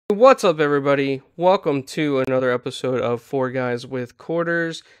What's up, everybody? Welcome to another episode of Four Guys with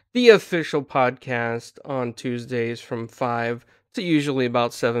Quarters, the official podcast on Tuesdays from 5 to usually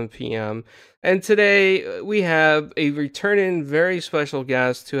about 7 p.m. And today we have a returning very special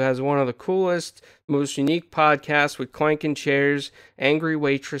guest who has one of the coolest, most unique podcasts with clanking chairs, angry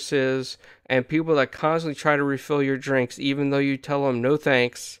waitresses, and people that constantly try to refill your drinks even though you tell them no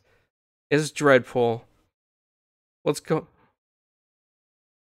thanks. It's Dreadpool. What's go?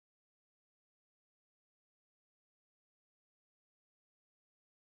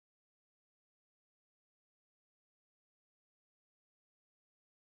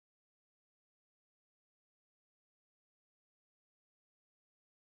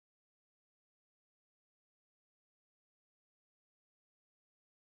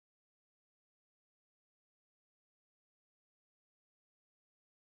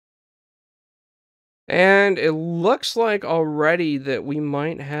 And it looks like already that we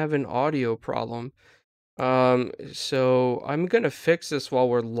might have an audio problem. So I'm gonna fix this while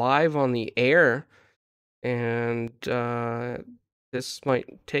we're live on the air, and this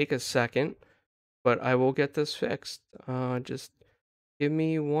might take a second, but I will get this fixed. Just give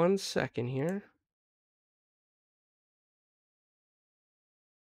me 1 second here.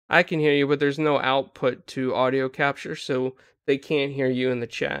 I can hear you, but there's no output to audio capture, so they can't hear you in the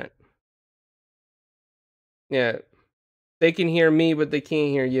chat. Yeah, they can hear me, but they can't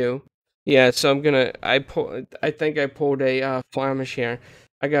hear you. Yeah, so I think I pulled a Flamish here.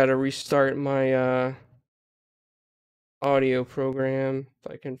 I gotta restart my audio program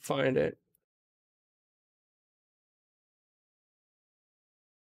if I can find it.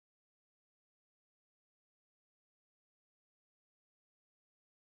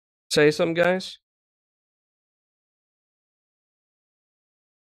 Say something, guys.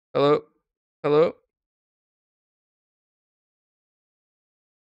 Hello? Hello?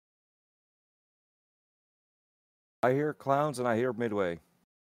 I hear clowns and I hear Midway.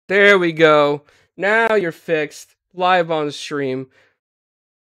 There we go. Now you're fixed. Live on stream.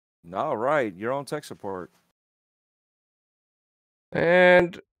 All right, your own tech support.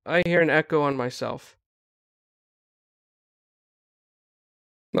 And I hear an echo on myself.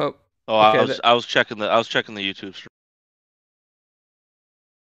 Oh. Oh, Okay, I was checking the YouTube stream.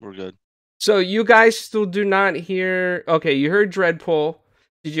 We're good. So you guys still do not hear. Okay, you heard Dreadpool.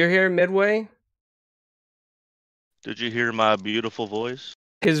 Did you hear Midway? Did you hear my beautiful voice?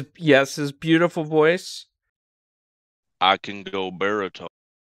 His beautiful voice. I can go baritone.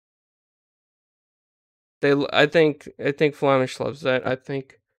 I think Flemish loves that. I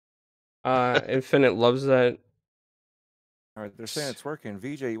think Infinite loves that. All right, they're saying it's working.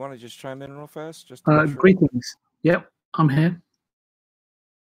 VJ, you want to just chime in real fast? Just greetings. Yep, I'm here.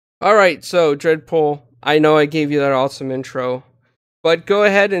 All right, so Dreadpool, I know I gave you that awesome intro, but go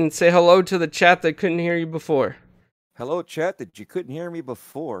ahead and say hello to the chat that couldn't hear you before. Hello, chat that you couldn't hear me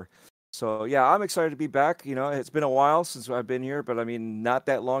before. So yeah, I'm excited to be back. You know, it's been a while since I've been here, but I mean, not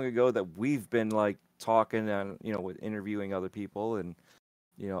that long ago that we've been like talking and with interviewing other people and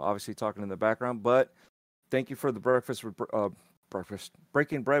obviously talking in the background. But thank you for the breakfast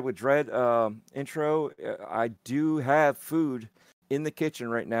breaking bread with Dread intro. I do have food in the kitchen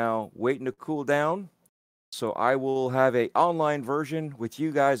right now, waiting to cool down. So I will have a online version with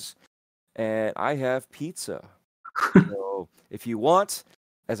you guys, and I have pizza. So if you want,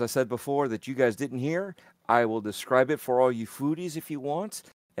 as I said before, that you guys didn't hear, I will describe it for all you foodies if you want,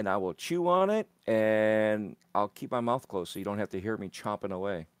 and I will chew on it, and I'll keep my mouth closed so you don't have to hear me chomping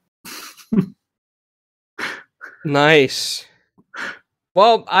away. Nice.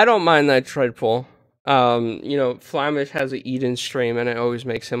 Well, I don't mind that, Dreadpool. Flamish has an eat-in stream, and it always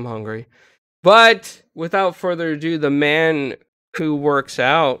makes him hungry. But without further ado, the man who works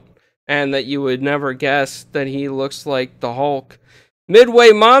out, and that you would never guess that he looks like the Hulk,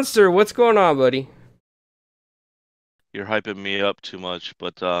 Midway Monster. What's going on, buddy? You're hyping me up too much,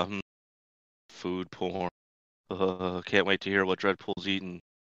 but food porn. Can't wait to hear what Dreadpool's eating.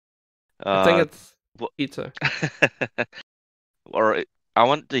 I think it's pizza. Or I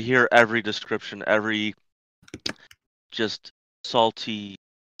want to hear every description, every just salty,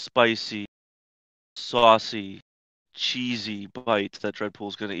 spicy, saucy, cheesy bite that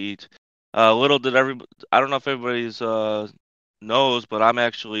Dreadpool's gonna eat. Little did I don't know if everybody's knows, but I'm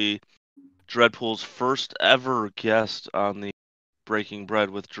actually Dreadpool's first ever guest on the Breaking Bread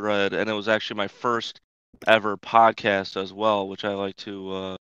with Dread, and it was actually my first ever podcast as well, which I like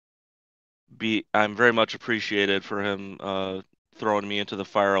to I'm very much appreciated for him throwing me into the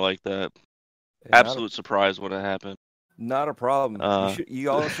fire like that. Yeah, Absolute surprise when it happened. Not a problem.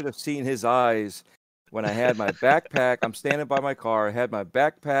 You all should have seen his eyes when I had my backpack. I'm standing by my car. I had my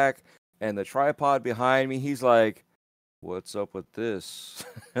backpack and the tripod behind me. He's like, "What's up with this?"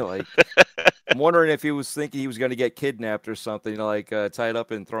 Like, I'm wondering if he was thinking he was going to get kidnapped or something, like tied up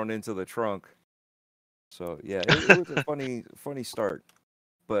and thrown into the trunk. So yeah, it was a funny start.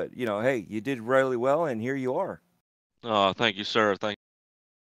 But hey, you did really well, and here you are. Oh, thank you, sir. Thank.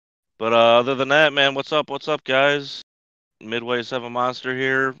 But other than that, man, what's up? What's up, guys? Midway Seven Monster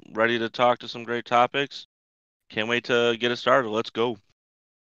here, ready to talk to some great topics. Can't wait to get it started. Let's go.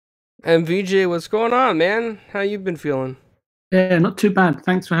 And VJ, what's going on, man? How you been feeling? Yeah, not too bad.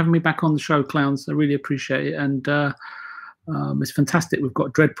 Thanks for having me back on the show, clowns. I really appreciate it. And it's fantastic. We've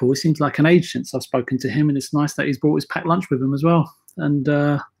got Dreadpool. It seems like an age since I've spoken to him, and it's nice that he's brought his packed lunch with him as well. And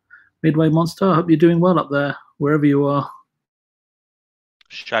Midway Monster, I hope you're doing well up there, wherever you are.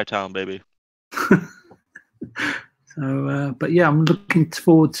 Chi-Town, baby. So, but yeah, I'm looking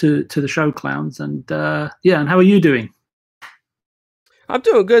forward to the show, clowns. And yeah, and how are you doing? I'm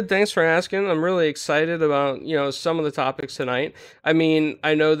doing good. Thanks for asking. I'm really excited about, some of the topics tonight. I mean,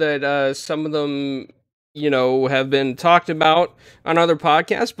 I know that some of them, have been talked about on other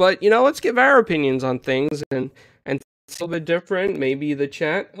podcasts, but, let's give our opinions on things and it's a little bit different. Maybe the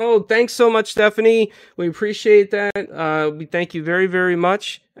chat. Oh, thanks so much, Stephanie. We appreciate that. We thank you very, very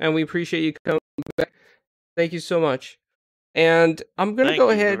much. And we appreciate you coming back. Thank you so much. And I'm going to go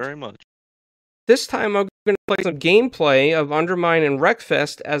ahead. Thank you very much. This time I'm going to play some gameplay of Undermine and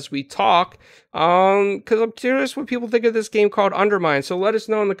Wreckfest as we talk, because I'm curious what people think of this game called Undermine, so let us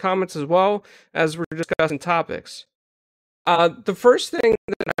know in the comments as well as we're discussing topics. The first thing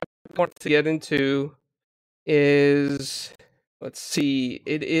that I want to get into is, let's see,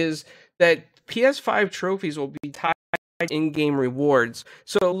 it is that PS5 trophies will be tied to in-game rewards.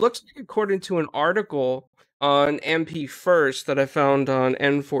 So it looks like, according to an article on MP First that I found on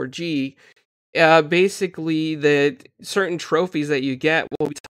N4G, basically that certain trophies that you get will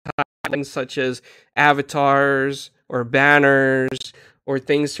be things such as avatars or banners or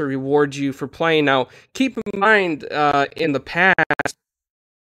things to reward you for playing. Now, keep in mind, in the past,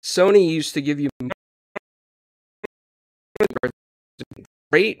 Sony used to give you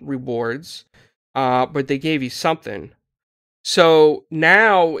great rewards, but they gave you something. So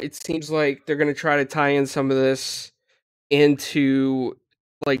now it seems like they're going to try to tie in some of this into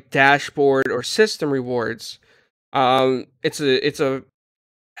like dashboard or system rewards. It's a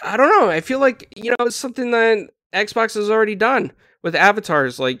I don't know. I feel like, it's something that Xbox has already done with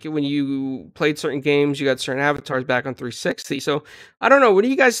avatars. Like when you played certain games, you got certain avatars back on 360. So I don't know. What do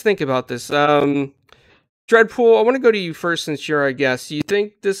you guys think about this? Dreadpool, I want to go to you first since you're our guest. Do you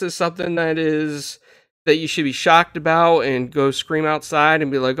think this is something that you should be shocked about and go scream outside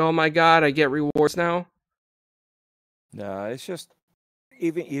and be like, "Oh my God, I get rewards now"? No, it's just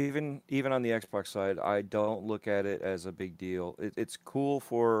even on the Xbox side, I don't look at it as a big deal. It's cool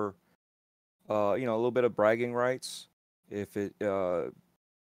for a little bit of bragging rights. If it the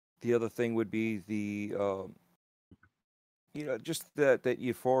other thing would be the just that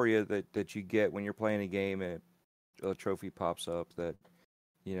euphoria that you get when you're playing a game and a trophy pops up that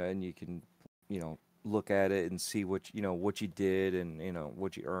and you can look at it and see what you did and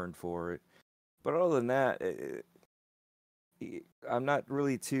what you earned for it. But other than that, I'm not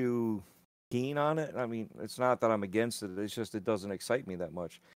really too keen on it. I mean, it's not that I'm against it. It's just it doesn't excite me that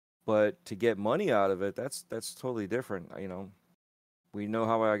much. But to get money out of it, that's totally different. We know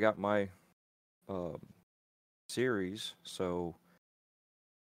how I got my series, so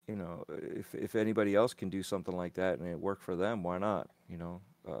if anybody else can do something like that and it worked for them, why not?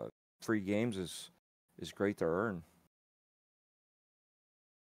 Free games is great to earn.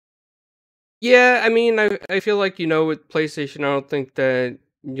 Yeah, I mean, I feel like, with PlayStation, I don't think that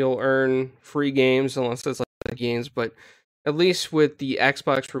you'll earn free games unless it's like games, but at least with the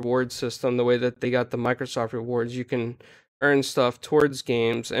Xbox reward system, the way that they got the Microsoft rewards, you can earn stuff towards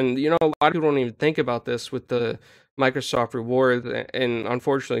games. And, a lot of people don't even think about this with the Microsoft reward. And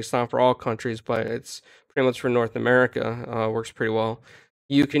unfortunately, it's not for all countries, but it's pretty much for North America. Works pretty well.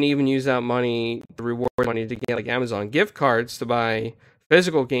 You can even use that money, the reward money, to get like Amazon gift cards to buy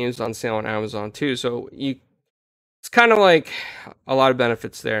physical games on sale on Amazon too. So it's kind of like a lot of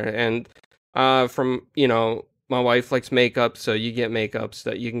benefits there. And from my wife likes makeup, so you get makeups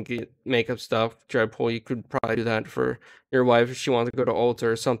that you can get makeup stuff. Dreadpool, you could probably do that for your wife if she wants to go to Ulta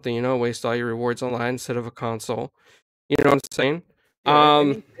or something. Waste all your rewards online instead of a console. You know what I'm saying?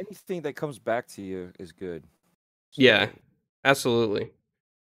 Yeah, anything that comes back to you is good. So. Yeah, absolutely.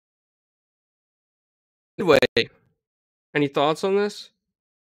 Anyway, any thoughts on this?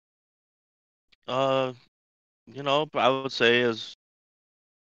 I would say as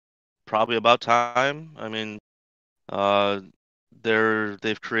probably about time. I mean,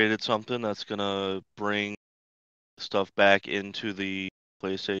 they've created something that's gonna bring stuff back into the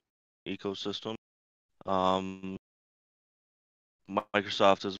PlayStation ecosystem. Microsoft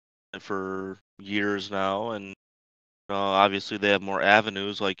has been it for years now, and obviously they have more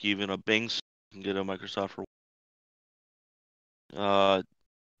avenues. Like even a Bing can get a Microsoft reward.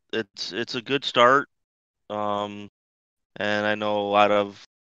 It's a good start. And I know a lot of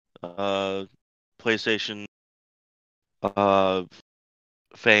PlayStation uh,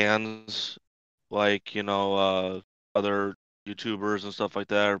 fans, like other YouTubers and stuff like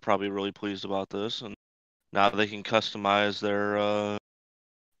that, are probably really pleased about this, and now they can customize their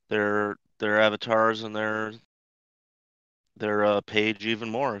avatars and their page even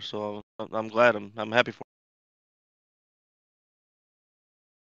more. So I'm glad. I'm happy for.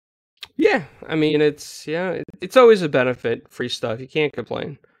 Yeah, I mean it's always a benefit. Free stuff, you can't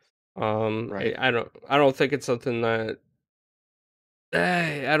complain. Right. I don't think it's something that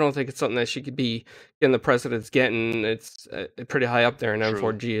I don't think it's something that she could be getting the president's getting. It's pretty high up there, and True.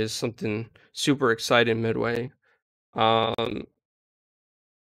 M4G is something super exciting midway. Um,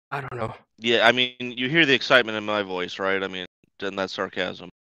 I don't know. Yeah, I mean, you hear the excitement in my voice, right? I mean, and that's sarcasm.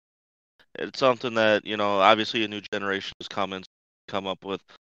 It's something that, obviously a new generation has come up with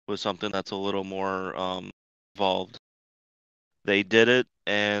something that's a little more involved. They did it,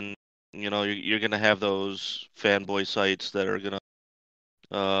 and you're gonna have those fanboy sites that are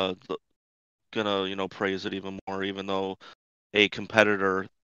uh gonna praise it even more, even though a competitor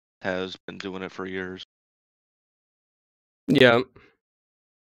has been doing it for years. Yeah,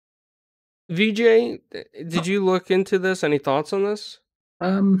 VJ, did you look into this? Any thoughts on this?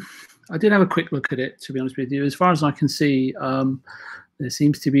 I did have a quick look at it, to be honest with you. As far as I can see, there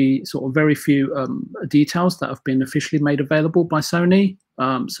seems to be sort of very few details that have been officially made available by Sony.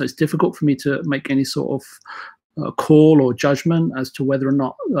 So it's difficult for me to make any sort of call or judgment as to whether or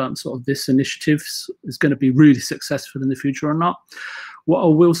not sort of this initiative is going to be really successful in the future or not. What I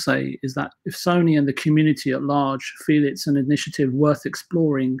will say is that if Sony and the community at large feel it's an initiative worth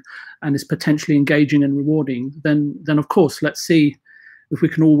exploring and is potentially engaging and rewarding, then of course let's see if we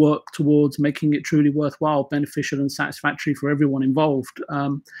can all work towards making it truly worthwhile, beneficial, and satisfactory for everyone involved.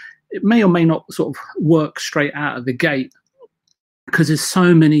 It may or may not sort of work straight out of the gate because there's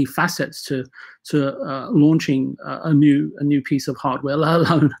so many facets to launching a new piece of hardware, let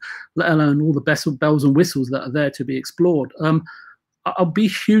alone all the best bells and whistles that are there to be explored. I'll be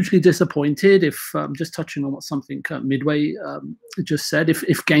hugely disappointed if, just touching on what something Midway just said, if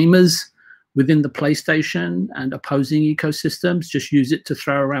gamers within the PlayStation and opposing ecosystems just use it to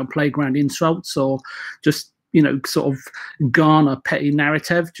throw around playground insults or just sort of garner petty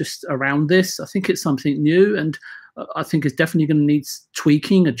narrative just around this. I think it's something new, and I think it's definitely going to need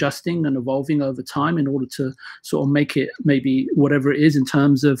tweaking, adjusting, and evolving over time in order to sort of make it maybe whatever it is in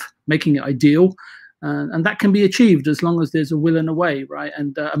terms of making it ideal. And that can be achieved as long as there's a will and a way, right?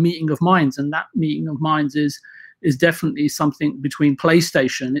 And a meeting of minds. And that meeting of minds is definitely something between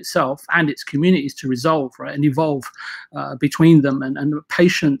PlayStation itself and its communities to resolve, right? And evolve between them. And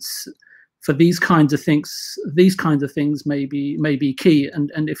patience for these kinds of things may be key.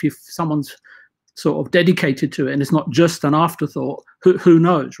 And if someone's sort of dedicated to it and it's not just an afterthought, who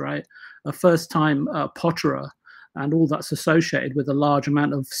knows, right? A first-time potterer and all that's associated with a large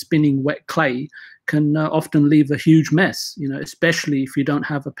amount of spinning wet clay can often leave a huge mess, especially if you don't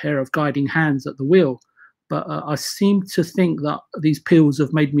have a pair of guiding hands at the wheel. But I seem to think that these pills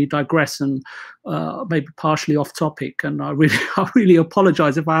have made me digress and maybe partially off topic. And I really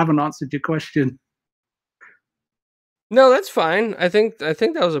apologize if I haven't answered your question. No, that's fine. I think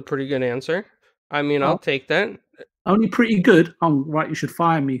that was a pretty good answer. I mean, I'll take that. Only pretty good. Oh, right, you should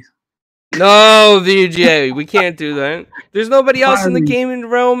fire me. No, VJ, we can't do that. There's nobody else in the gaming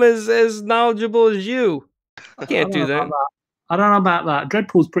realm as knowledgeable as you. Can't do that. I don't know about that.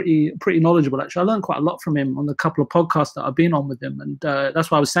 Dreadpool's pretty knowledgeable, actually. I learned quite a lot from him on the couple of podcasts that I've been on with him, and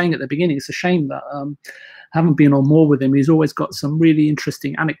that's why I was saying at the beginning, it's a shame that I haven't been on more with him. He's always got some really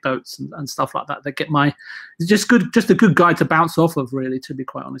interesting anecdotes and stuff like that get it's just a good guy to bounce off of, really, to be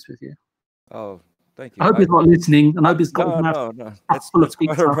quite honest with you. Oh, thank you. I hope he's not listening, and I hope he's got no. That's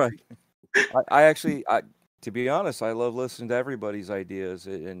quite all right. I actually, to be honest, I love listening to everybody's ideas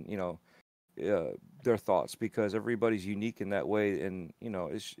and their thoughts, because everybody's unique in that way, and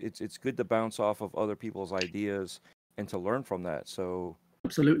it's good to bounce off of other people's ideas and to learn from that. So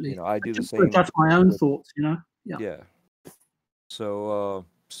absolutely, I do the same. That's my own thoughts, Yeah. So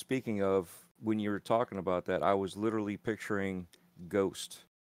speaking of, when you were talking about that, I was literally picturing Ghost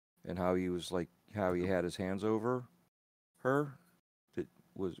and how he was how he had his hands over her.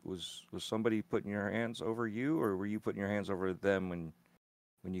 was somebody putting your hands over you, or were you putting your hands over them when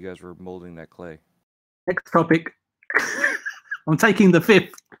you guys were molding that clay? Next topic. I'm taking the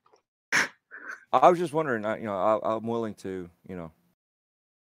fifth. I was just wondering. I'm willing to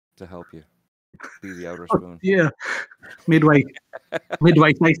to help you be the outer spoon. Yeah. Midway,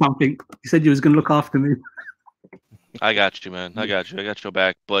 say something. You said you was going to look after me. I got you, man. I got you. I got your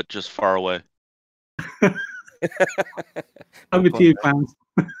back, but just far away. Over to you, fans.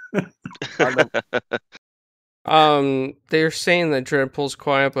 They're saying that Dreadpool's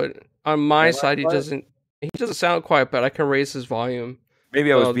quiet, but on my Am I side, he quiet? doesn't sound quiet, but I can raise his volume.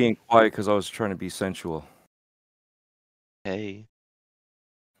 Maybe I was Well, being quiet because I was trying to be sensual. Hey.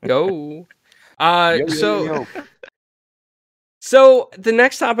 Yo. Yo. So the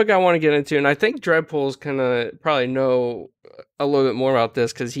next topic I want to get into, and I think Dreadpool's gonna probably know a little bit more about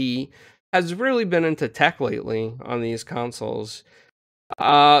this because he has really been into tech lately on these consoles.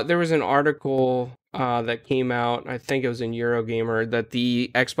 There was an article that came out, I think it was in Eurogamer, that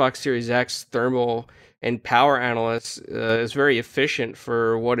the Xbox Series X thermal and power analyst is very efficient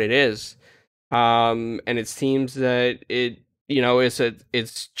for what it is. And it seems that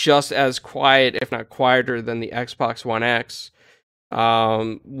it's just as quiet, if not quieter, than the Xbox One X,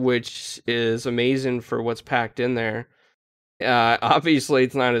 which is amazing for what's packed in there. Obviously,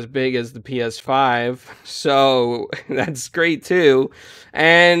 it's not as big as the PS5, so that's great too.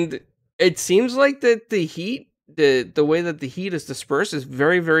 And it seems like that the heat, the way that the heat is dispersed, is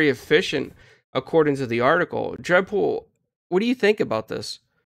very, very efficient, according to the article. Dreadpool, what do you think about this?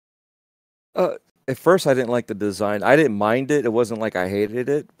 At first, I didn't like the design. I didn't mind it. It wasn't like I hated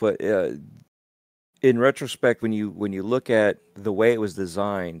it, but in retrospect, when you look at the way it was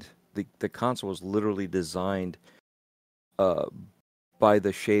designed, the console was literally designed by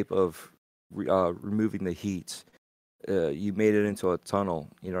the shape of removing the heat. You made it into a tunnel.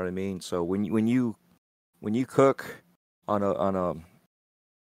 You know what I mean? So when you cook on a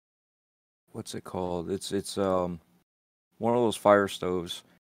what's it called? It's one of those fire stoves.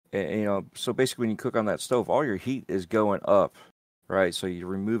 And, so basically when you cook on that stove, all your heat is going up, right? So you're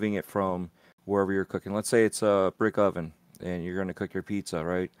removing it from wherever you're cooking. Let's say it's a brick oven and you're going to cook your pizza,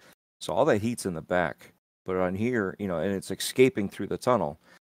 right? So all that heat's in the back, but on here, and it's escaping through the tunnel.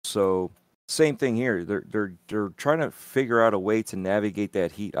 So same thing here. They're trying to figure out a way to navigate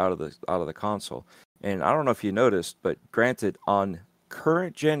that heat out of the console. And I don't know if you noticed, but granted, on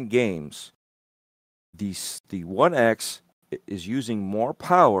current gen games, the One X is using more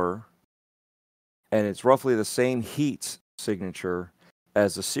power, and it's roughly the same heat signature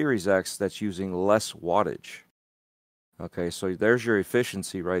as the Series X that's using less wattage. Okay, so there's your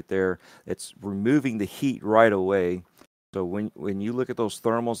efficiency right there. It's removing the heat right away. So when you look at those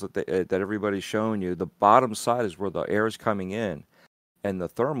thermals that everybody's showing you, the bottom side is where the air is coming in, and the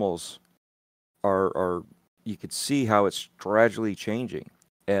thermals are you could see how it's gradually changing.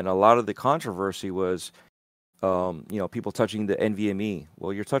 And a lot of the controversy was people touching the NVMe.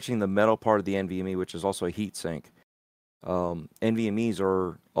 Well, you're touching the metal part of the NVMe, which is also a heat sink. NVMe's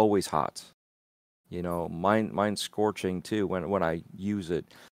are always hot. Mine's scorching too when I use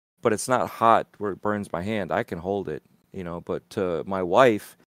it, but it's not hot where it burns my hand. I can hold it, but to my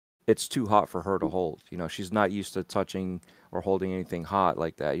wife, it's too hot for her to hold. She's not used to touching or holding anything hot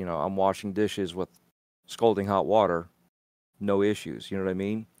like that. I'm washing dishes with scalding hot water, no issues. You know what I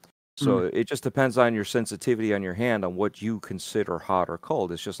mean? So it just depends on your sensitivity on your hand on what you consider hot or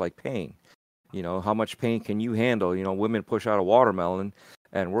cold. It's just like pain. How much pain can you handle? Women push out a watermelon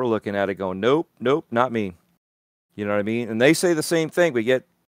and we're looking at it going, nope, not me. You know what I mean? And they say the same thing, but yet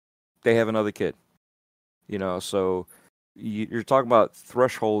they have another kid. So you're talking about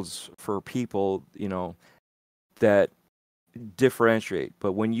thresholds for people, that differentiate.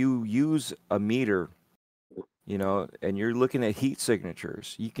 But when you use a meter, and you're looking at heat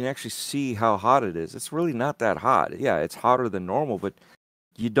signatures, you can actually see how hot it is. It's really not that hot. Yeah, it's hotter than normal, but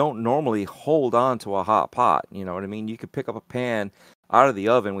you don't normally hold on to a hot pot. You know what I mean? You could pick up a pan out of the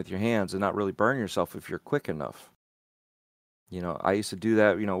oven with your hands and not really burn yourself if you're quick enough. I used to do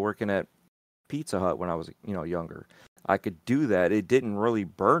that, working at Pizza Hut when I was, younger. I could do that. It didn't really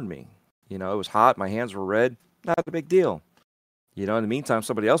burn me. It was hot. My hands were red. Not a big deal. In the meantime,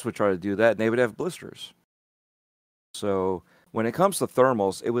 somebody else would try to do that and they would have blisters. So when it comes to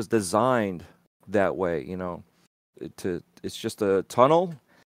thermals, it was designed that way, it's just a tunnel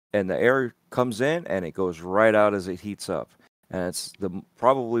and the air comes in and it goes right out as it heats up. And it's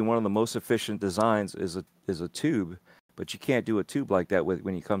probably one of the most efficient designs is a tube, but you can't do a tube like that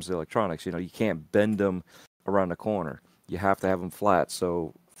when it comes to electronics. You can't bend them around the corner. You have to have them flat.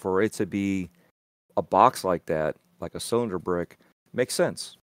 So for it to be a box like that, like a cylinder brick, Makes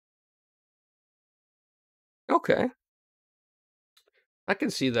sense. Okay, I can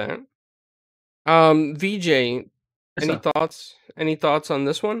see that. VJ, Yes, any sir. thoughts? Any thoughts on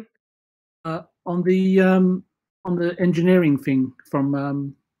this one? On the engineering thing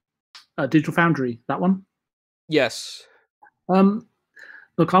from Digital Foundry, that one. Yes.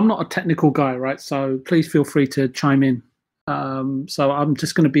 Look, I'm not a technical guy, right? So please feel free to chime in. So I'm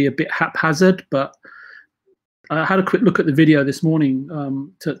just going to be a bit haphazard, but I had a quick look at the video this morning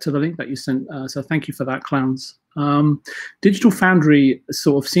to the link that you sent. So thank you for that, Clowns. Digital Foundry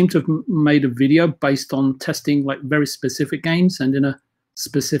sort of seemed to have made a video based on testing like very specific games and in a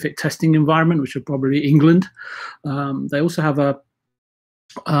specific testing environment, which are probably England. They also have a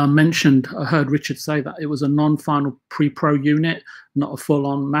mentioned, I heard Richard say that it was a non-final pre-pro unit, not a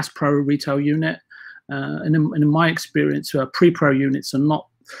full-on mass pro retail unit. And in my experience, pre-pro units are not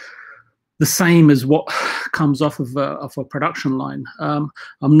the same as what comes off of a production line. I'm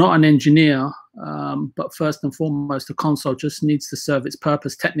not an engineer, but first and foremost, a console just needs to serve its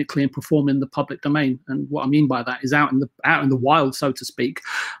purpose technically and perform in the public domain. And what I mean by that is out in the wild, so to speak,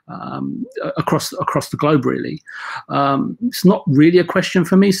 across the globe. Really, it's not really a question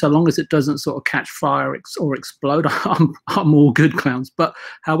for me, so long as it doesn't sort of catch fire or explode. I'm all good, Clowns. But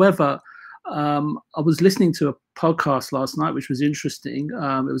however, I was listening to a podcast last night, which was interesting.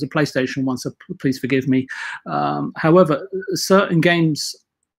 It was a PlayStation one, so please forgive me. However, certain games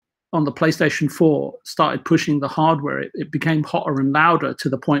on the PlayStation 4 started pushing the hardware. It became hotter and louder to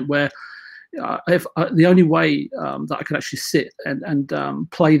the point where the only way that I could actually sit and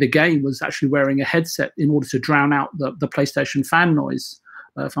play the game was actually wearing a headset in order to drown out the PlayStation fan noise,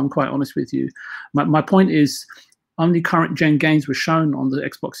 if I'm quite honest with you. My point is, only current gen games were shown on the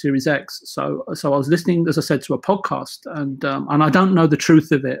Xbox Series X. So I was listening, as I said, to a podcast, and I don't know the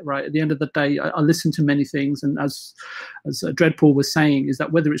truth of it. Right at the end of the day, I listen to many things, and as Dreadpool was saying, is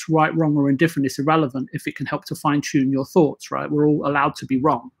that whether it's right, wrong, or indifferent, it's irrelevant if it can help to fine tune your thoughts. Right, we're all allowed to be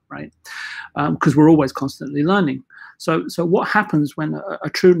wrong, right? Because we're always constantly learning. So what happens when a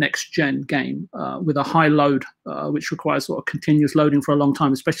true next gen game with a high load, which requires sort of continuous loading for a long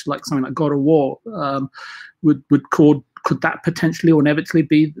time, especially like something like God of War, could that potentially or inevitably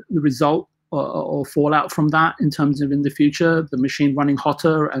be the result or fallout from that in terms of in the future, the machine running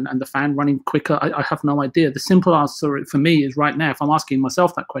hotter and the fan running quicker? I have no idea. The simple answer for me is right now, if I'm asking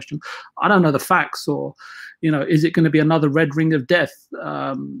myself that question, I don't know the facts, or, is it going to be another red ring of death?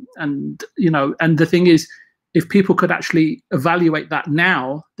 And the thing is, if people could actually evaluate that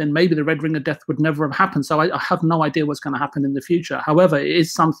now, then maybe the red ring of death would never have happened. So I have no idea what's going to happen in the future. However, it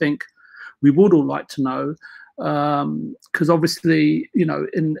is something we would all like to know, because obviously,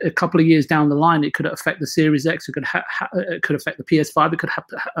 in a couple of years down the line, it could affect the Series X, it could affect the PS5, it could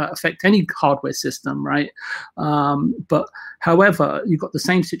affect any hardware system, right? But however, you've got the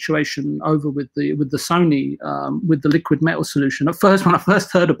same situation over with the Sony with the liquid metal solution. At first, when I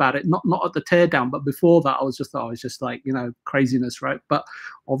first heard about it, not at the teardown, but before that, I was just, it's just like, craziness, right? But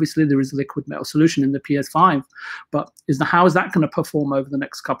obviously, there is a liquid metal solution in the PS5. But how is that going to perform over the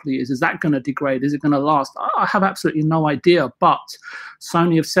next couple of years? Is that going to degrade? Is it going to last? I have absolutely no idea, but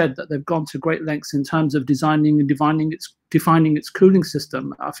Sony have said that they've gone to great lengths in terms of designing and defining its cooling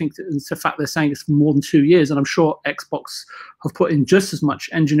system. I think it's the fact they're saying it's for more than 2 years, and I'm sure Xbox have put in just as much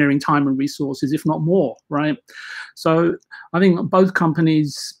engineering time and resources, if not more, right? So I think both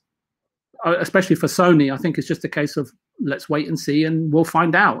companies, especially for Sony, I think it's just a case of let's wait and see, and we'll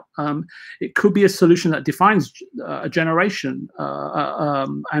find out. It could be a solution that defines a generation,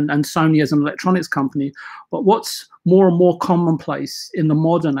 and Sony as an electronics company. But what's more and more commonplace in the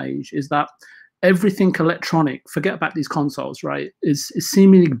modern age is that everything electronic, forget about these consoles, right, is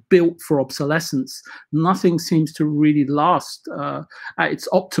seemingly built for obsolescence. Nothing seems to really last at its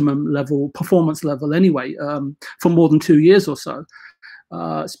optimum level, performance level anyway, for more than 2 years or so.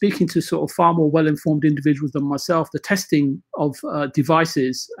 Speaking to sort of far more well-informed individuals than myself, the testing of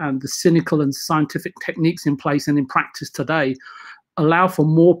devices and the cynical and scientific techniques in place and in practice today allow for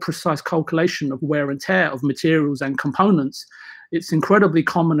more precise calculation of wear and tear of materials and components. It's incredibly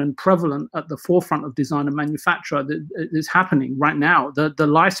common and prevalent at the forefront of design and manufacture. That is happening right now. The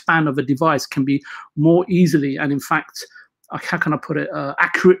lifespan of a device can be more easily and, in fact, how can I put it,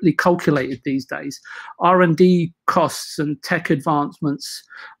 accurately calculated these days. R&D costs and tech advancements,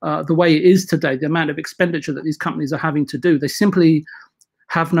 the way it is today, the amount of expenditure that these companies are having to do, they simply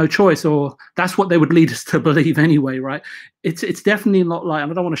have no choice, or that's what they would lead us to believe anyway, right? It's definitely not like, and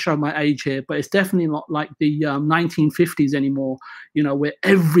I don't want to show my age here, but it's definitely not like the 1950s anymore, where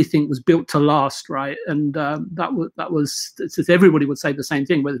everything was built to last, right? And that was everybody would say the same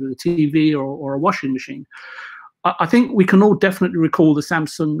thing, whether it was a TV or a washing machine. I think we can all definitely recall the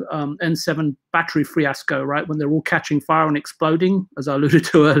Samsung N7 battery fiasco, right? When they're all catching fire and exploding, as I alluded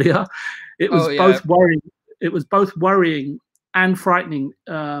to earlier. It was both worrying. It was both worrying and frightening,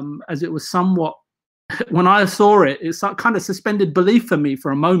 as it was somewhat. When I saw it, it's kind of suspended belief for me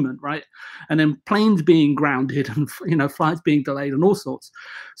for a moment, right? And then planes being grounded and flights being delayed and all sorts.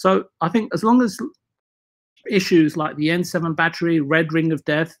 So I think as long as issues like the N7 battery, red ring of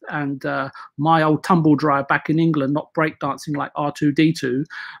death, and my old tumble dryer back in England not breakdancing like R2D2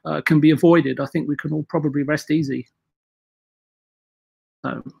 can be avoided, I think we can all probably rest easy.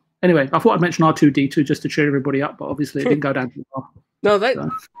 So anyway, I thought I'd mention R2D2 just to cheer everybody up, but obviously it didn't go down too well. No,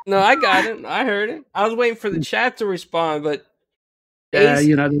 I got it. I heard it. I was waiting for the chat to respond, but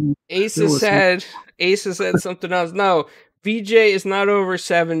Asa said something else. No, VJ is not over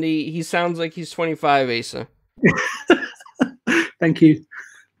 70. He sounds like he's 25, Asa. Thank you.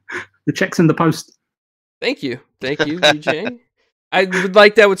 The check's in the post. Thank you, VJ. I would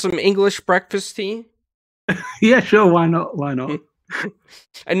like that with some English breakfast tea. Yeah, sure. Why not?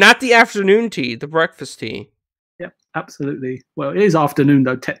 And not the afternoon tea, the breakfast tea. Yeah, absolutely. Well, it is afternoon,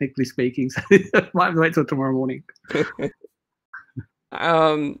 though, technically speaking. So might have to wait till tomorrow morning.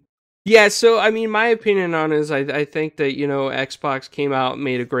 Yeah, so I mean, my opinion on it is I think that, Xbox came out and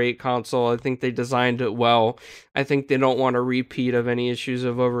made a great console. I think they designed it well. I think they don't want a repeat of any issues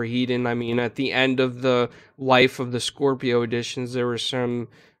of overheating. I mean, at the end of the life of the Scorpio editions, there were some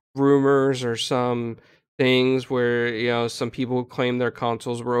rumors or some things where, some people claim their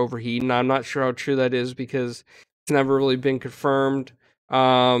consoles were overheating. I'm not sure how true that is because it's never really been confirmed.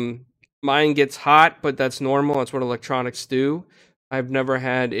 Mine gets hot, but that's normal. That's what electronics do. I've never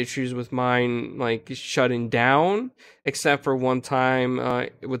had issues with mine like shutting down, except for one time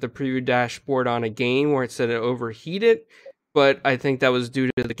with the preview dashboard on a game where it said it overheated. But I think that was due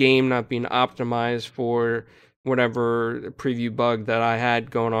to the game not being optimized for whatever preview bug that I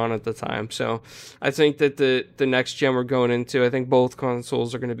had going on at the time. So I think that the next gen we're going into, I think both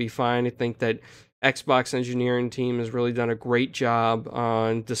consoles are going to be fine. I think that Xbox engineering team has really done a great job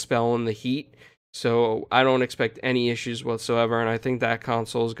on dispelling the heat. So I don't expect any issues whatsoever, and I think that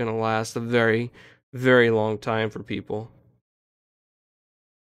console is going to last a very, very long time for people.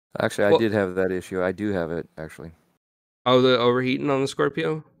 Actually, I did have that issue. I do have it, actually. Oh, the overheating on the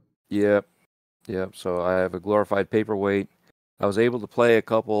Scorpio? Yep. So I have a glorified paperweight. I was able to play a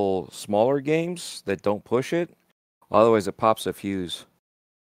couple smaller games that don't push it. Otherwise, it pops a fuse.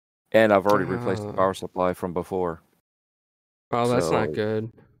 And I've already replaced the power supply from before. Oh, that's not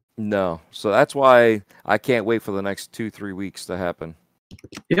good. No. So that's why I can't wait for the next 2-3 weeks to happen.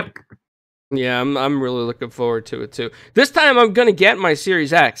 Yep. Yeah, I'm really looking forward to it too. This time I'm going to get my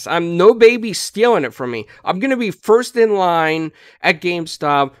Series X. I'm no baby stealing it from me. I'm going to be first in line at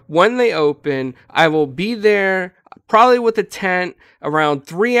GameStop when they open. I will be there probably with a tent around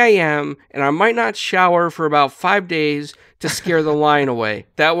 3 a.m. and I might not shower for about 5 days to scare the line away.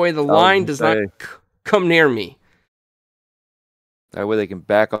 That way the line does not come near me. That way they can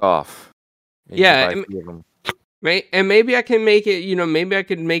back off. Yeah, and maybe I can make it, maybe I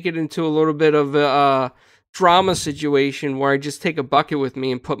could make it into a little bit of a drama situation where I just take a bucket with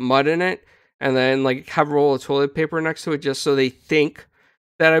me and put mud in it and then like have a roll of toilet paper next to it just so they think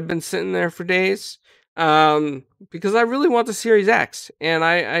that I've been sitting there for days. Because I really want the Series X and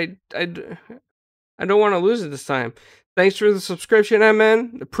I don't want to lose it this time. Thanks for the subscription,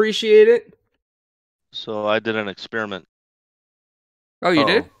 MN. Appreciate it. So I did an experiment. Oh, you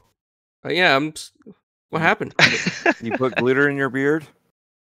did? Yeah, what happened? You put glitter in your beard?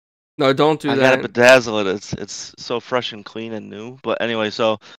 No, don't do that. I gotta bedazzle it. It's so fresh and clean and new. But anyway,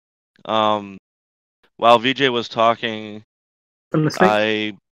 so while VJ was talking,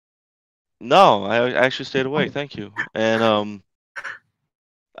 I actually stayed awake. Thank you. And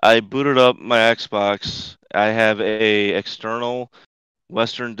I booted up my Xbox. I have a external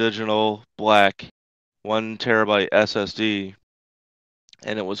Western Digital black 1 terabyte SSD,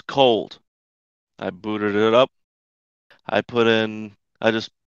 and it was cold. I booted it up. I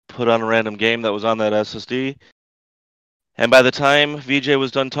just put on a random game that was on that SSD. And by the time VJ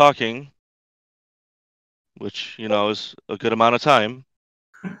was done talking, which, is a good amount of time.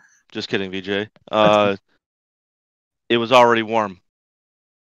 Just kidding, VJ. It was already warm.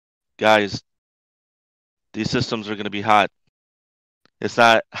 Guys, these systems are going to be hot. It's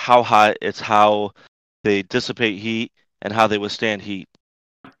not how hot, it's how they dissipate heat and how they withstand heat.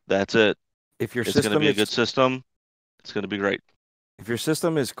 That's it. If your it's going to be a good system. It's going to be great. If your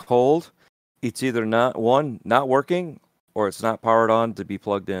system is cold, it's either not working or it's not powered on to be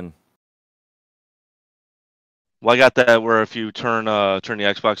plugged in. Well, I got that where if you turn the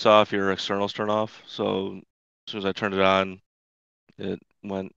Xbox off, your externals turn off. So soon as I turned it on, it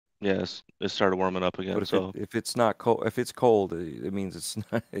went. Yes, it started warming up again. But So if it's not cold, if it's cold, it means it's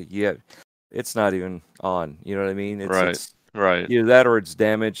not yet. It's not even on. You know what I mean? It's right. either that or it's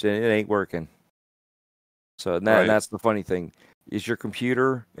damaged and it ain't working. So and Right. that's the funny thing. Is your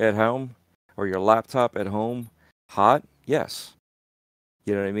computer at home or your laptop at home hot? Yes.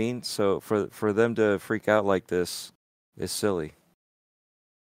 You know what I mean? So for them to freak out like this is silly.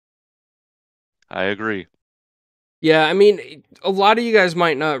 I agree. Yeah, I mean, a lot of you guys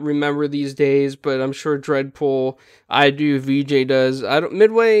might not remember these days, but I'm sure Dreadpool, I do, VJ does. I don't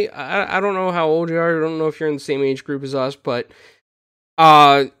Midway. I don't know how old you are. I don't know if you're in the same age group as us, but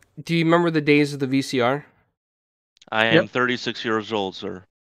do you remember the days of the VCR? I am 36 years old, sir.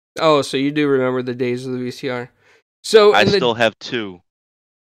 Oh, so you do remember the days of the VCR. So I still have 2.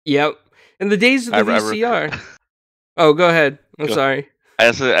 Yep. In the days of the VCR. Oh, go ahead. I'm sorry.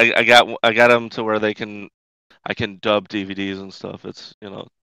 I got them to where I can dub DVDs and stuff. It's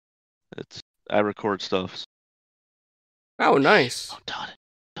I record stuff. Oh, nice. Don't tell it.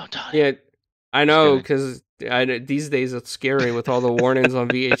 Don't tell it. Yeah, I know, because these days it's scary with all the warnings on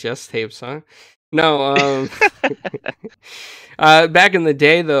VHS tapes, huh? No, back in the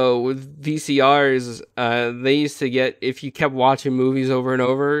day though, with VCRs, they used to get, if you kept watching movies over and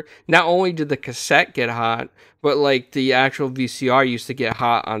over, not only did the cassette get hot, but like the actual VCR used to get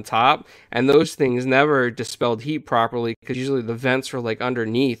hot on top, and those things never dispelled heat properly because usually the vents were like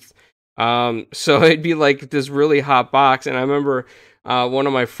underneath. So it'd be like this really hot box, and I remember one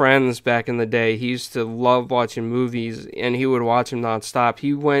of my friends back in the day, he used to love watching movies, and he would watch them nonstop.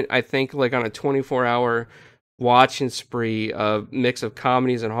 He went, I think, like on a 24-hour watching spree of mix of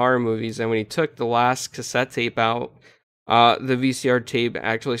comedies and horror movies. And when he took the last cassette tape out, the VCR tape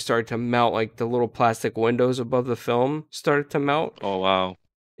actually started to melt, like the little plastic windows above the film started to melt. Oh, wow.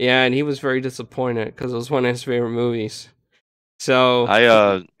 Yeah, and he was very disappointed because it was one of his favorite movies. So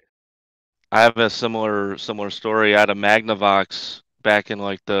I have a similar story. I had a Magnavox back in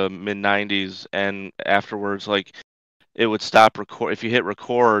like the mid 90s, and afterwards, like, it would stop record. If you hit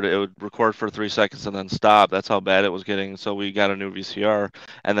record, it would record for 3 seconds and then stop. That's how bad it was getting. So we got a new VCR,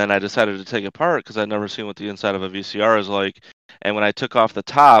 and then I decided to take it apart because I'd never seen what the inside of a VCR is like. And when I took off the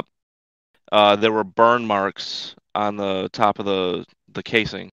top, there were burn marks on the top of the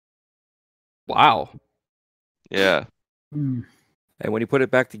casing. wow. Yeah. And when he put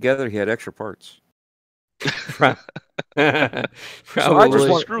it back together, he had extra parts. Probably. So I just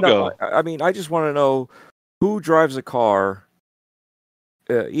want I just want to know who drives a car,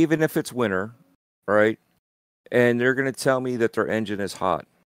 even if it's winter, right? And they're going to tell me that their engine is hot.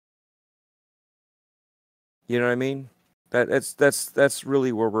 You know what I mean? That's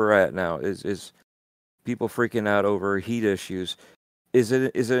really where we're at now. Is people freaking out over heat issues? Is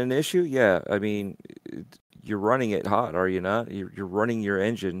it an issue? Yeah. I mean, you're running it hot, are you not? You're running your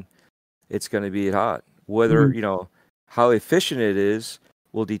engine. It's going to be hot. Whether how efficient it is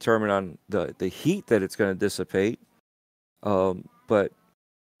will determine on the heat that it's going to dissipate. But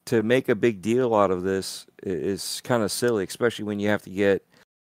to make a big deal out of this is kind of silly, especially when you have to get.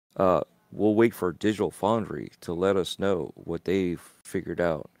 We'll wait for Digital Foundry to let us know what they've figured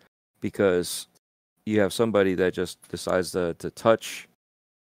out, because you have somebody that just decides to touch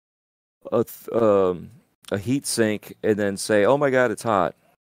a heat sink and then say, "Oh my God, it's hot,"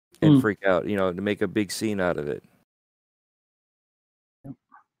 and freak out. To make a big scene out of it.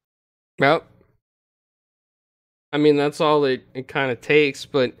 Well, I mean, that's all it kind of takes,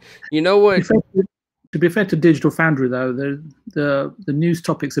 but you know what? To be fair to Digital Foundry, though, the news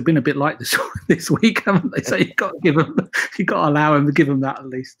topics have been a bit light this week, haven't they? So you got to allow them to give them that at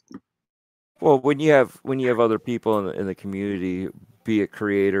least. Well, when you have other people in the community, be it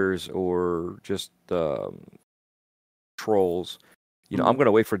creators or just trolls, I'm going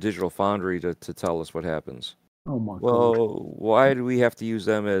to wait for Digital Foundry to tell us what happens. Oh my God! Well, why do we have to use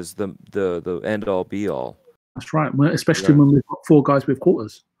them as the end all be all? That's right. Well, especially when we've got 4 guys with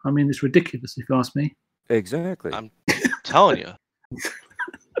quarters. I mean, it's ridiculous if you ask me. Exactly. I'm telling you.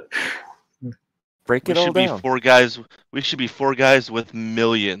 Break it all down. We should be 4 guys with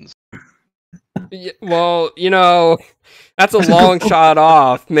millions. Yeah, well, that's a long shot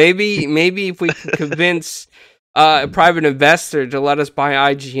off. Maybe if we can convince a private investor to let us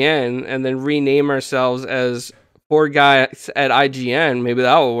buy IGN and then rename ourselves as 4 guys at IGN, maybe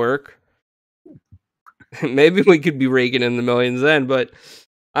that will work. Maybe we could be raking in the millions then, but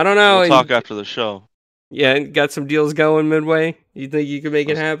I don't know. We'll talk after the show. Yeah, got some deals going midway. You think you can make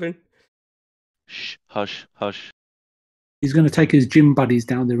it happen? Shh, hush, hush. He's going to take his gym buddies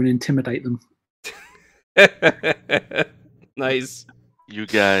down there and intimidate them. Nice. You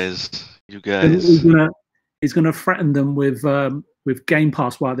guys. He's he's going to threaten them with Game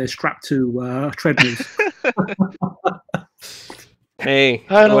Pass while they're strapped to treadmills. Hey,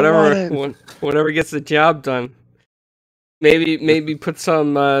 I don't want whatever gets the job done. Maybe put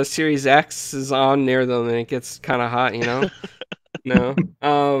some Series X's on near them, and it gets kind of hot, you know. No.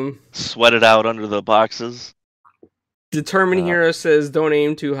 Sweat it out under the boxes. Determined Hero says, "Don't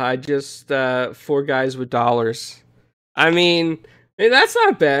aim too high. Just 4 guys with dollars." I mean, that's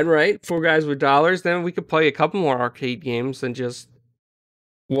not bad, right? 4 guys with dollars. Then we could play a couple more arcade games than just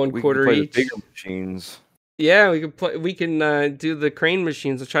one quarter play each. The bigger machines. Yeah, we could play. We can do the crane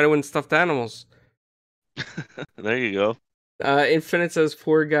machines and try to win stuffed animals. There you go. Infinite says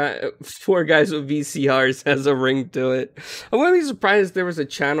 4 guys with VCRs has a ring to it. I wouldn't be surprised if there was a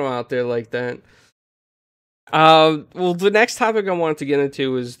channel out there like that. Well, the next topic I wanted to get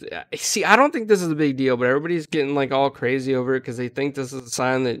into is, see, I don't think this is a big deal, but everybody's getting like all crazy over it because they think this is a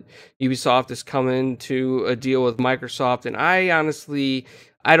sign that Ubisoft is coming to a deal with Microsoft, and I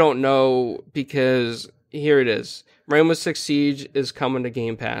don't know, because here it is. Rainbow Six Siege is coming to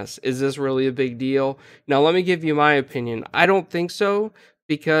Game Pass. Is this really a big deal? Now, let me give you my opinion. I don't think so,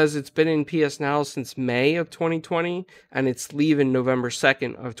 because it's been in PS Now since May of 2020, and it's leaving November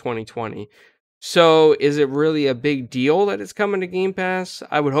 2nd of 2020. So, is it really a big deal that it's coming to Game Pass?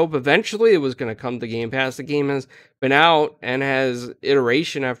 I would hope eventually it was going to come to Game Pass. The game has been out and has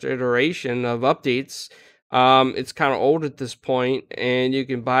iteration after iteration of updates. It's kind of old at this point, and you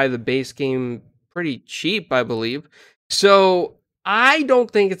can buy the base game pretty cheap, I believe. So, I don't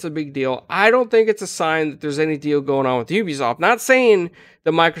think it's a big deal. I don't think it's a sign that there's any deal going on with Ubisoft. Not saying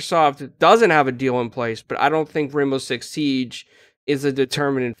that Microsoft doesn't have a deal in place, but I don't think Rainbow Six Siege is a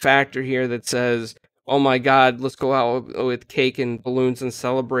determinant factor here that says, oh my God, let's go out with cake and balloons and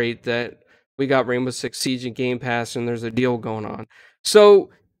celebrate that we got Rainbow Six Siege and Game Pass and there's a deal going on.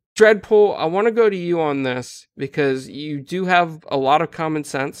 So, Dreadpool, I want to go to you on this because you do have a lot of common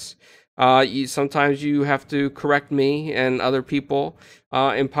sense. Sometimes you have to correct me and other people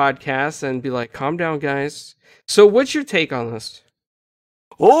in podcasts and be like, calm down, guys. So what's your take on this?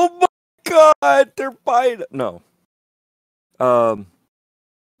 Oh my God, they're buying. No.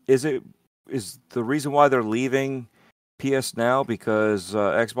 Is the reason why they're leaving PS Now because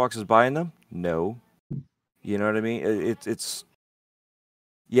Xbox is buying them? No. You know what I mean? It's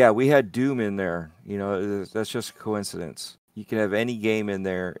yeah, we had Doom in there. You know, that's just a coincidence. You can have any game in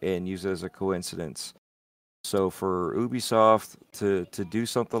there and use it as a coincidence. So for Ubisoft to do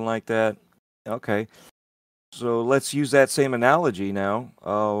something like that, okay. So let's use that same analogy now.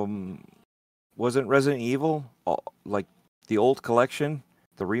 Wasn't Resident Evil like the old collection,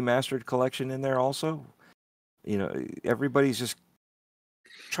 the remastered collection in there also? You know, everybody's just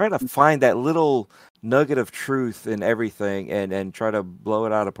trying to find that little nugget of truth in everything and try to blow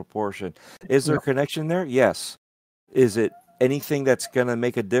it out of proportion. Is there a connection there? Yes. Is it anything that's going to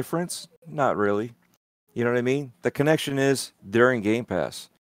make a difference? Not really. You know what I mean? The connection is they're in Game Pass,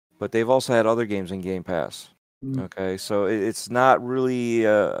 but they've also had other games in Game Pass. Okay, so it's not really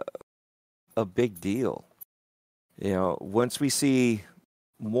a big deal. You know, once we see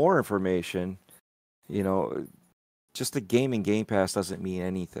more information, you know, just the game in Game Pass doesn't mean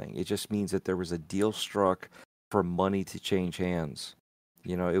anything. It just means that there was a deal struck for money to change hands.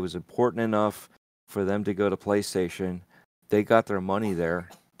 You know, it was important enough for them to go to PlayStation. They got their money there.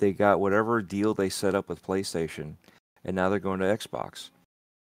 They got whatever deal they set up with PlayStation, and now they're going to Xbox.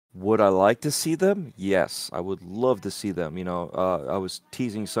 Would I like to see them? Yes, I would love to see them. You know, I was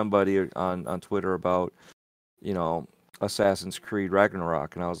teasing somebody on Twitter about, you know, Assassin's Creed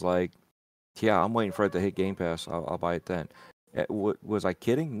Ragnarok, and I was like, yeah, I'm waiting for it to hit Game Pass. I'll buy it then. Was I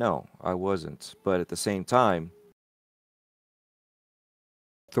kidding? No, I wasn't. But at the same time,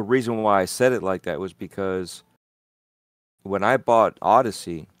 the reason why I said it like that was because when I bought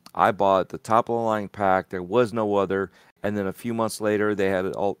Odyssey, I bought the top of the line pack. There was no other. And then a few months later, they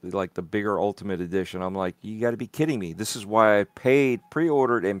had like the bigger Ultimate Edition. I'm like, you got to be kidding me. This is why I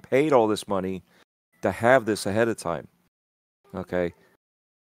pre-ordered and paid all this money to have this ahead of time. Okay.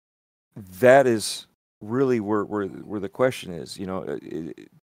 That is really where the question is. You know,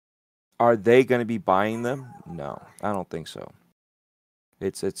 are they going to be buying them? No, I don't think so.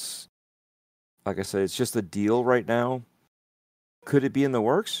 It's like I said, it's just a deal right now. Could it be in the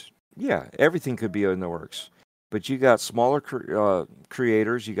works? Yeah, everything could be in the works. But you got smaller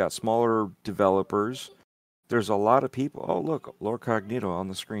creators, you got smaller developers. There's a lot of people. Oh, look, Lord Cognito on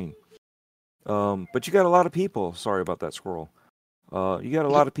the screen. But you got a lot of people. Sorry about that squirrel. You got a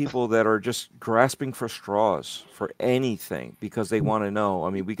lot of people that are just grasping for straws for anything because they want to know. I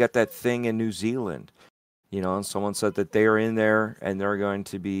mean, we got that thing in New Zealand, you know, and someone said that they are in there and they're going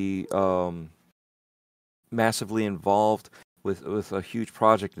to be, massively involved with a huge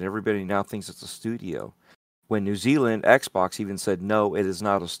project, and everybody now thinks it's a studio. When New Zealand Xbox even said no, it is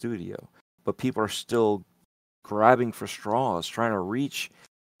not a studio, but people are still grabbing for straws, trying to reach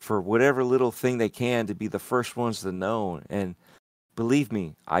for whatever little thing they can to be the first ones to know. And believe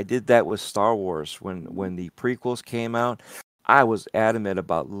me, I did that with Star Wars when the prequels came out. I was adamant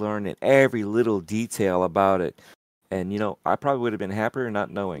about learning every little detail about it. And, I probably would have been happier not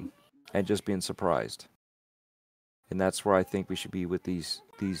knowing and just being surprised. And that's where I think we should be with these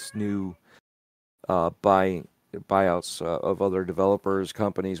new buyouts of other developers,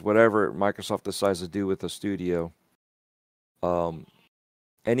 companies, whatever Microsoft decides to do with a studio.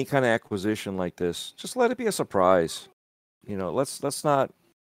 Any kind of acquisition like this, just let it be a surprise. Let's not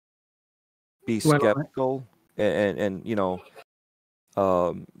be skeptical and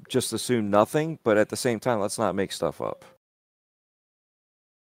just assume nothing. But at the same time, let's not make stuff up.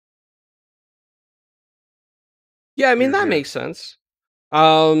 Yeah, I mean, that makes sense.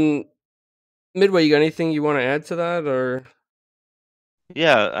 Midway, you got anything you want to add to that, or?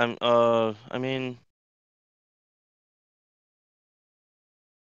 Yeah, I mean,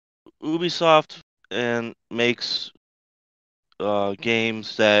 Ubisoft makes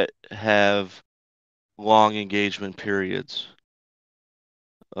games that have long engagement periods.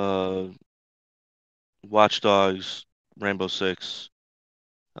 Watch Dogs, Rainbow Six,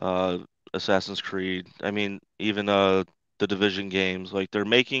 Assassin's Creed. I mean, even the Division games. Like, they're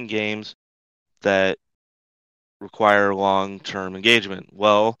making games that require long-term engagement.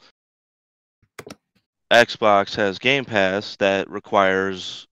 Well, Xbox has Game Pass that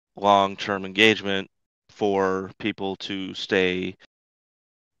requires long-term engagement for people to stay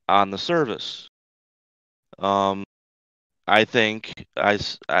on the service. I think I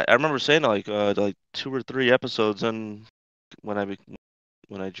remember saying like 2 or 3 episodes in when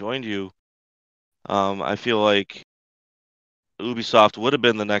I joined you. I feel like Ubisoft would have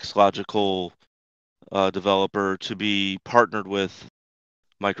been the next logical developer to be partnered with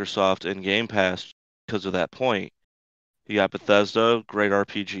Microsoft and Game Pass because of that point. You got Bethesda, great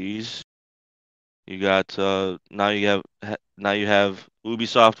RPGs. You got now you have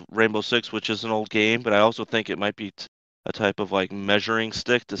Ubisoft Rainbow Six, which is an old game, but I also think it might be a type of like measuring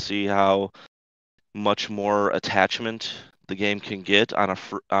stick to see how much more attachment the game can get on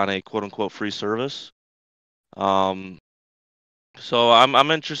a quote unquote free service. So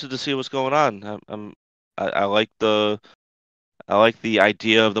I'm interested to see what's going on. I like the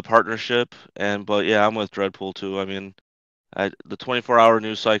idea of the partnership, but yeah, I'm with Dreadpool too. I mean, the 24-hour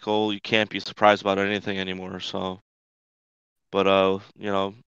news cycle, you can't be surprised about anything anymore. So, but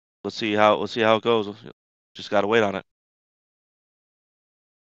let's see how it goes. Just gotta wait on it.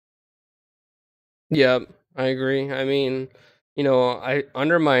 Yeah, I agree. I mean, I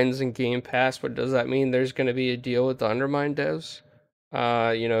Undermine's in Game Pass, but does that mean there's going to be a deal with the Undermine devs?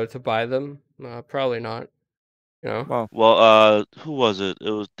 To buy them? Probably not. Well, Who was it? It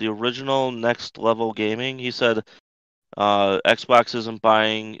was the original Next Level Gaming. He said, Xbox isn't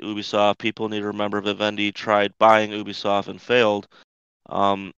buying Ubisoft. People need to remember Vivendi tried buying Ubisoft and failed.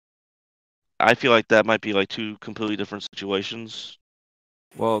 I feel like that might be like 2 completely different situations.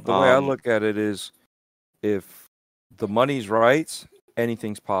 Well, the way I look at it is, if the money's right,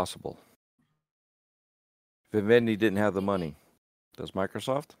 anything's possible. Vivendi didn't have the money. Does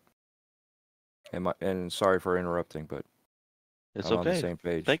Microsoft? And sorry for interrupting, but It's I'm okay. on the same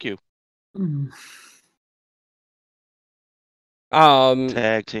page. Thank you.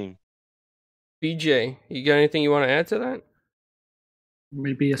 Tag team. BJ, you got anything you want to add to that?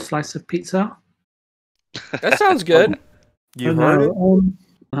 Maybe a slice of pizza. That sounds good. You heard it?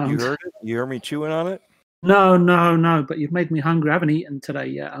 You heard it? You heard me chewing on it? No. But you've made me hungry. I haven't eaten today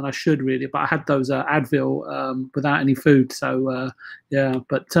yet, and I should really. But I had those Advil without any food. So yeah.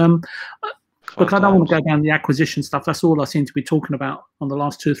 But look, I don't want to go down the acquisition stuff. That's all I seem to be talking about on the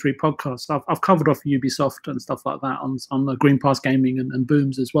last 2 or 3 podcasts. I've covered off Ubisoft and stuff like that on the Green Pass Gaming and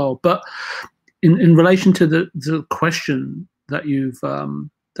Booms as well. But in relation to the question that you've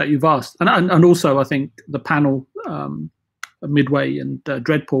asked, and also I think the panel, Midway and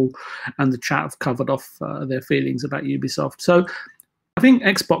Dreadpool and the chat have covered off their feelings about Ubisoft. So I think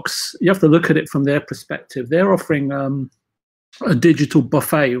Xbox, you have to look at it from their perspective. They're offering a digital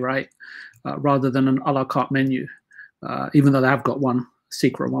buffet, right, rather than an a la carte menu, even though they have got one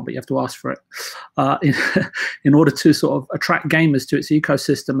secret one, but you have to ask for it in order to sort of attract gamers to its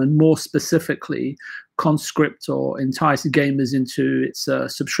ecosystem, and more specifically conscript or entice gamers into its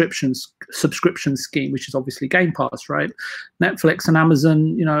subscription scheme, which is obviously Game Pass, right? Netflix and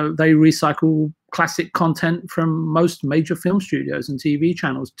Amazon, they recycle classic content from most major film studios and TV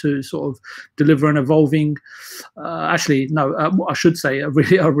channels to sort of deliver an evolving, I should say a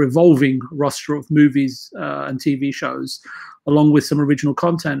revolving roster of movies and TV shows, along with some original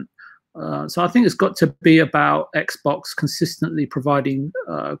content. So I think it's got to be about Xbox consistently providing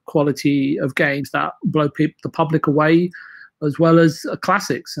quality of games that blow the public away, as well as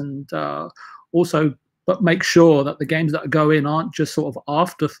classics, and also but make sure that the games that go in aren't just sort of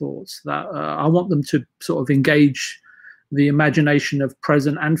afterthoughts. That I want them to sort of engage the imagination of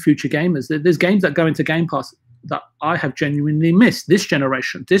present and future gamers. There's games that go into Game Pass that I have genuinely missed this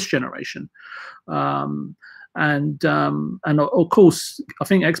generation. And of course, I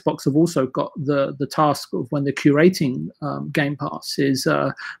think Xbox have also got the task of, when they're curating Game Pass, is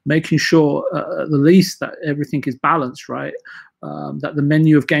making sure at the least that everything is balanced, right? That the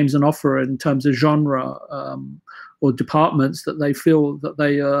menu of games on offer in terms of genre or departments that they feel that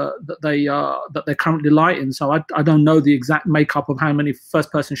they're currently light in. So I don't know the exact makeup of how many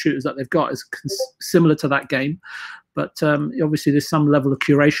first-person shooters that they've got. It's similar to that game, but obviously there's some level of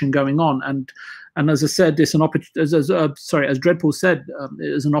curation going on. And as I said, it's an as Dreadpool said, it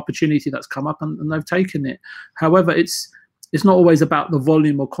is an opportunity that's come up, and they've taken it. However, it's not always about the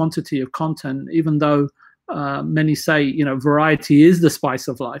volume or quantity of content, even though many say, variety is the spice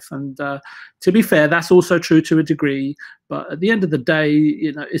of life. And to be fair, that's also true to a degree. But at the end of the day,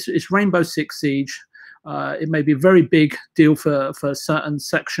 it's Rainbow Six Siege. It may be a very big deal for a certain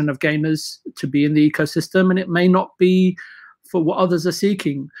section of gamers to be in the ecosystem, and it may not be for what others are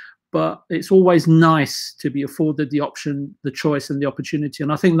seeking. But it's always nice to be afforded the option, the choice, and the opportunity.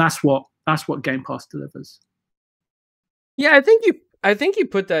 And I think that's what Game Pass delivers. Yeah, I think you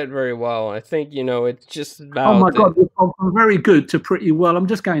put that very well. I think, it's just about... Oh my God, we've gone from very good to pretty well. I'm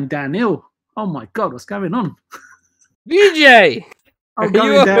just going downhill. Oh my God, what's going on? VJ! Are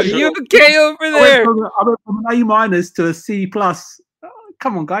you okay over there? I went from an A- to a C+.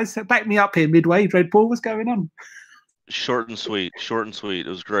 Come on, guys, back me up here midway. Dreadpool, what's going on? Short and sweet. It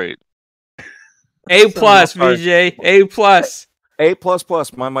was great. A+, VJ. A+. A++.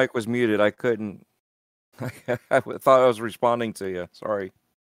 My mic was muted. I couldn't. I thought I was responding to you. Sorry.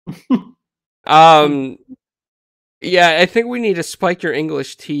 Yeah, I think we need to spike your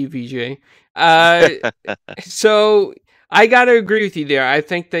English T, VJ. So I gotta agree with you there. I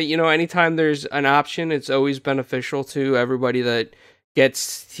think that, anytime there's an option, it's always beneficial to everybody that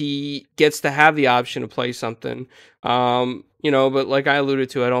gets to have the option to play something. But like I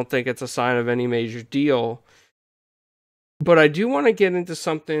alluded to, I don't think it's a sign of any major deal. But I do want to get into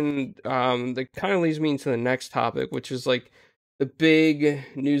something that kind of leads me into the next topic, which is like the big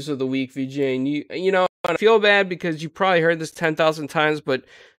news of the week, VJ. And I feel bad because you probably heard this 10,000 times, but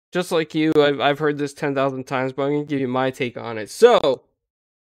just like you, I've heard this 10,000 times, but I'm going to give you my take on it. So,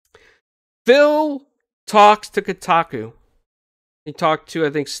 Phil talks to Kotaku. He talked to, I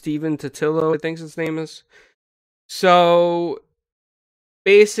think, Steven Totillo, I think his name is. So,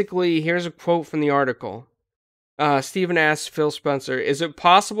 basically, here's a quote from the article. Steven asks Phil Spencer, is it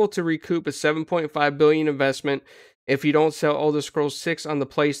possible to recoup a $7.5 billion investment if you don't sell Elder Scrolls 6 on the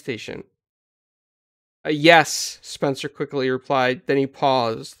PlayStation? Yes, Spencer quickly replied. Then he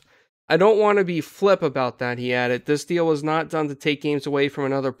paused. I don't want to be flip about that, he added. This deal was not done to take games away from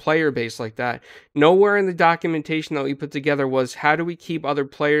another player base like that. Nowhere in the documentation that we put together was, how do we keep other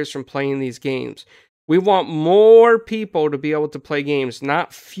players from playing these games? We want more people to be able to play games,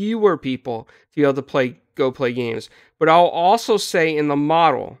 not fewer people to be able to go play games. But I'll also say in the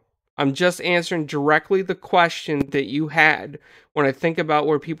model, I'm just answering directly the question that you had when I think about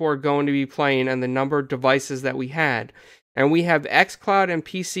where people are going to be playing and the number of devices that we had. And we have xCloud and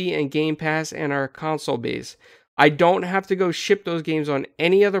PC and Game Pass and our console base. I don't have to go ship those games on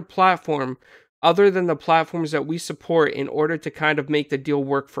any other platform other than the platforms that we support in order to kind of make the deal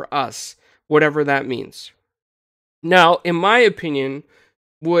work for us, whatever that means. Now, in my opinion,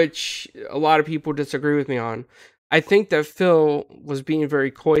 which a lot of people disagree with me on, I think that Phil was being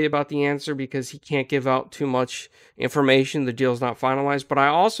very coy about the answer because he can't give out too much information. The deal's not finalized. But I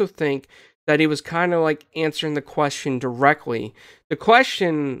also think that he was kind of like answering the question directly. The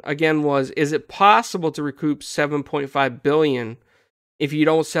question, again, was, is it possible to recoup $7.5 billion if you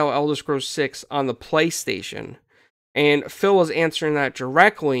don't sell Elder Scrolls 6 on the PlayStation? And Phil was answering that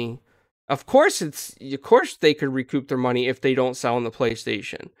directly. Of course they could recoup their money if they don't sell on the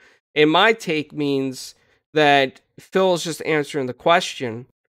PlayStation. And my take means that Phil is just answering the question.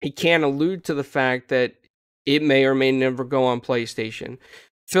 He can't allude to the fact that it may or may never go on PlayStation.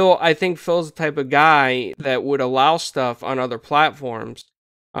 I think Phil's the type of guy that would allow stuff on other platforms.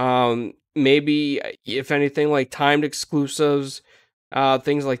 Maybe, if anything, like timed exclusives,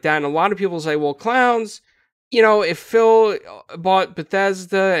 things like that. And a lot of people say, well, clowns, you know, if Phil bought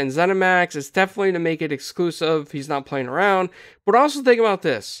Bethesda and ZeniMax, it's definitely to make it exclusive. He's not playing around. But also think about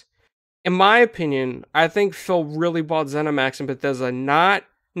this. In my opinion, I think Phil really bought ZeniMax and Bethesda not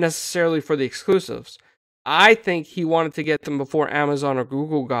necessarily for the exclusives. I think he wanted to get them before Amazon or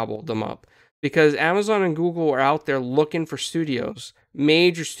Google gobbled them up. Because Amazon and Google are out there looking for studios,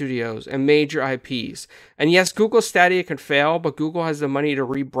 major studios, and major IPs. And yes, Google Stadia can fail, but Google has the money to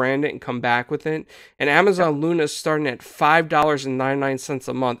rebrand it and come back with it. And Amazon Luna is starting at $5.99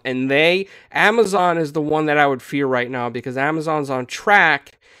 a month. And Amazon is the one that I would fear right now, because Amazon's on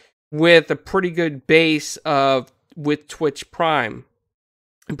track with a pretty good base with Twitch Prime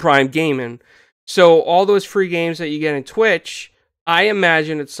and Prime Gaming. So all those free games that you get in Twitch, I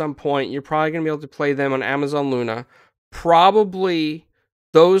imagine at some point you're probably going to be able to play them on Amazon Luna. Probably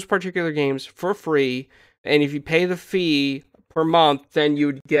those particular games for free. And if you pay the fee per month, then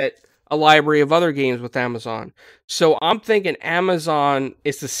you'd get a library of other games with Amazon. So I'm thinking Amazon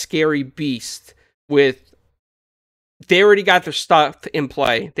is the scary beast with... They already got their stuff in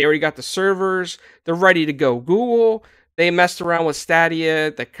play. They already got the servers. They're ready to go. Google, they messed around with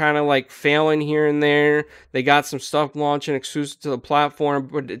Stadia. They're kind of like failing here and there. They got some stuff launching exclusive to the platform,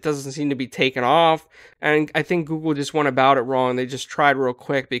 but it doesn't seem to be taken off. And I think Google just went about it wrong. They just tried real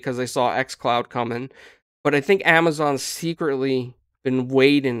quick because they saw xCloud coming. But I think Amazon's secretly been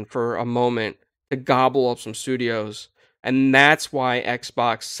waiting for a moment to gobble up some studios. And that's why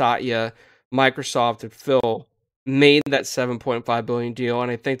Xbox, Satya, Microsoft, and Phil made that $7.5 billion deal, and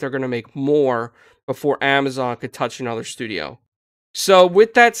I think they're going to make more before Amazon could touch another studio. So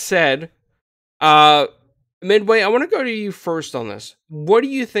with that said, Midway, I want to go to you first on this. What do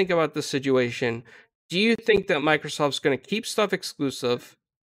you think about this situation? Do you think that Microsoft's going to keep stuff exclusive,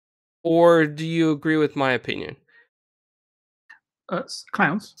 or do you agree with my opinion?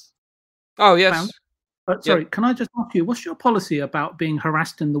 Clowns? Oh, yes. Clowns? Sorry, Can I just ask you, what's your policy about being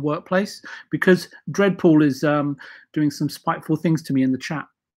harassed in the workplace? Because Dreadpool is doing some spiteful things to me in the chat.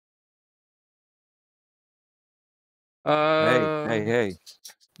 Hey.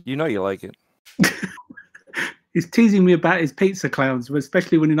 You know you like it. He's teasing me about his pizza, Clowns,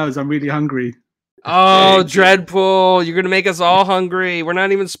 especially when he knows I'm really hungry. Oh, Dreadpool, you're going to make us all hungry. We're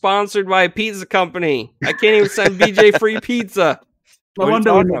not even sponsored by a pizza company. I can't even send BJ free pizza. I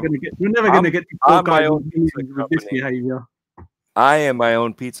wonder we're never going to get to talk my own with this behavior. I am my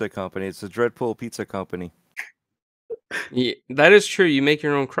own pizza company. It's the Dreadpool Pizza Company. Yeah, that is true. You make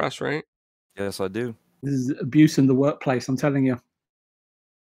your own crust, right? Yes, I do. This is abuse in the workplace, I'm telling you.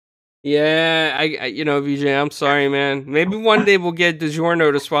 Yeah, I VJ, I'm sorry, man. Maybe one day we'll get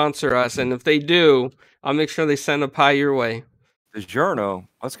DiGiorno to sponsor us, and if they do, I'll make sure they send a pie your way. DiGiorno?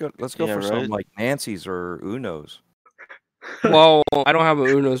 Let's go for something like Nancy's or Uno's. Well, I don't have a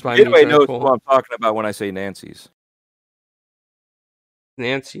Uno's by me. Anybody knows what I'm talking about when I say Nancy's.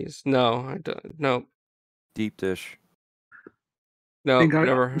 Nancy's? No, I don't. No. Deep dish. No,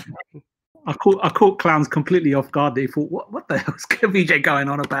 never. I caught Clowns completely off guard. They thought, what the hell is VJ going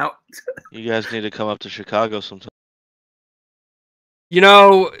on about? You guys need to come up to Chicago sometime. You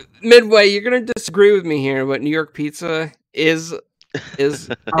know, Midway, you're gonna disagree with me here, but New York pizza is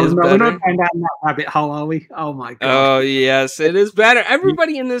better. We're not going down that rabbit hole, are we? Oh my god! Oh yes, it is better.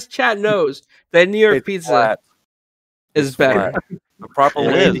 Everybody in this chat knows that New York pizza is better. The proper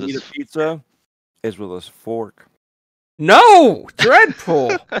way to eat a pizza is with a fork. No,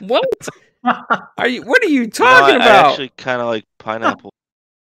 Dreadpool. What? What are you talking about? I actually kind of like pineapple.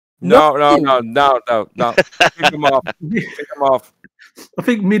 No. Pick them off. I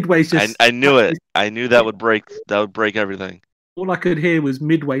think Midway's just. I knew it. I knew that would break everything. All I could hear was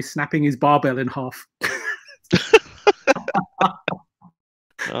Midway snapping his barbell in half.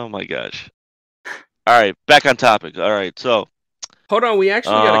 Oh my gosh! All right, back on topic. All right, so hold on. We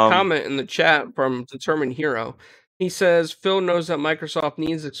actually got a comment in the chat from Determined Hero. He says, Phil knows that Microsoft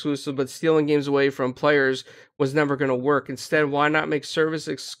needs exclusive, but stealing games away from players was never going to work. Instead, why not make service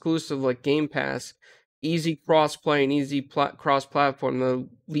exclusive like Game Pass? Easy cross-play and easy cross-platform. The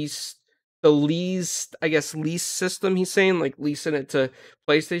lease system, he's saying, like leasing it to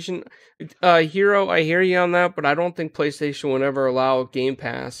PlayStation. Hero, I hear you on that, but I don't think PlayStation would ever allow Game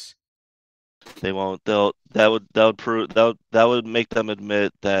Pass. They won't. That would make them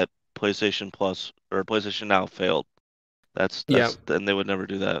admit that PlayStation Plus or PlayStation Now failed. Then they would never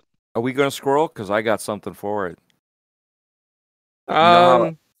do that. Are we going to scroll? Because I got something for it.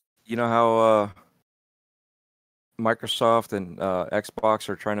 You know how Microsoft and Xbox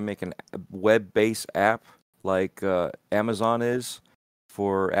are trying to make a web-based app like Amazon is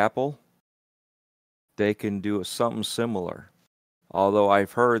for Apple? They can do something similar. Although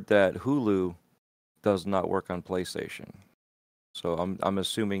I've heard that Hulu does not work on PlayStation. So I'm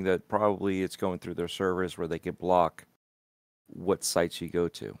assuming that probably it's going through their servers where they can block what sites you go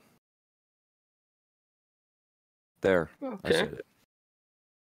to. There, I Okay. said it.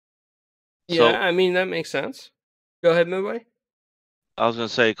 Yeah, So- I mean that makes sense. Go ahead, Midway. I was gonna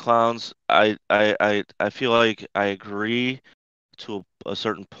say, clowns. I feel like I agree to a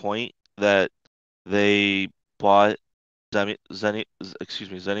certain point that they bought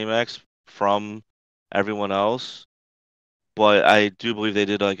ZeniMax from everyone else, but I do believe they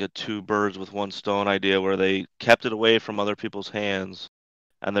did like a two birds with one stone idea where they kept it away from other people's hands,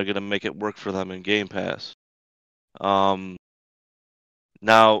 and they're gonna make it work for them in Game Pass. Now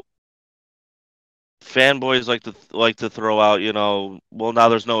fanboys like to throw out, well, now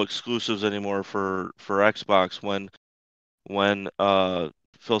there's no exclusives anymore for Xbox when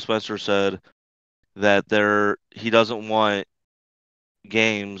Phil Spencer said that he doesn't want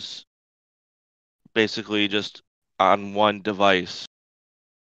games basically just on one device.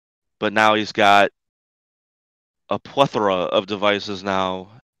 But now he's got a plethora of devices now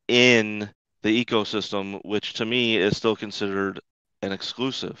in the ecosystem, which to me is still considered an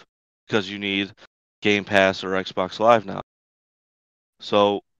exclusive because you need Game Pass or Xbox Live now.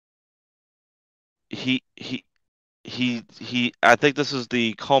 So he I think this is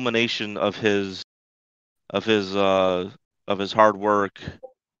the culmination of his hard work,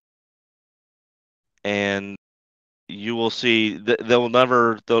 and you will see I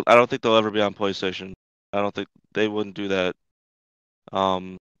don't think they'll ever be on PlayStation. I don't think they wouldn't do that.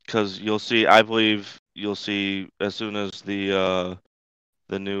 Because I believe you'll see as soon as the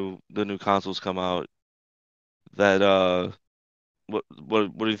new consoles come out that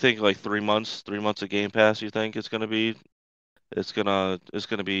what do you think, like 3 months of Game Pass, you think it's gonna be? It's gonna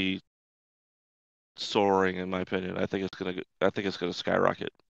be soaring, in my opinion. I think it's gonna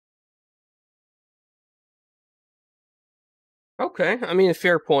skyrocket. Okay, I mean a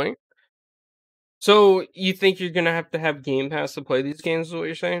fair point. So you think you're gonna have to have Game Pass to play these games? Is what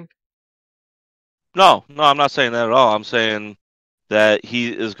you're saying? No, I'm not saying that at all. I'm saying that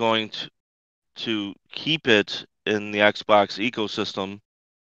he is going to keep it in the Xbox ecosystem.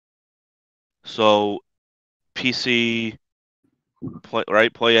 So PC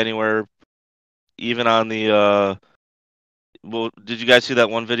play anywhere, even on the well, did you guys see that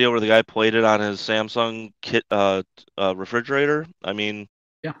one video where the guy played it on his Samsung refrigerator? I mean,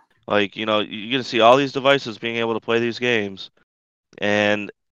 Yeah. like, you're gonna see all these devices being able to play these games,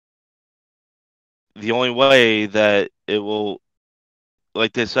 and the only way that it will,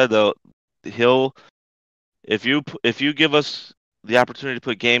 like they said though, if you give us the opportunity to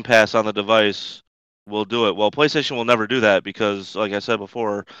put Game Pass on the device, we'll do it. Well, PlayStation will never do that because, like I said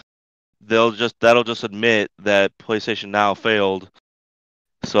before, that'll just admit that PlayStation Now failed.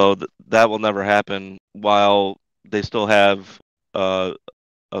 So that will never happen while they still have a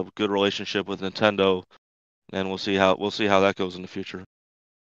good relationship with Nintendo, and we'll see how that goes in the future.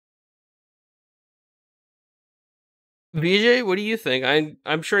 VJ, what do you think?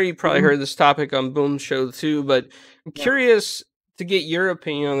 I'm sure you probably heard this topic on Boom's show too, but I'm curious to get your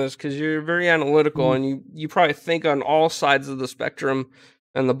opinion on this because you're very analytical and you probably think on all sides of the spectrum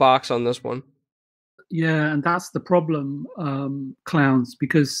and the box on this one. Yeah, and that's the problem, clowns,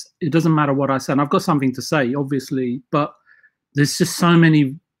 because it doesn't matter what I say. And I've got something to say, obviously, but there's just so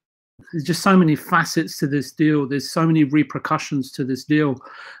many facets to this deal. There's so many repercussions to this deal.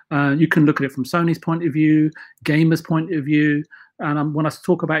 You can look at it from Sony's point of view, gamers' point of view. And when I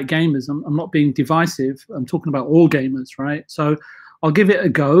talk about gamers, I'm not being divisive. I'm talking about all gamers, right? So I'll give it a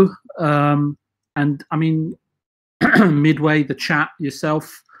go. And I mean, Midway, the chat,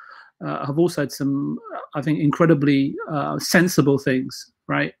 yourself, have all said some, I think, incredibly sensible things,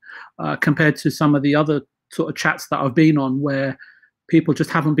 right? Compared to some of the other sort of chats that I've been on where people just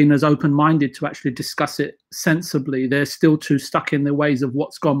haven't been as open-minded to actually discuss it sensibly. They're still too stuck in their ways of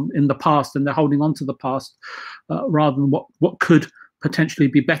what's gone in the past, and they're holding on to the past rather than what could potentially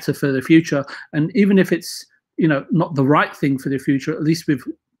be better for the future. And even if it's, not the right thing for the future, at least we've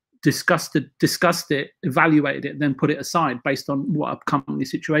discussed it, evaluated it, then put it aside based on what a company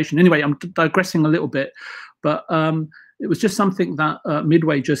situation. Anyway, I'm digressing a little bit, but it was just something that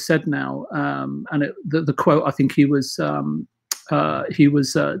Midway just said now, and the quote I think he was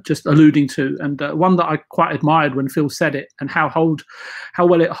just alluding to, and one that I quite admired when Phil said it, and how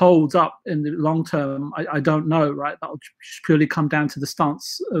well it holds up in the long term, I don't know, right? That'll just purely come down to the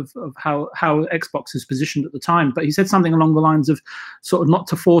stance of how Xbox is positioned at the time. But he said something along the lines of sort of not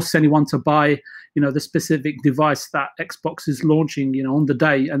to force anyone to buy, the specific device that Xbox is launching, on the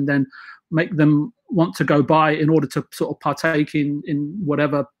day, and then make them want to go buy in order to sort of partake in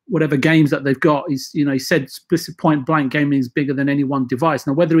whatever games that they've got. He said explicit point blank, gaming is bigger than any one device.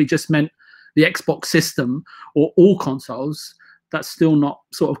 Now, whether he just meant the Xbox system or all consoles, that's still not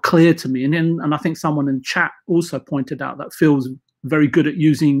sort of clear to me. And I think someone in chat also pointed out that Phil's very good at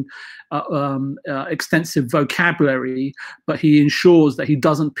using extensive vocabulary, but he ensures that he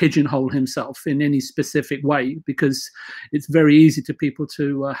doesn't pigeonhole himself in any specific way, because it's very easy to people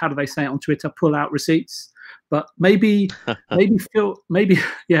to, how do they say it on Twitter, pull out receipts. But maybe Phil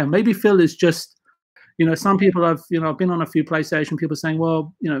is just, some people I've been on a few PlayStation, people saying,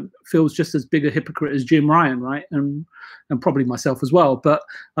 well, Phil's just as big a hypocrite as Jim Ryan, right? And probably myself as well. But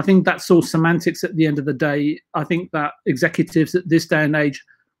I think that's all semantics at the end of the day. I think that executives at this day and age,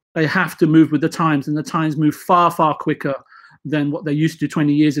 they have to move with the times, and the times move far, far quicker than what they used to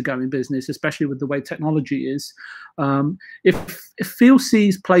 20 years ago in business, especially with the way technology is. If Phil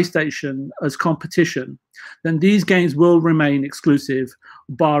sees PlayStation as competition, then these games will remain exclusive,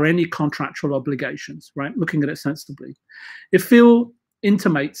 bar any contractual obligations, right? Looking at it sensibly. If Phil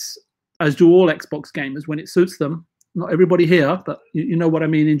intimates, as do all Xbox gamers when it suits them, not everybody here, but you know what I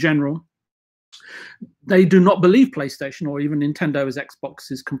mean in general, they do not believe PlayStation or even Nintendo as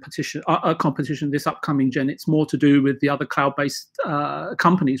Xbox's competition this upcoming gen. It's more to do with the other cloud-based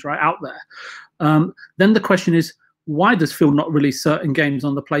companies right out there. Then the question is, why does Phil not release certain games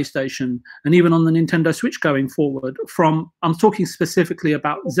on the PlayStation and even on the Nintendo Switch going forward? I'm talking specifically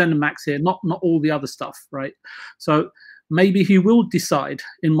about ZeniMax here, not all the other stuff, right? So maybe he will decide,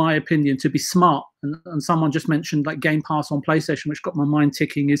 in my opinion, to be smart. And someone just mentioned like Game Pass on PlayStation, which got my mind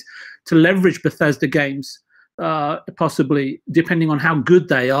ticking, is to leverage Bethesda games, possibly, depending on how good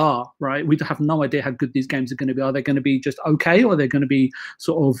they are, right? We have no idea how good these games are going to be. Are they going to be just okay, or are they going to be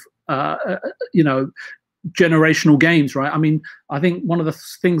sort of, generational games, right? I mean, I think one of the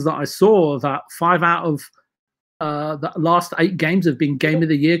things that I saw, that 5 out of the last 8 games have been Game of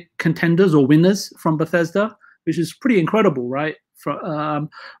the Year contenders or winners from Bethesda, which is pretty incredible, right?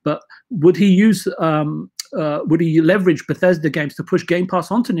 But would he leverage Bethesda games to push Game Pass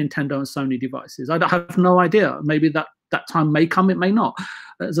onto Nintendo and Sony devices? I have no idea. Maybe that time may come, it may not.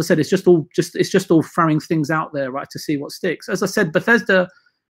 As I said, it's just all throwing things out there, right, to see what sticks. As I said, Bethesda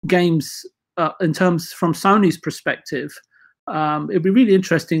games, in terms from Sony's perspective, it'd be really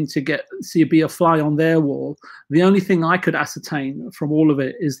interesting to be a fly on their wall. The only thing I could ascertain from all of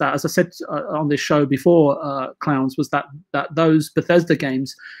it is that, as I said on this show before, Clowns, was that those Bethesda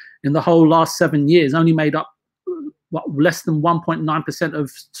games in the whole last 7 years only made up less than 1.9%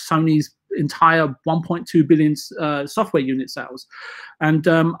 of Sony's entire 1.2 billion software unit sales. And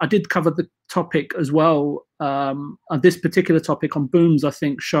I did cover the topic as well, this particular topic on Boom's, I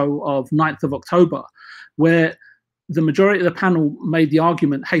think, show of 9th of October, where the majority of the panel made the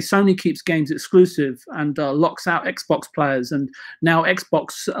argument, hey, Sony keeps games exclusive and locks out Xbox players, and now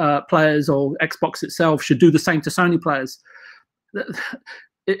Xbox players or Xbox itself should do the same to Sony players.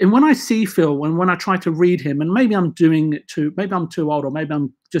 And when I see Phil, when I try to read him, and maybe I'm too old, or maybe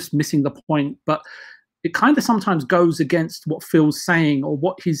I'm just missing the point, but it kind of sometimes goes against what Phil's saying or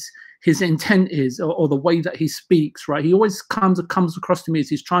what his intent is, or the way that he speaks, right? He always comes across to me as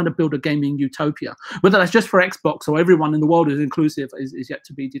he's trying to build a gaming utopia. Whether that's just for Xbox or everyone in the world is inclusive is yet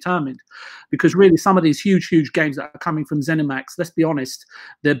to be determined. Because really, some of these huge games that are coming from ZeniMax, let's be honest,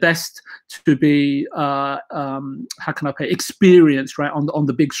 they're best to be, experienced, right, on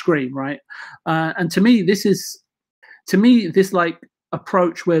the big screen, right? And to me, this like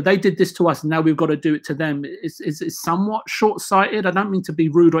approach where they did this to us and now we've got to do it to them is somewhat short-sighted. I don't mean to be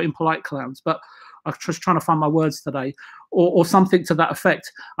rude or impolite, Clowns, but I'm just trying to find my words today, or something to that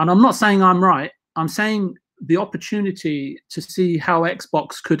effect. And I'm not saying I'm right. I'm saying the opportunity to see how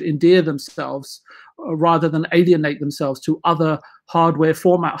Xbox could endear themselves rather than alienate themselves to other hardware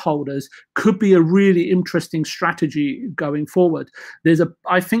format holders could be a really interesting strategy going forward.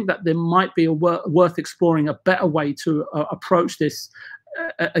 I think that there might be worth exploring a better way to approach this.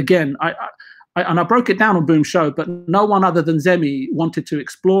 Again, I broke it down on Boom Show, but no one other than Zemi wanted to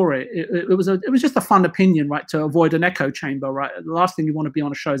explore it. It was just a fun opinion, right, to avoid an echo chamber, right? The last thing you want to be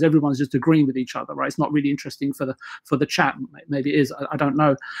on a show is everyone's just agreeing with each other, right? It's not really interesting for the chat. Maybe it is. I don't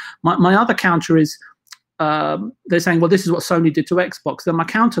know. My other counter is they're saying, well, this is what Sony did to Xbox. Then my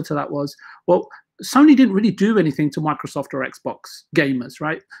counter to that was, well, Sony didn't really do anything to Microsoft or Xbox gamers,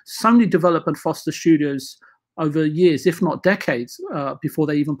 right? Sony developed and foster studios over years, if not decades, before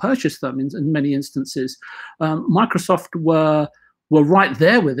they even purchased them in many instances. Microsoft were right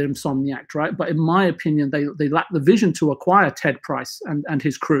there with Insomniac, right? But in my opinion, they lacked the vision to acquire Ted Price and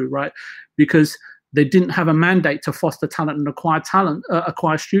his crew, right? Because they didn't have a mandate to foster talent and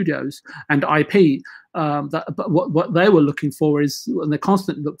acquire studios and IP. But what they were looking for is, and they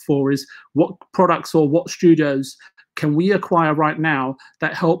constantly look for, is what products or what studios can we acquire right now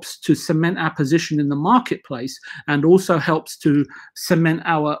that helps to cement our position in the marketplace and also helps to cement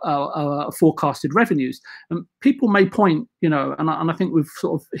our forecasted revenues. And people may point, and I think we've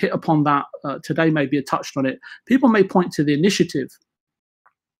sort of hit upon that today, maybe touched on it. People may point to the initiative,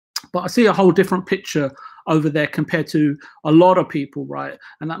 but I see a whole different picture over there compared to a lot of people, right?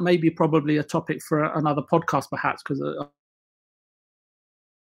 And that may be probably a topic for another podcast, perhaps, because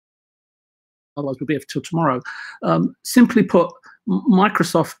otherwise we'll be here till tomorrow. Simply put,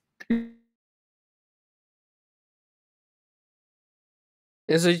 Microsoft.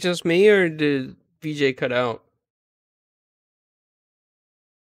 Is it just me, or did VJ cut out?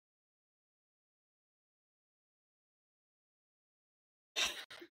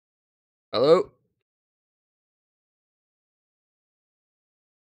 Hello?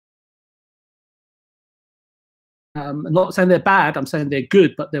 I'm not saying they're bad, I'm saying they're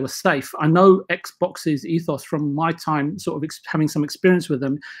good, but they were safe. I know Xbox's ethos from my time, sort of having some experience with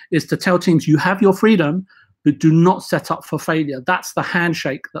them, is to tell teams, you have your freedom, but do not set up for failure. That's the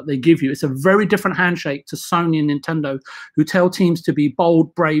handshake that they give you. It's a very different handshake to Sony and Nintendo, who tell teams to be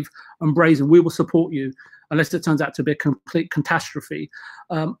bold, brave, and brazen. We will support you, unless it turns out to be a complete catastrophe.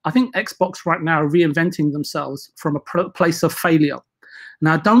 I think Xbox right now are reinventing themselves from a place of failure.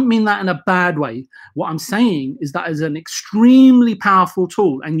 Now, I don't mean that in a bad way. What I'm saying is that is an extremely powerful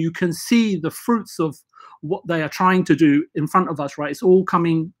tool, and you can see the fruits of what they are trying to do in front of us, right? It's all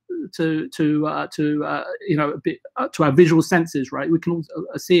coming to our visual senses, right? We can all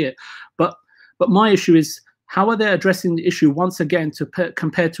see it. But my issue is, how are they addressing the issue once again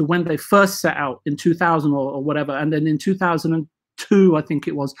compared to when they first set out in 2000 or whatever, and then in 2002, I think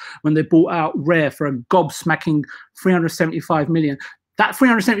it was, when they bought out Rare for a gobsmacking 375 million. That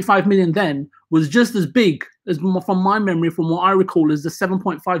 375 million then was just as big as, from my memory, from what I recall, as the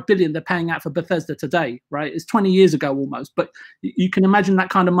 7.5 billion they're paying out for Bethesda today, right? It's 20 years ago almost, but you can imagine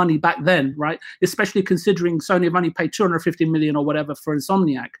that kind of money back then, right? Especially considering Sony have only paid 250 million or whatever for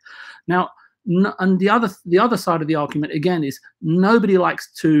Insomniac. Now, and the other side of the argument again is, nobody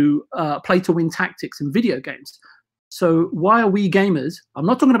likes to play to win tactics in video games. So why are we gamers? I'm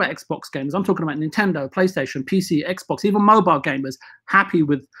not talking about Xbox gamers. I'm talking about Nintendo, PlayStation, PC, Xbox, even mobile gamers, happy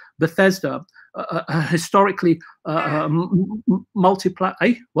with Bethesda, historically multiplayer.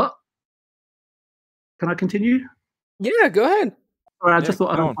 Hey, what? Can I continue? Yeah, go ahead. Sorry, I just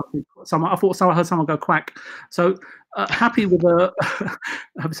thought I heard someone go quack. So happy with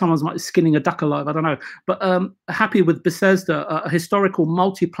someone's like skinning a duck alive. I don't know, but happy with Bethesda, a historical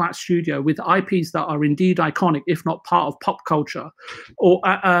multi-plat studio with IPs that are indeed iconic, if not part of pop culture, or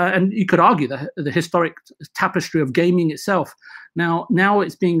and you could argue the historic tapestry of gaming itself. Now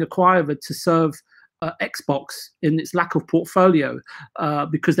it's being acquired to serve Xbox in its lack of portfolio,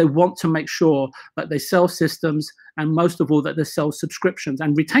 because they want to make sure that they sell systems, and most of all that they sell subscriptions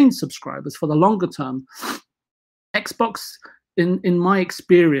and retain subscribers for the longer term. Xbox, in my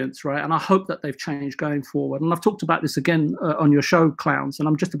experience, right, and I hope that they've changed going forward, and I've talked about this again on your show, Clowns, and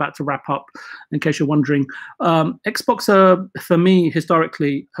I'm just about to wrap up in case you're wondering. Xbox, for me,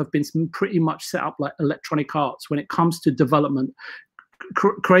 historically, have been pretty much set up like Electronic Arts when it comes to development.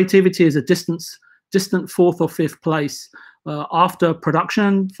 Creativity is a distant fourth or fifth place after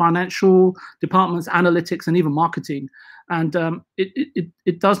production, financial departments, analytics, and even marketing. And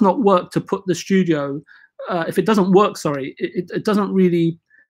it does not work to put the studio. If it doesn't work, it doesn't really.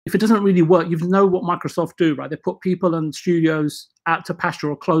 If it doesn't really work, you know what Microsoft do, right? They put people and studios out to pasture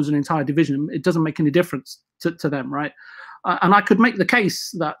or close an entire division. It doesn't make any difference to them, right? And I could make the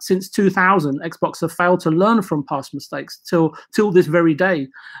case that since 2000, Xbox have failed to learn from past mistakes till this very day,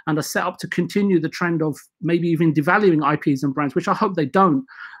 and are set up to continue the trend of maybe even devaluing IPs and brands, which I hope they don't.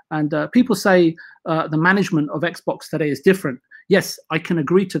 And people say the management of Xbox today is different. Yes, I can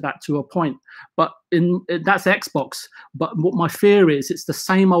agree to that to a point, but that's Xbox. But what my fear is, it's the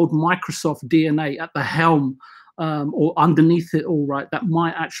same old Microsoft DNA at the helm, or underneath it all, right, that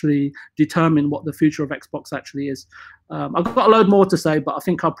might actually determine what the future of Xbox actually is. I've got a load more to say, but I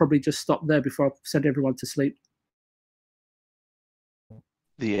think I'll probably just stop there before I send everyone to sleep.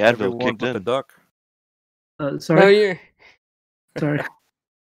 The Advil kicked in. The duck. Sorry. Sorry.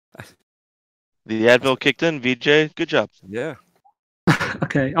 The Advil kicked in, VJ. Good job. Yeah.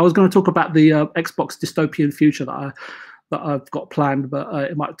 Okay, I was going to talk about the Xbox dystopian future that I've got planned,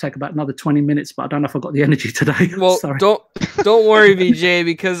 but it might take about another 20 minutes. But I don't know if I've got the energy today. Well, sorry. don't worry, VJ,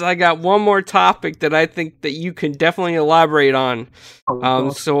 because I got one more topic that I think that you can definitely elaborate on.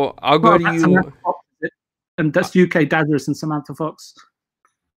 So I'll go to you. And that's UK Dadris and Samantha Fox.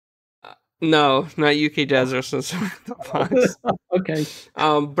 No, not UK Desert and Samantha Fox. Okay.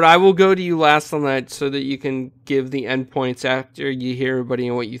 But I will go to you last on that so that you can give the endpoints after you hear everybody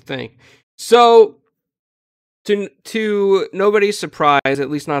and what you think. So, to nobody's surprise,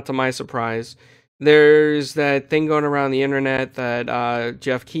 at least not to my surprise, there's that thing going around the internet that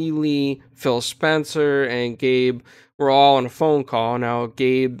Jeff Keighley, Phil Spencer, and Gabe were all on a phone call. Now,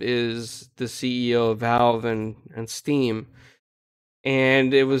 Gabe is the CEO of Valve and Steam.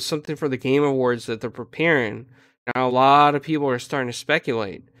 And it was something for the Game Awards that they're preparing. Now, a lot of people are starting to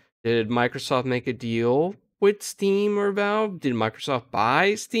speculate. Did Microsoft make a deal with Steam or Valve? Did Microsoft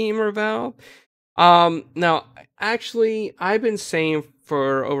buy Steam or Valve? Now, actually, I've been saying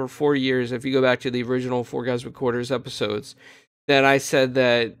for over 4 years, if you go back to the original Four Guys with Quarters episodes, that I said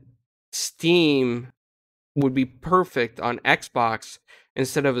that Steam would be perfect on Xbox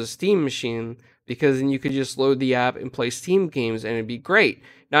instead of a Steam machine, because then you could just load the app and play Steam games and it'd be great.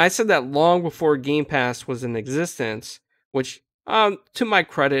 Now, I said that long before Game Pass was in existence, which, to my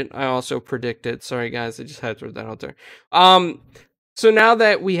credit, I also predicted. Sorry, guys, I just had to throw that out there. So now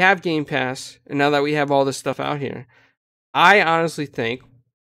that we have Game Pass, and now that we have all this stuff out here, I honestly think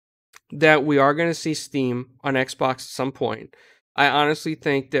that we are going to see Steam on Xbox at some point. I honestly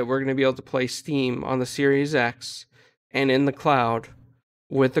think that we're going to be able to play Steam on the Series X and in the cloud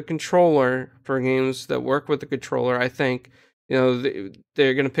with a controller for games that work with the controller. I think,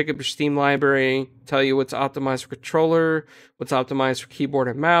 they're going to pick up your Steam library, tell you what's optimized for controller, what's optimized for keyboard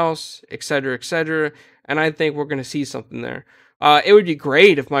and mouse, etc., etc. And I think we're going to see something there. It would be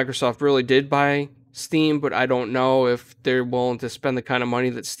great if Microsoft really did buy Steam, but I don't know if they're willing to spend the kind of money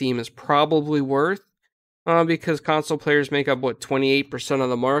that Steam is probably worth, because console players make up, 28% of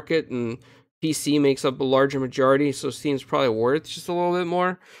the market, and PC makes up a larger majority, so Steam's probably worth just a little bit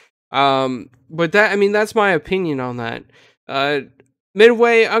more. But that's my opinion on that.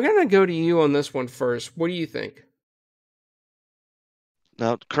 Midway, I'm going to go to you on this one first. What do you think?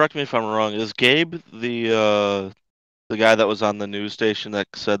 Now, correct me if I'm wrong. Is Gabe the guy that was on the news station that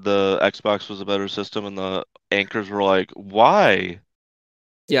said the Xbox was a better system, and the anchors were like, "Why?"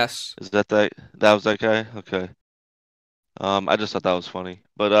 Yes. Is that was that guy? Okay. I just thought that was funny,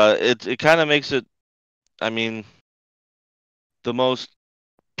 but it kind of makes it. I mean, the most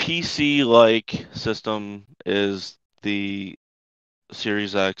PC-like system is the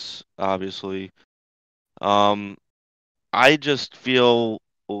Series X, obviously. I just feel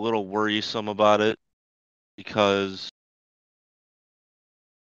a little worrisome about it because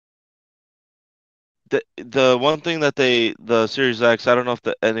the one thing that the Series X, I don't know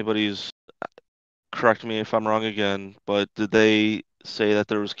if anybody's, correct me if I'm wrong again, but did they say that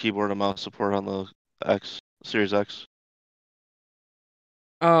there was keyboard and mouse support on the Series X?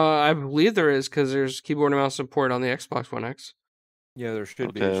 I believe there is, because there's keyboard and mouse support on the Xbox One X. Yeah, there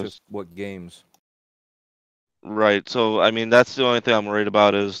should be. Okay. It's just what games. Right. So I mean, that's the only thing I'm worried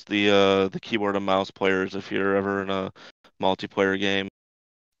about is the keyboard and mouse players. If you're ever in a multiplayer game,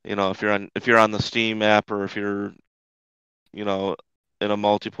 if you're on the Steam app, or if you're, in a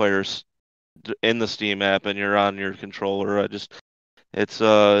multiplayer in the Steam app and you're on your controller,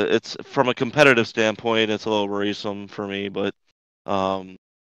 it's from a competitive standpoint, it's a little worrisome for me. But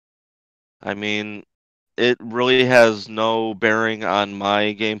I mean, it really has no bearing on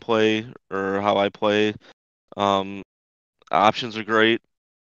my gameplay or how I play. Options are great.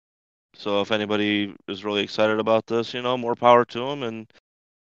 So if anybody is really excited about this, more power to them,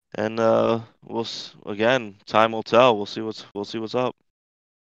 and again, time will tell. We'll see what's up.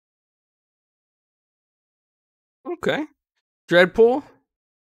 Okay. Dreadpool,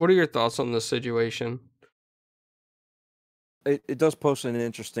 what are your thoughts on this situation? It does pose an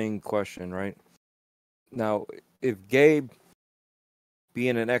interesting question, right? Now, if Gabe,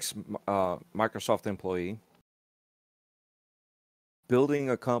 being an ex Microsoft employee,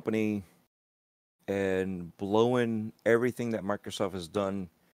 building a company and blowing everything that Microsoft has done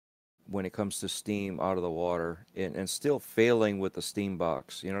when it comes to Steam out of the water, and still failing with the Steam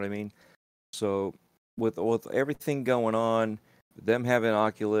box, you know what I mean? So with everything going on, them having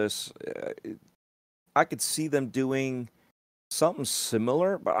Oculus, I could see them doing something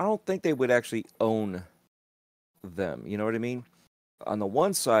similar, but I don't think they would actually own them. You know what I mean? On the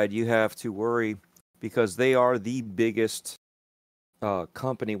one side, you have to worry because they are the biggest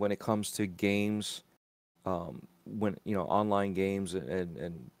company when it comes to games, when online games,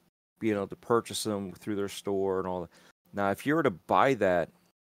 and being able to purchase them through their store and all that. Now, if you were to buy that,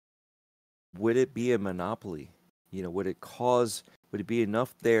 would it be a monopoly? Would it be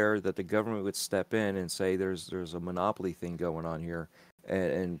enough there that the government would step in and say there's a monopoly thing going on here,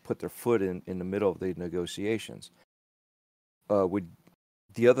 and put their foot in the middle of the negotiations. Would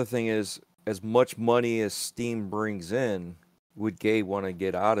the other thing is, as much money as Steam brings in, would Gabe want to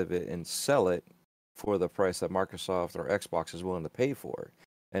get out of it and sell it for the price that Microsoft or Xbox is willing to pay for it,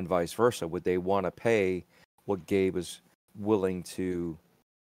 and vice versa? Would they want to pay what Gabe is willing to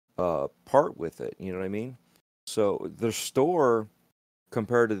part with it? You know what I mean? So their store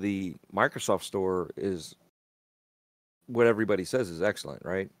compared to the Microsoft store is what everybody says is excellent,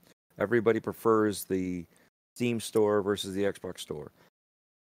 right? Everybody prefers the Steam store versus the Xbox store.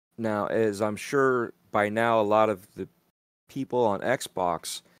 Now, as I'm sure by now a lot of the people on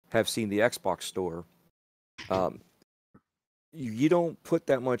Xbox have seen the Xbox store, you don't put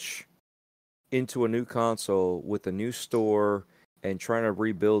that much into a new console with a new store and trying to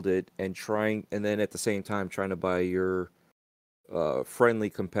rebuild it and then at the same time trying to buy your friendly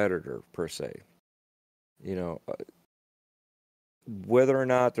competitor per se. You know, whether or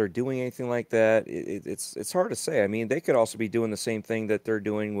not they're doing anything like that, it's hard to say. I mean, they could also be doing the same thing that they're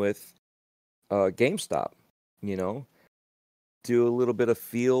doing with GameStop. You know, do a little bit of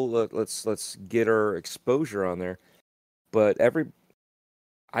feel. Let's get our exposure on there. But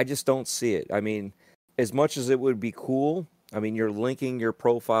I just don't see it. I mean, as much as it would be cool, I mean, you're linking your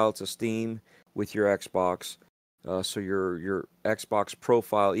profile to Steam with your Xbox. So your Xbox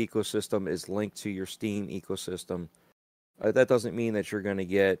profile ecosystem is linked to your Steam ecosystem. That doesn't mean that you're going to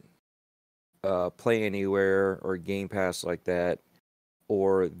get Play Anywhere or Game Pass like that,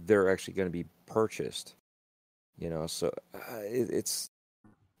 or they're actually going to be purchased. You know, so it's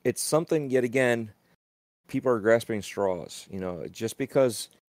something. Yet again, people are grasping straws. You know, just because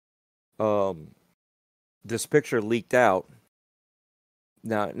this picture leaked out.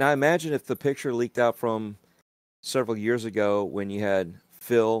 Now imagine if the picture leaked out from several years ago when you had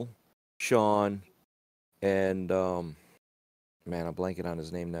Phil, Sean, and man, I'm blanking on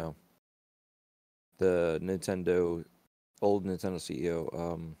his name now. The old Nintendo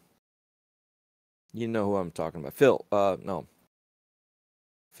CEO. You know who I'm talking about? Phil. No.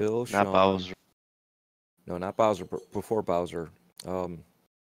 Phil, Not Sean. Bowser. No, not Bowser. Before Bowser. I'm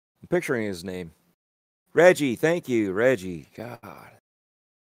picturing his name. Reggie. Thank you, Reggie. God.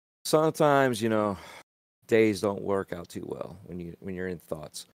 Sometimes, you know, days don't work out too well when you're in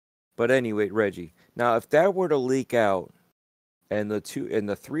thoughts. But anyway, Reggie. Now, if that were to leak out, and the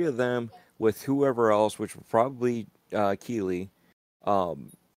three of them with whoever else, which were probably Keeley,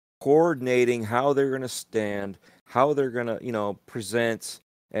 coordinating how they're going to stand, how they're going to, present,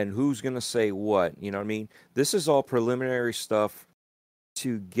 and who's going to say what. You know what I mean? This is all preliminary stuff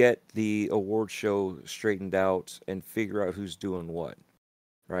to get the award show straightened out and figure out who's doing what,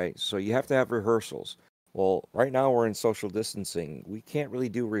 right? So you have to have rehearsals. Well, right now we're in social distancing. We can't really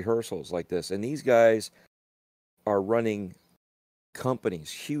do rehearsals like this. And these guys are running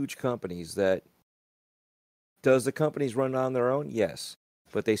companies, huge companies that does the companies run on their own? Yes.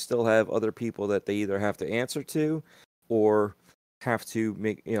 But they still have other people that they either have to answer to or have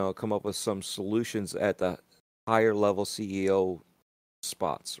to come up with some solutions at the higher level CEO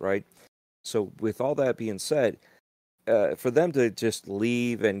spots, right? So with all that being said, for them to just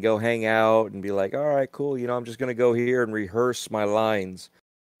leave and go hang out and be like, all right, cool, I'm just going to go here and rehearse my lines,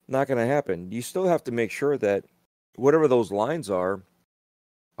 not going to happen. You still have to make sure that whatever those lines are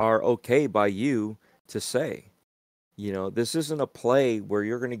okay by you to say. This isn't a play where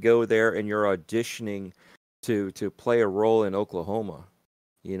you're going to go there and you're auditioning to play a role in Oklahoma,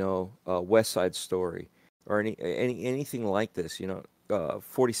 West Side Story, or anything like this,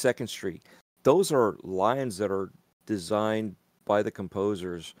 42nd Street. Those are lines that are designed by the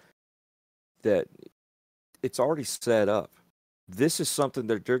composers that it's already set up. This is something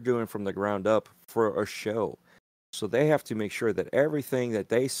that they're doing from the ground up for a show. So they have to make sure that everything that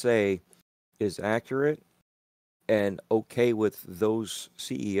they say is accurate and okay with those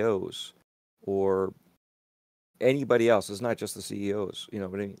CEOs or anybody else. It's not just the CEOs,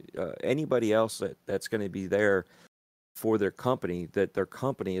 but anybody else that's going to be there for their company, that their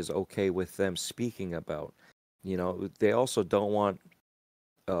company is okay with them speaking about. They also don't want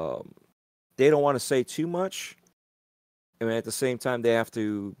to say too much. I mean, at the same time, they have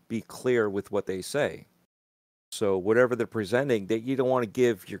to be clear with what they say. So whatever they're presenting, that you don't want to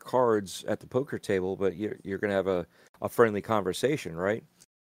give your cards at the poker table, but you're going to have a friendly conversation, right?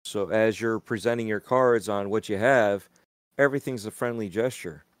 So as you're presenting your cards on what you have, everything's a friendly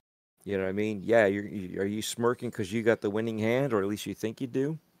gesture. You know what I mean? Yeah, are you smirking because you got the winning hand, or at least you think you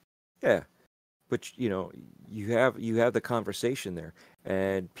do? Yeah, but you have the conversation there,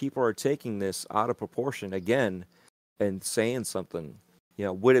 and people are taking this out of proportion again and saying something.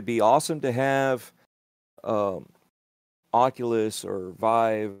 Would it be awesome to have Oculus or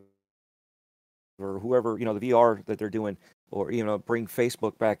Vive or whoever, the VR that they're doing, or bring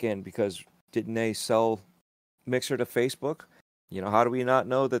Facebook back in, because didn't they sell Mixer to Facebook? How do we not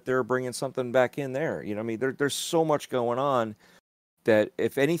know that they're bringing something back in there? I mean, there's so much going on that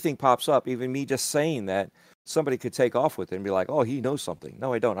if anything pops up, even me just saying that, somebody could take off with it and be like, "Oh, he knows something."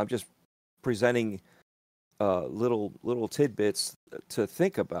 No, I don't. I'm just presenting little tidbits to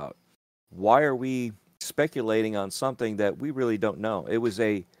think about. Why are we speculating on something that we really don't know? It was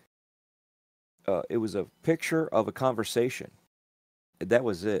a picture of a conversation. That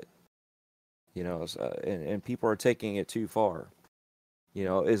was it. And people are taking it too far.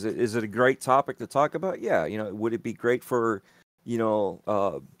 Is it a great topic to talk about? Yeah. Would it be great for,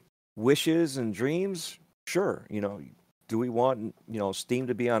 wishes and dreams? Sure. Do we want, Steam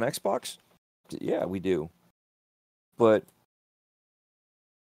to be on Xbox? Yeah, we do. But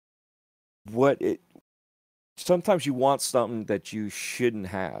sometimes you want something that you shouldn't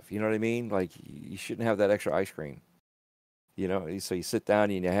have. You know what I mean? Like, you shouldn't have that extra ice cream. So you sit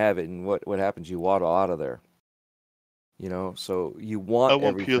down and you have it, and what happens? You waddle out of there. So you want I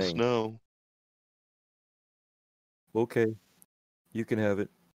want everything. PS Now. Okay, you can have it.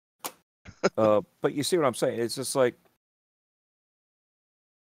 But you see what I'm saying? It's just like,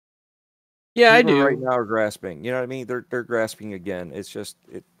 Yeah, I people do. right now are grasping. You know what I mean? They're grasping again. It's just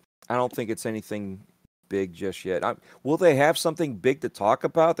I don't think it's anything big just yet. Will they have something big to talk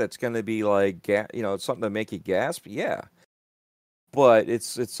about that's going to be like, something to make you gasp? Yeah. But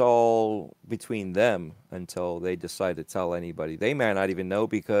it's all between them until they decide to tell anybody. They may not even know,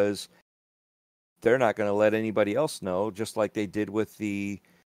 because they're not going to let anybody else know, just like they did with the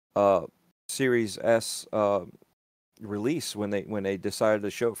Series S release when they decided to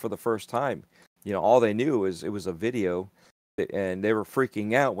show it for the first time. All they knew is it was a video, and they were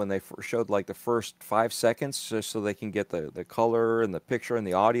freaking out when they showed like the first 5 seconds, just so they can get the color and the picture and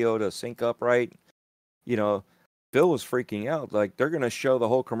the audio to sync up right. Bill was freaking out, like, they're going to show the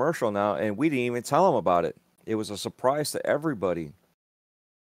whole commercial now, and we didn't even tell him about it. It was a surprise to everybody.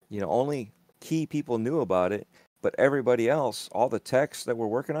 Only key people knew about it, but everybody else, all the techs that were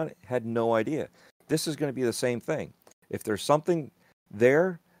working on it, had no idea. This is going to be the same thing. If there's something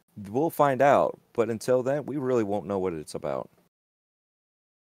there, we'll find out, but until then, we really won't know what it's about.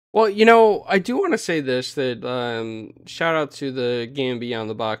 Well, I do want to say this, that shout out to the Game Beyond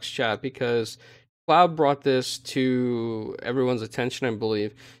the Box chat, because Cloud brought this to everyone's attention, I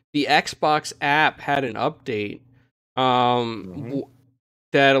believe. The Xbox app had an update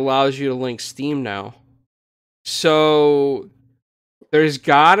that allows you to link Steam now. So there's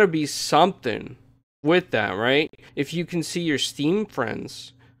got to be something with that, right? If you can see your Steam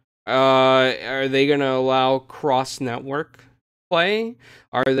friends, are they going to allow cross-network play?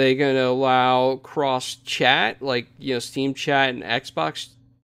 Are they going to allow cross-chat, like, Steam chat and Xbox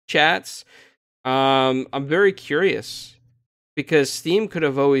chats? I'm very curious, because Steam could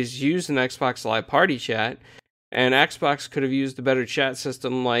have always used an Xbox Live Party chat, and Xbox could have used a better chat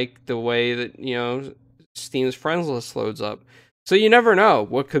system, like the way that, Steam's friends list loads up. So you never know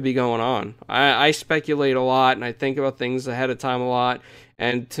what could be going on. I speculate a lot, and I think about things ahead of time a lot.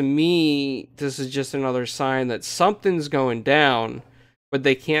 And to me, this is just another sign that something's going down, but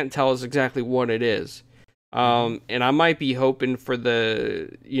they can't tell us exactly what it is. And I might be hoping for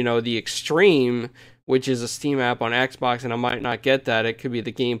the Extreme, which is a Steam app on Xbox, and I might not get that. It could be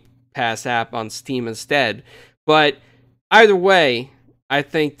the Game Pass app on Steam instead. But either way, I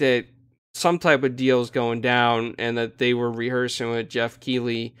think that some type of deal is going down, and that they were rehearsing with Jeff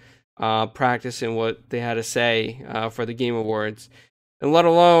Keighley, practicing what they had to say for the Game Awards. And let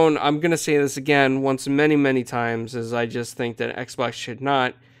alone, I'm going to say this again once many, many times, as I just think that Xbox should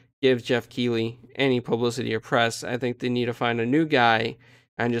not give Jeff Keighley any publicity or press. I think they need to find a new guy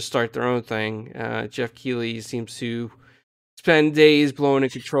and just start their own thing. Jeff Keighley seems to spend days blowing in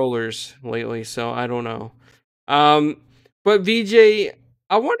controllers lately, so I don't know. But VJ,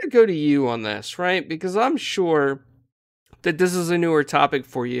 I want to go to you on this, right? Because I'm sure that this is a newer topic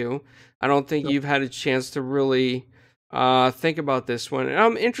for you. I don't think you've had a chance to really think about this one. And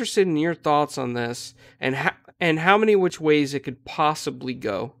I'm interested in your thoughts on this, and how many which ways it could possibly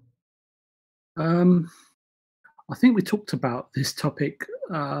go. I think we talked about this topic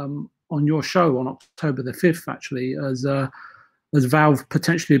on your show on October the 5th, actually, as Valve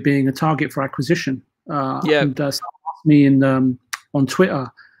potentially being a target for acquisition. And someone asked me on Twitter,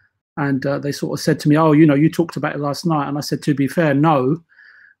 and they sort of said to me, "Oh, you talked about it last night." And I said, to be fair, no,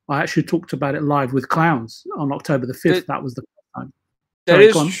 I actually talked about it live with Clowns on October the 5th. That was the first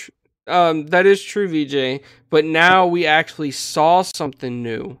time. That is true, VJ. But now we actually saw something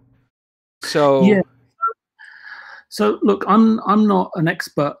new. So yeah. So look, I'm not an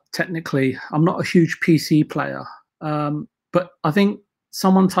expert technically. I'm not a huge PC player, but I think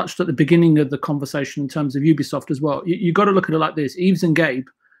someone touched at the beginning of the conversation in terms of Ubisoft as well. You got to look at it like this: Yves and Gabe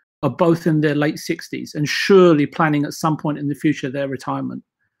are both in their late 60s and surely planning at some point in the future their retirement.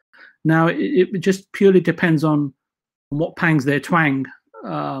 Now, it just purely depends on what pangs their twang.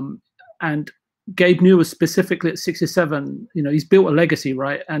 And Gabe Newell specifically at 67, he's built a legacy,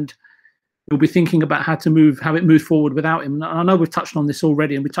 right? And we'll be thinking about how it moves forward without him. And I know we've touched on this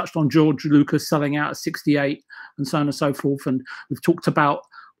already, and we touched on George Lucas selling out at 68 and so on and so forth. And we've talked about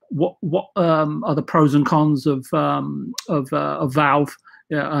what are the pros and cons of Valve.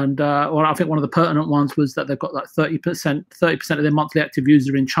 Yeah, and well, I think one of the pertinent ones was that they've got like 30% of their monthly active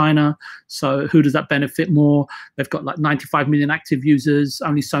users in China. So who does that benefit more? They've got like 95 million active users.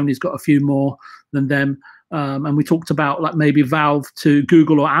 Only Sony's got a few more than them. And we talked about like maybe Valve to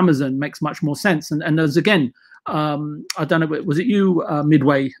Google or Amazon makes much more sense. And there's again, I don't know, was it you,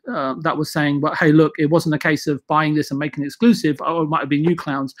 Midway, that was saying, but hey, look, it wasn't a case of buying this and making it exclusive. Oh, it might have been you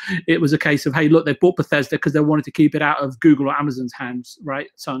clowns. It was a case of, hey, look, they bought Bethesda because they wanted to keep it out of Google or Amazon's hands, right?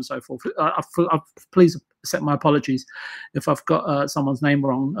 So on and so forth. Please accept my apologies if I've got someone's name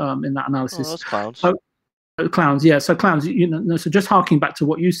wrong in that analysis. Oh, those clowns. So, clowns, yeah. So clowns, so just harking back to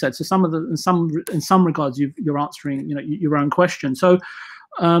what you said. So in some regards, you're answering, your own question. So,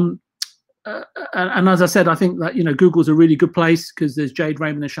 and as I said, I think that Google's a really good place because there's Jade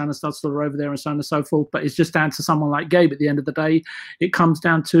Raymond and Shannon Studstall over there and so on and so forth. But it's just down to someone like Gabe. At the end of the day, it comes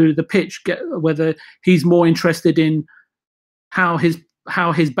down to the pitch, whether he's more interested in how his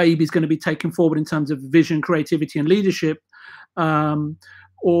baby's going to be taken forward in terms of vision, creativity, and leadership.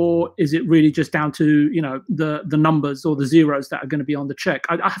 Or is it really just down to the numbers or the zeros that are going to be on the check?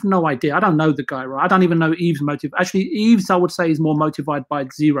 I have no idea. I don't know the guy, right? I don't even know Yves' motive. Actually, Yves, I would say, is more motivated by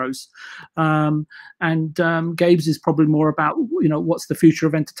zeros, and Gabe's is probably more about what's the future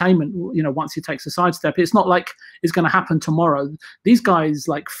of entertainment. Once he takes a sidestep, it's not like it's going to happen tomorrow. These guys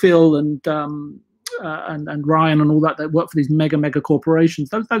like Phil and Ryan and all that work for these mega corporations.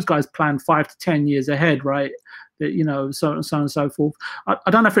 Those guys plan 5 to 10 years ahead, right? So on and so forth. I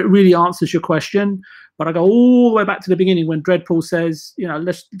don't know if it really answers your question, but I go all the way back to the beginning when Dreadpool says,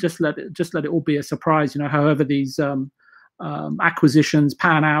 let's just let it all be a surprise. However these acquisitions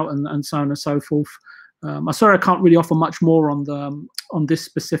pan out and so on and so forth. I'm sorry I can't really offer much more on this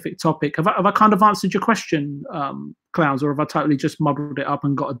specific topic. Have I kind of answered your question, Clowns, or have I totally just muddled it up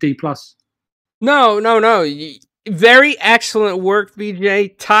and got a D+? No. Very excellent work,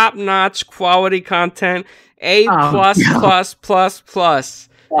 VJ. Top-notch quality content. A+++ on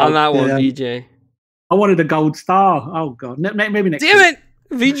that one, VJ. I wanted a gold star. Oh god, maybe next. Damn it,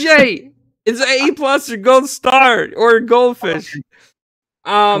 VJ! It's A+ or gold star or goldfish.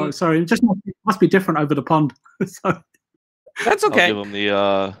 Sorry, it just must be different over the pond. So. That's okay.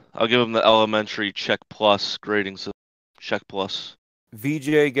 I'll give him the elementary check plus grading system. Check plus.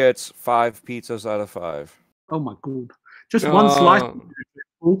 VJ gets 5 pizzas out of 5. Oh my god! Just one slice.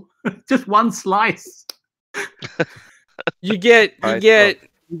 Just one slice. You get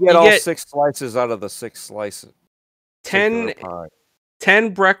all 6 slices out of the 6 slices. 10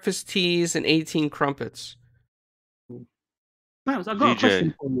 breakfast teas and 18 crumpets. I've got a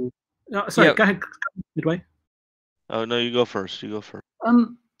question for you. Sorry, go ahead, Midway. Oh no, you go first.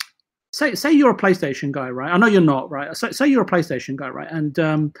 Say you're a PlayStation guy, right? I know you're not, right? Say you're a PlayStation guy, right? And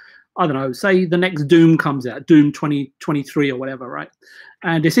I don't know, say the next Doom comes out, Doom 2023 or whatever, right?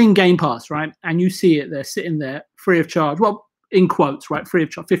 And it's in Game Pass, right? And you see it there, sitting there, free of charge. Well, in quotes, right? Free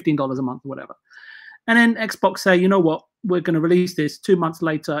of charge, $15 a month or whatever. And then Xbox say, you know what? We're going to release this 2 months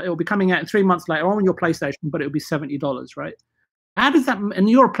later. It'll be coming out 3 months later on your PlayStation, but it'll be $70, right? How does that? And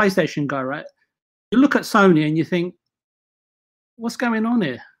you're a PlayStation guy, right? You look at Sony and you think, what's going on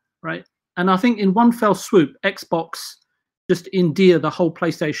here, right? And I think in one fell swoop, Xbox just endear the whole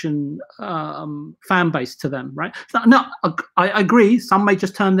PlayStation fan base to them, right? No, I agree. Some may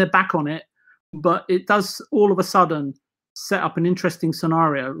just turn their back on it, but it does all of a sudden set up an interesting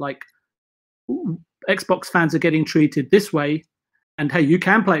scenario. Like Xbox fans are getting treated this way, and hey, you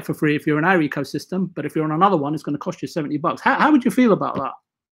can play it for free if you're in our ecosystem, but if you're on another one, it's going to cost you $70. How would you feel about that?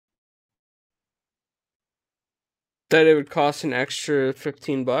 That it would cost an extra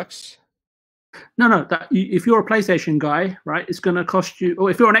 $15? No. If you're a PlayStation guy, right, it's going to cost you.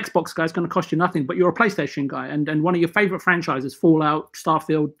 Or if you're an Xbox guy, it's going to cost you nothing. But you're a PlayStation guy, and one of your favorite franchises, Fallout,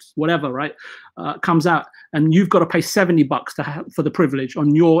 Starfield, whatever, right, comes out, and you've got to pay $70 for the privilege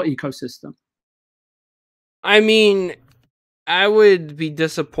on your ecosystem. I mean, I would be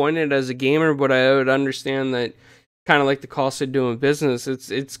disappointed as a gamer, but I would understand that kind of like the cost of doing business.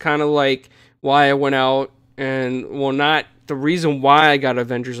 It's kind of like why I went out And well, not the reason why I got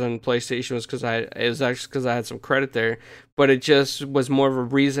Avengers on PlayStation was actually because I had some credit there, but it just was more of a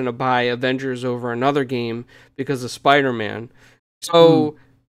reason to buy Avengers over another game because of Spider-Man. So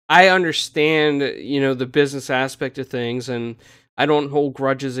I understand, the business aspect of things, and I don't hold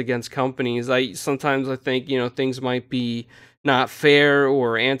grudges against companies. Sometimes I think, things might be not fair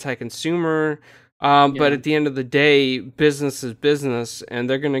or anti-consumer, but at the end of the day, business is business, and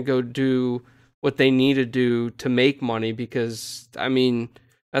they're gonna go do what they need to do to make money because, I mean,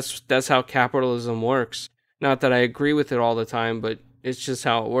 that's how capitalism works. Not that I agree with it all the time, but it's just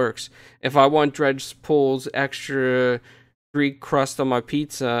how it works. If I want Dreadpool's extra Greek crust on my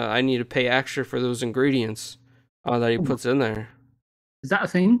pizza, I need to pay extra for those ingredients that he puts in there. Is that a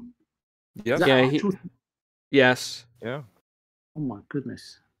thing? Yep. Is that Yeah, actual... yes. Yeah. Oh my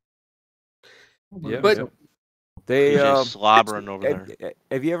goodness. Yeah. But yeah. They DJ's slobbering over there.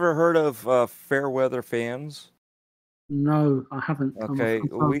 Have you ever heard of fair weather fans? No, I haven't. Okay,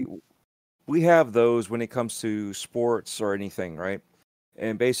 we have those when it comes to sports or anything, right?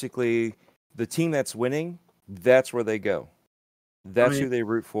 And basically, the team that's winning, that's where they go. That's who they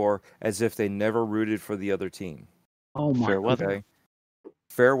root for, as if they never rooted for the other team. Oh my Fair weather. Okay?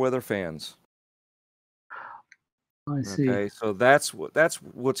 Fair weather fans. I see. Okay, so that's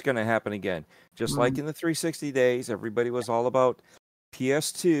what's going to happen again. Just like in the 360 days, everybody was all about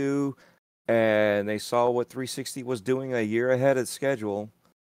PS2, and they saw what 360 was doing a year ahead of schedule,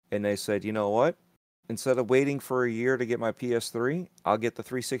 and they said, you know what? Instead of waiting for a year to get my PS3, I'll get the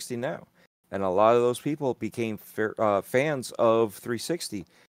 360 now. And a lot of those people became fans of 360,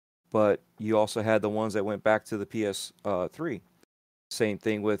 but you also had the ones that went back to the PS3. Same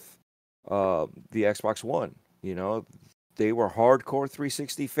thing with the Xbox One. They were hardcore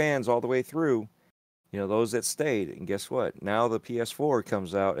 360 fans all the way through. Those that stayed. And guess what? Now the PS4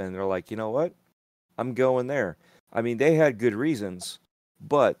 comes out, and they're like, you know what? I'm going there. I mean, they had good reasons,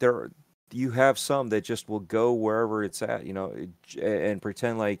 but you have some that just will go wherever it's at, and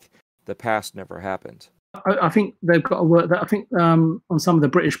pretend like the past never happened. I think they've got a word that I think on some of the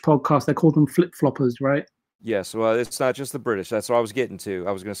British podcasts they call them flip-floppers, right? Yes, well, it's not just the British. That's what I was getting to.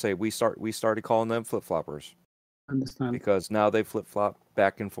 I was going to say we started calling them flip-floppers. I understand. Because now they flip-flop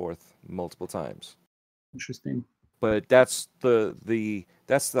back and forth multiple times. Interesting. But that's the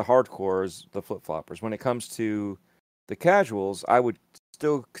hardcores, the flip-floppers. When it comes to the casuals, I would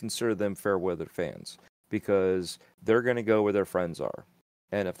still consider them fair weather fans because they're going to go where their friends are.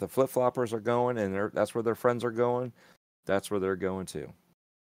 And if the flip-floppers are going and that's where their friends are going, that's where they're going to.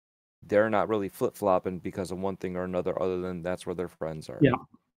 They're not really flip-flopping because of one thing or another other than that's where their friends are. Yeah,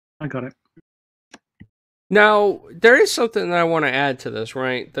 I got it. now, there is something that I want to add to this,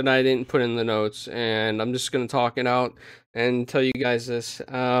 right? That I didn't put in the notes, and I'm just going to talk it out and tell you guys this.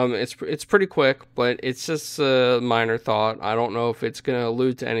 It's pretty quick, but it's just a minor thought. I don't know if it's going to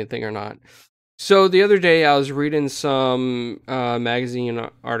allude to anything or not. So the other day, I was reading some magazine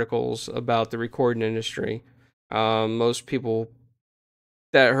articles about the recording industry. Most people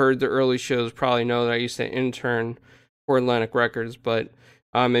that heard the early shows probably know that I used to intern for Atlantic Records, but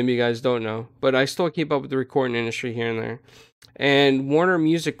maybe you guys don't know. But I still keep up with the recording industry here and there. And Warner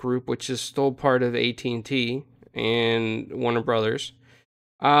Music Group, which is still part of AT&T and Warner Brothers,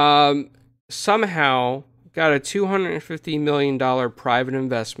 somehow got a $250 million private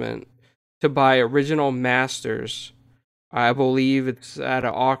investment to buy original masters. I believe it's at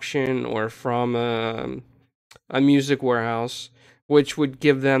an auction or from a music warehouse, which would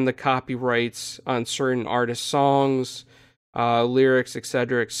give them the copyrights on certain artist songs, lyrics,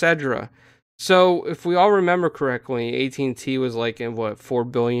 etc., etc. So, if we all remember correctly, AT&T was like in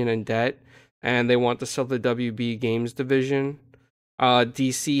 $4 billion in debt, and they want to sell the WB Games division.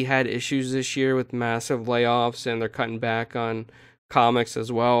 DC had issues this year with massive layoffs, and they're cutting back on comics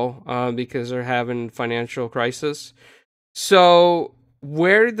as well because they're having financial crisis. So,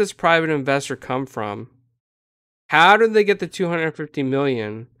 where did this private investor come from? How did they get the 250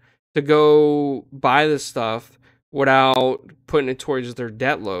 million to go buy this stuff without putting it towards their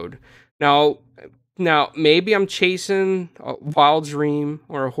debt load? Now maybe I'm chasing a wild dream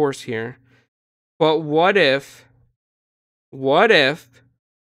or a horse here, but what if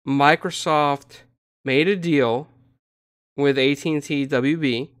Microsoft made a deal with AT&T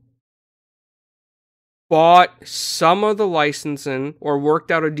WB, bought some of the licensing or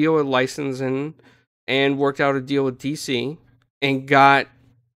worked out a deal with licensing and worked out a deal with DC and got,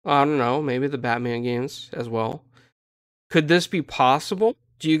 I don't know, maybe the Batman games as well. Could this be possible?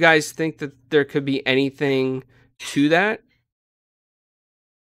 Do you guys think that there could be anything to that?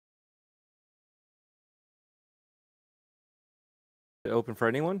 Open for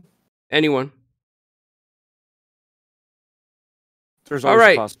anyone? Anyone? There's All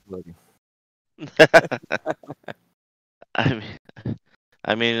always right. a possibility.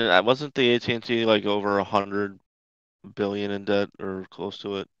 I mean, wasn't the AT&T like over 100 billion in debt or close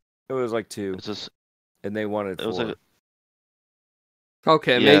to it? It was like 2, It's just, and they wanted it was 4. like,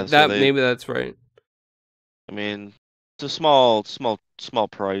 Okay, yeah. So maybe that's right. I mean, it's a small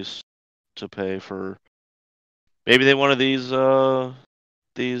price to pay for. Maybe they wanted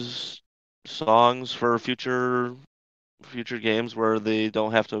these songs for future games where they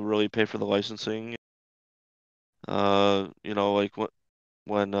don't have to really pay for the licensing. You know, like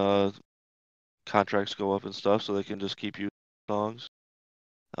when contracts go up and stuff, so they can just keep using songs.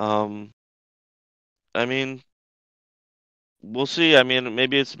 I mean, we'll see. I mean,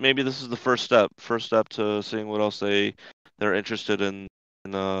 maybe this is the first step to seeing what else they're interested in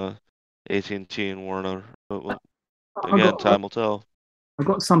AT&T and Warner. But again, time will tell. I've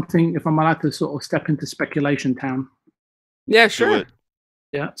got something. If I'm allowed to sort of step into speculation town. Yeah, Do sure. it.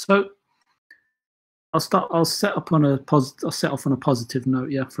 Yeah. So I'll set off on a positive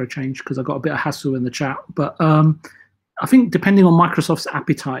note. Yeah, for a change, because I got a bit of hassle in the chat. But I think depending on Microsoft's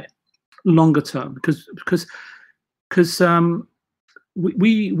appetite, longer term, because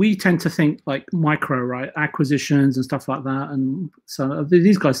we tend to think like micro, right? Acquisitions and stuff like that. And so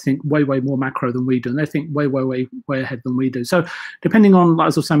these guys think way more macro than we do. And they think way ahead than we do. So depending on, like,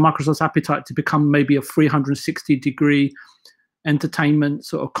 as I was saying, Microsoft's appetite to become maybe a 360-degree entertainment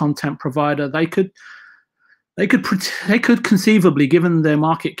sort of content provider, they could conceivably, given their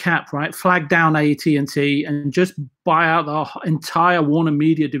market cap, right, flag down AT&T and just buy out the entire Warner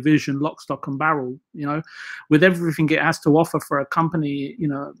Media division, lock, stock, and barrel. You know, with everything it has to offer for a company. You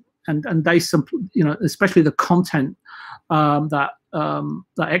know, and they you know, especially the content that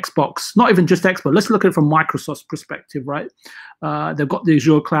Xbox, not even just Xbox. Let's look at it from Microsoft's perspective, right? They've got the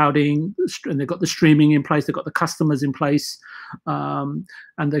Azure clouding, and they've got the streaming in place. They've got the customers in place, and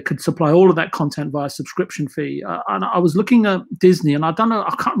they could supply all of that content via subscription fee. And I was looking at Disney, and I don't know,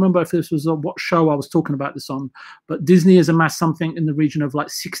 I can't remember if this was what show I was talking about this on, but Disney has amassed something in the region of like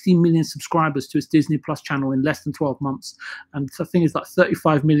 60 million subscribers to its Disney Plus channel in less than 12 months, and the thing is like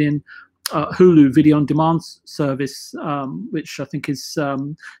 35 million. Hulu video on demand service, which I think is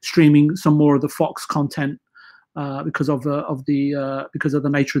streaming some more of the Fox content because of the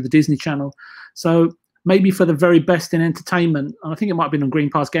nature of the Disney Channel. So maybe for the very best in entertainment, and I think it might have been on Green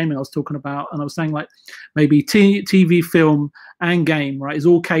Pass Gaming I was talking about, and I was saying like maybe TV, film, and game, right, is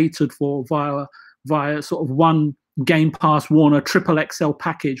all catered for via sort of one Game Pass Warner triple XL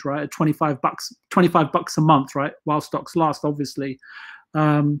package, right, at $25 a month, right, while stocks last, obviously.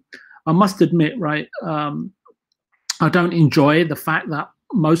 I must admit, right, I don't enjoy the fact that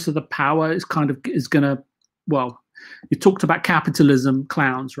most of the power is going to, well, you talked about capitalism,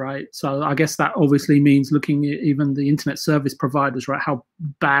 clowns, right? So I guess that obviously means looking at even the internet service providers, right, how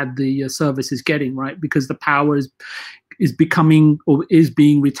bad the service is getting, right, because the power is becoming, or is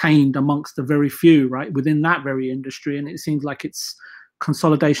being retained amongst the very few, right, within that very industry, and it seems like its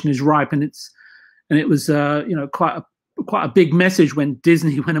consolidation is ripe, and it was you know, quite a big message when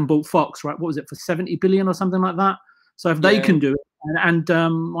Disney went and bought Fox, right? What was it, for 70 billion or something like that? So if they can do it, and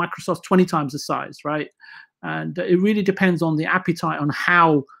Microsoft's 20 times the size, right? And it really depends on the appetite on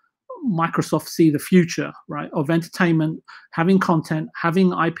how Microsoft see the future, right, of entertainment, having content,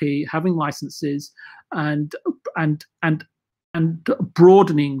 having IP, having licenses, and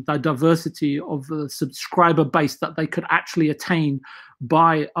broadening the diversity of the subscriber base that they could actually attain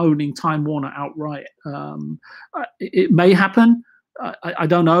by owning Time Warner outright. It may happen. I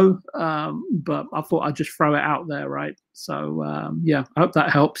don't know, but I thought I'd just throw it out there, right? So yeah, I hope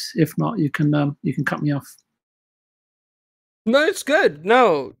that helps. If not, you can cut me off. No, it's good.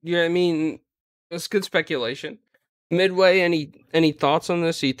 No, yeah, I mean, it's good speculation. Midway, any thoughts on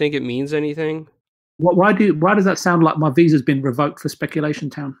this? Do you think it means anything? Why does that sound like my visa's been revoked for Speculation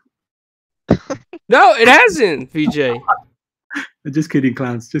Town? No, it hasn't, VJ. Just kidding,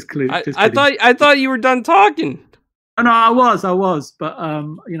 clowns. Just kidding. I thought you were done talking. Oh, no, I was, but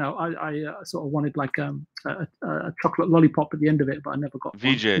you know, I sort of wanted like a chocolate lollipop at the end of it, but I never got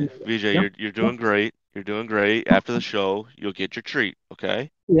VJ, one. yep. You're doing great. You're doing great. After the show, you'll get your treat. Okay.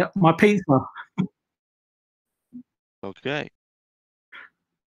 Yeah, my pizza. Okay.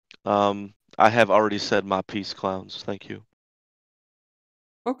 I have already said my piece, clowns. Thank you.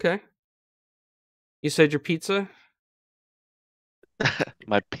 Okay. You said your pizza?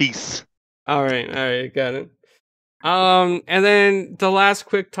 My piece. All right, got it. And then the last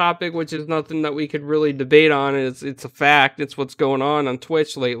quick topic, which is nothing that we could really debate on, is it's a fact. It's what's going on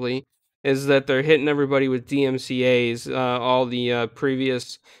Twitch lately. is that they're hitting everybody with DMCA's. All the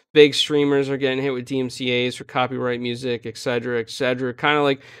previous big streamers are getting hit with DMCA's for copyright music, etc., etc. Kind of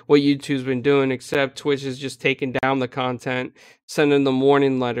like what YouTube's been doing, except Twitch is just taking down the content, sending them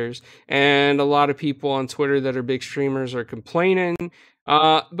warning letters. And a lot of people on Twitter that are big streamers are complaining.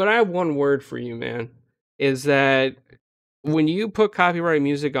 But I have one word for you, man, is that when you put copyright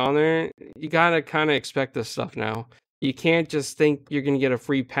music on there, you gotta kind of expect this stuff now. You can't just think you're gonna get a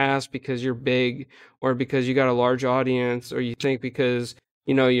free pass because you're big or because you got a large audience or you think because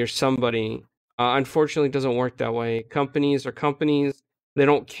you're somebody. Unfortunately, it doesn't work that way. Companies are companies. They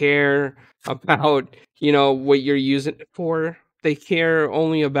don't care about what you're using it for. They care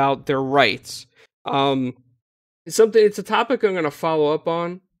only about their rights. Um, it's a topic I'm gonna follow up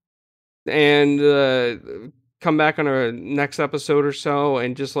on and come back on a next episode or so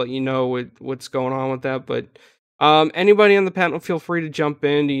and just let you know what's going on with that. But anybody on the panel, feel free to jump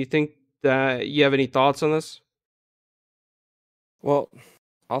in. Do you think that you have any thoughts on this? Well,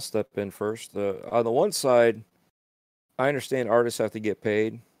 I'll step in first. On the one side, I understand artists have to get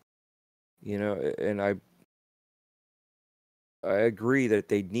paid, and I agree that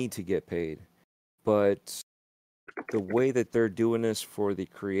they need to get paid, but the way that they're doing this for the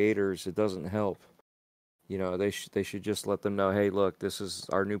creators, it doesn't help. They should just let them know, hey, look, this is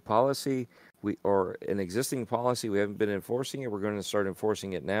our new policy, or an existing policy. We haven't been enforcing it. We're going to start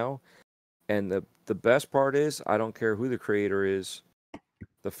enforcing it now. And the best part is, I don't care who the creator is.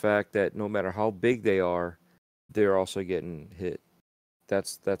 The fact that no matter how big they are, they're also getting hit.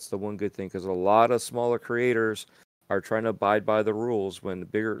 That's the one good thing, because a lot of smaller creators are trying to abide by the rules when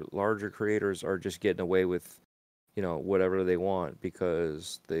the larger creators are just getting away with, whatever they want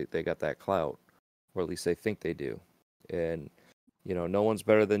because they got that clout, or at least they think they do. And, no one's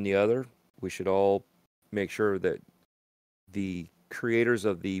better than the other. We should all make sure that the creators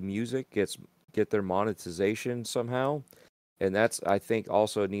of the music get their monetization somehow. And that's, I think,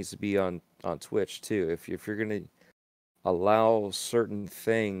 also needs to be on Twitch too. If you're going to allow certain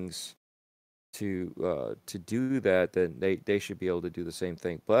things to do that, then they should be able to do the same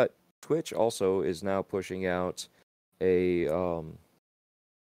thing. But Twitch also is now pushing out a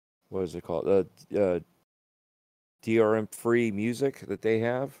what is it called? DRM free music that they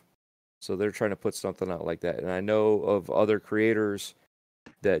have. So they're trying to put something out like that. And I know of other creators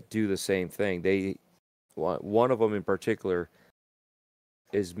that do the same thing. One of them in particular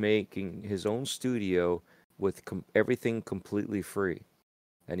is making his own studio with everything completely free.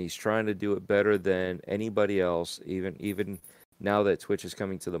 And he's trying to do it better than anybody else, even now that Twitch is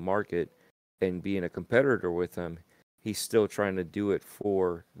coming to the market and being a competitor with them. He's still trying to do it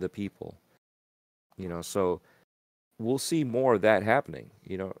for the people. So we'll see more of that happening.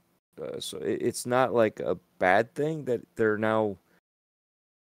 So it's not like a bad thing that they're now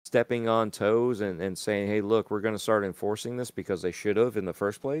stepping on toes and saying, hey, look, we're going to start enforcing this, because they should have in the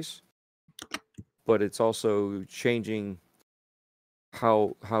first place. But it's also changing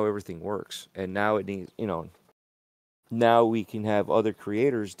how everything works. And now it needs, now we can have other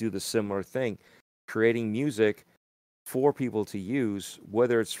creators do the similar thing, creating music for people to use,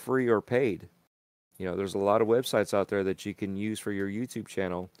 whether it's free or paid. There's a lot of websites out there that you can use for your YouTube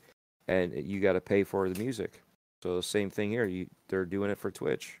channel, and you got to pay for the music. So the same thing here. They're doing it for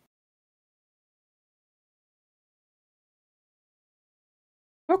Twitch.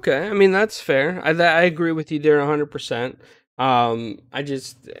 Okay, I mean that's fair. I agree with you there 100%. I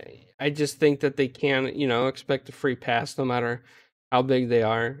just think that they can, expect a free pass no matter how big they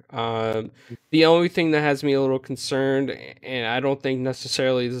are. The only thing that has me a little concerned, and I don't think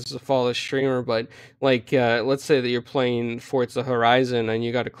necessarily this is a fault of the streamer, but like let's say that you're playing Forza Horizon and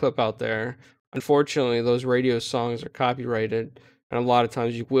you got a clip out there. Unfortunately, those radio songs are copyrighted, and a lot of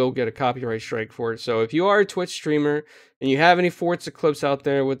times you will get a copyright strike for it. So if you are a Twitch streamer and you have any Forza clips out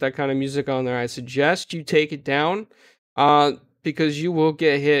there with that kind of music on there, I suggest you take it down, because you will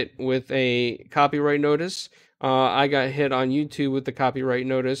get hit with a copyright notice. I got hit on YouTube with the copyright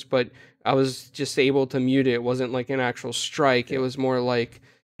notice, but I was just able to mute it. It wasn't like an actual strike. It was more like,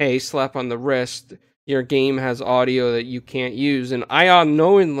 hey, slap on the wrist. Your game has audio that you can't use. And I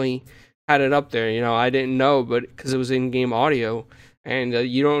unknowingly had it up there. I didn't know, but because it was in-game audio. And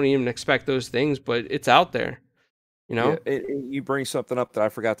you don't even expect those things, but it's out there. Yeah, you bring something up that I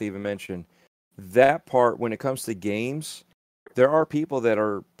forgot to even mention. That part, when it comes to games, there are people that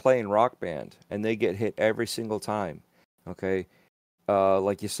are playing Rock Band, and they get hit every single time. Okay,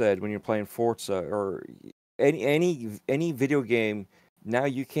 like you said, when you're playing Forza or any video game, now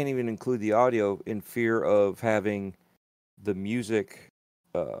you can't even include the audio in fear of having the music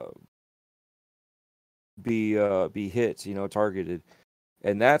be hit, targeted.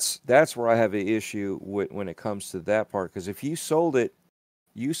 And that's where I have an issue with when it comes to that part. Because if you sold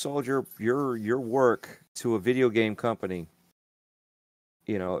your work to a video game company,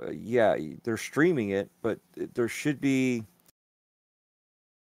 yeah, they're streaming it, but there should be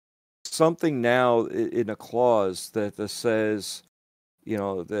something now in a clause that says,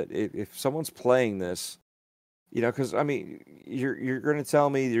 that if someone's playing this, because I mean, you're going to tell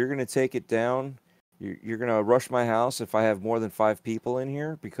me you're going to take it down. You're going to rush my house if I have more than 5 people in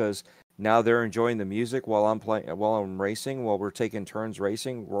here because now they're enjoying the music while I'm playing, while I'm racing, while we're taking turns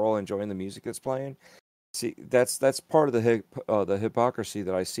racing. We're all enjoying the music that's playing. See, that's part of the hypocrisy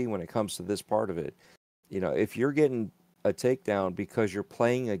that I see when it comes to this part of it. If you're getting a takedown because you're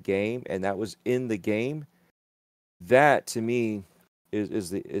playing a game and that was in the game, that to me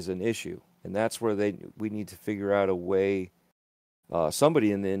is an issue, and that's where we need to figure out a way.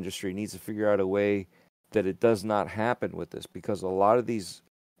 Somebody in the industry needs to figure out a way that it does not happen with this, because a lot of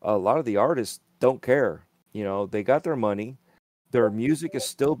the artists don't care. They got their money, their music is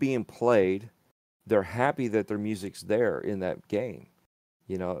still being played, they're happy that their music's there in that game.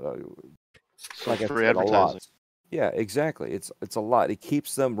 Like I Free said, a advertising. lot. Yeah, exactly. It's a lot. It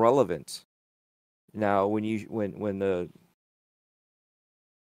keeps them relevant. Now, when the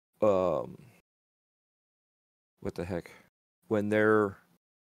what the heck, when their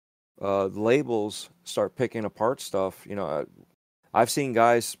labels start picking apart stuff, I've seen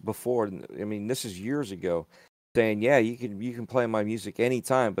guys before. I mean, this is years ago, saying, "Yeah, you can play my music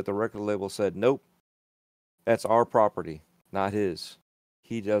anytime," but the record label said, "Nope, that's our property, not his.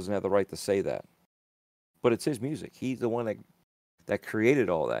 He doesn't have the right to say that." But it's his music. He's the one that created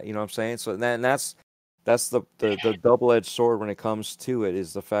all that. You know what I'm saying? So that's the double-edged sword when it comes to it,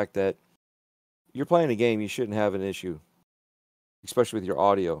 is the fact that you're playing a game, you shouldn't have an issue, especially with your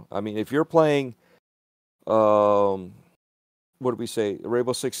audio. I mean, if you're playing, what did we say?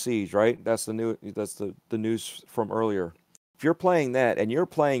 Rainbow Six Siege, right? That's the news from earlier. If you're playing that and you're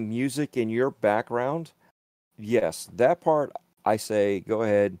playing music in your background, yes, that part I say go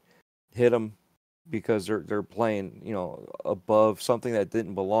ahead, hit them, because they're playing, above something that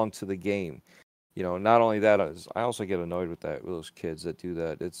didn't belong to the game. Not only that, I also get annoyed with those kids that do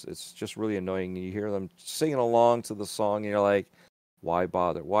that. It's just really annoying. You hear them singing along to the song, and you're like, why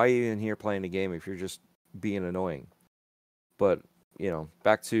bother? Why are you in here playing the game if you're just being annoying? But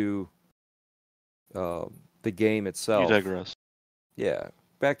back to the game itself. You digress. Yeah,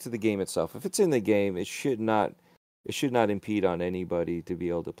 back to the game itself. If it's in the game, it should not impede on anybody to be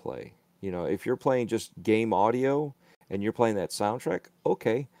able to play. If you're playing just game audio and you're playing that soundtrack,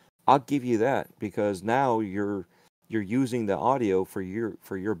 okay, I'll give you that, because now you're using the audio for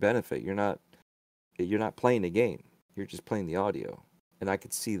your benefit. You're not playing the game. You're just playing the audio, and I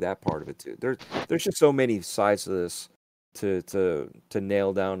could see that part of it too. There's just so many sides to this to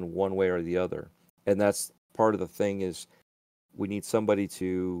nail down one way or the other, and that's part of the thing. Is we need somebody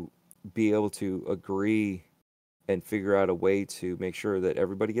to be able to agree and figure out a way to make sure that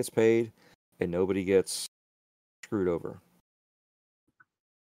everybody gets paid and nobody gets screwed over.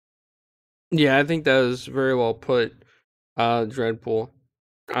 Yeah, I think that was very well put, Dreadpool.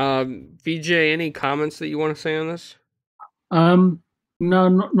 VJ, any comments that you want to say on this? No,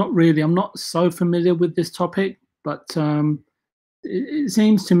 not really. I'm not so familiar with this topic, but it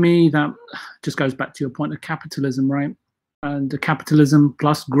seems to me that just goes back to your point of capitalism, right? And the capitalism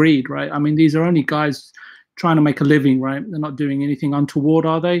plus greed, right? I mean, these are only guys trying to make a living, right? They're not doing anything untoward,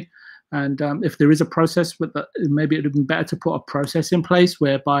 are they? And if there is a process with that, maybe it would have been better to put a process in place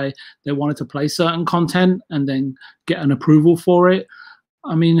whereby they wanted to play certain content and then get an approval for it.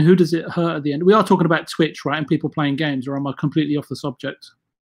 I mean, who does it hurt at the end? We are talking about Twitch, right? And people playing games, or am I completely off the subject?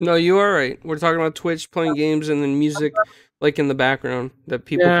 No, you are right. We're talking about Twitch, playing games, and then music, like in the background that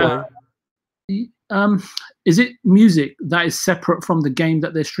people play. Is it music that is separate from the game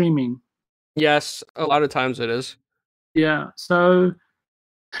that they're streaming? Yes, a lot of times it is. Yeah, so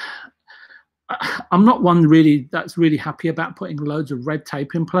I'm not one that's really happy about putting loads of red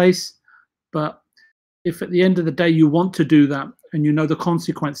tape in place, but if at the end of the day you want to do that and you know the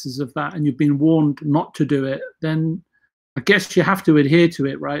consequences of that and you've been warned not to do it, then I guess you have to adhere to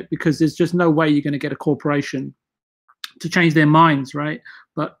it, right? Because there's just no way you're going to get a corporation to change their minds, right?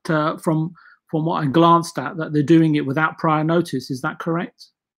 But from what I glanced at, that they're doing it without prior notice. Is that correct?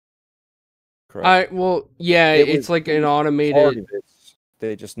 Correct. Well, yeah, it's like an automated.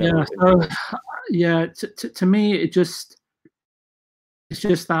 They just never. Yeah, to me, it's just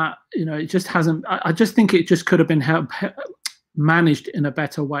that it just hasn't. I just think it just could have been managed in a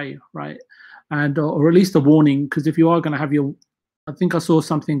better way, right? And or at least a warning, because if you are going to have I think I saw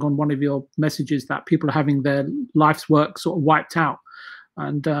something on one of your messages that people are having their life's work sort of wiped out.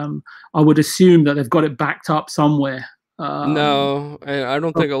 and I would assume that they've got it backed up somewhere. No, I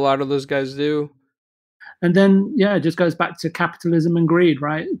don't think a lot of those guys do. And then, yeah, it just goes back to capitalism and greed,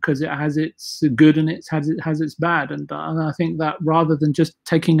 right? Because it has its good and it has its bad. And I think that rather than just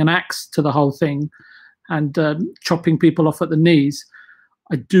taking an axe to the whole thing and chopping people off at the knees,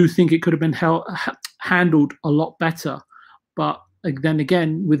 I do think it could have been handled a lot better. But then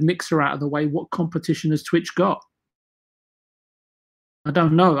again, with Mixer out of the way, what competition has Twitch got? I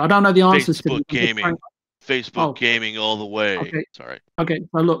don't know. I don't know the answers Facebook to gaming. Facebook gaming all the way. Okay. Sorry. Okay.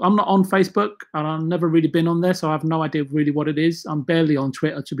 So look, I'm not on Facebook, and I've never really been on there, so I have no idea really what it is. I'm barely on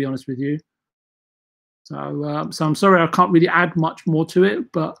Twitter, to be honest with you. So I'm sorry, I can't really add much more to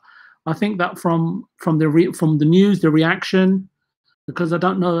it. But I think that from the news, the reaction, because I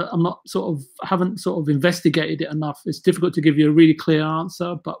don't know, haven't sort of investigated it enough. It's difficult to give you a really clear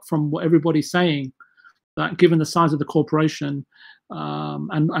answer. But from what everybody's saying, that given the size of the corporation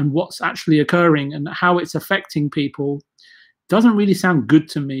and what's actually occurring and how it's affecting people, doesn't really sound good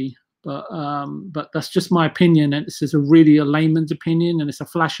to me. But that's just my opinion, and this is a layman's opinion, and it's a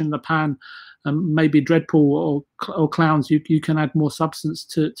flash in the pan. Maybe Dreadpool or Clowns, you can add more substance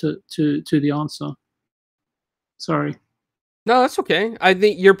to the answer. Sorry. No, that's okay. I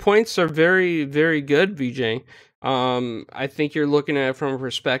think your points are very, very good, VJ. I think you're looking at it from a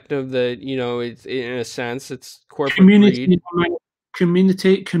perspective that, it's in a sense it's corporate greed.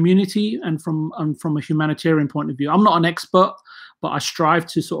 Community, and from a humanitarian point of view. I'm not an expert, but I strive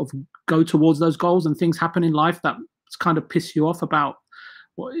to sort of go towards those goals, and things happen in life that kind of piss you off about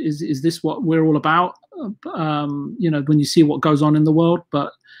what is this what we're all about? When you see what goes on in the world.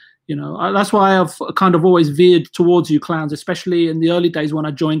 But that's why I've kind of always veered towards you, Clowns, especially in the early days when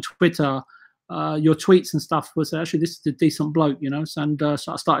I joined Twitter. Your tweets and stuff was actually, this is a decent bloke, and so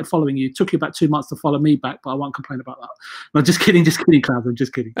I started following you. It took you about 2 months to follow me back, but I won't complain about that. No, just kidding, Cloud. I'm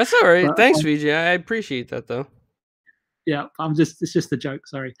just kidding. That's all right. But, thanks, VJ. I appreciate that, though. Yeah, it's just a joke.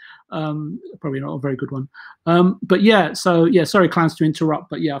 Sorry, probably not a very good one. But yeah, so yeah, sorry, Clowns, to interrupt,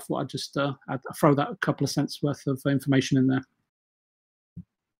 but yeah, I thought I'd just I'd throw that a couple of cents worth of information in there.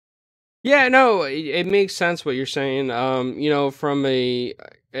 Yeah, no, it makes sense what you're saying. From a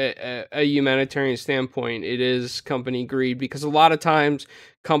humanitarian standpoint, it is company greed, because a lot of times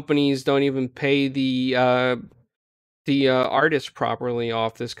companies don't even pay the artists properly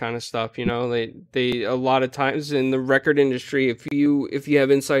off this kind of stuff. They a lot of times in the record industry, if you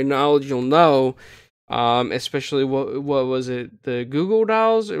have inside knowledge, you'll know. Especially what was it? The Google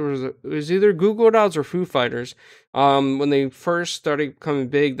Dolls? It was either Google Dolls or Foo Fighters. When they first started becoming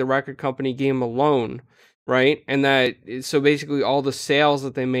big, the record company gave them a loan, right? And so basically all the sales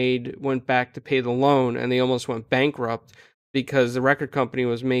that they made went back to pay the loan, and they almost went bankrupt because the record company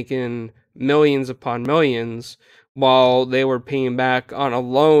was making millions upon millions while they were paying back on a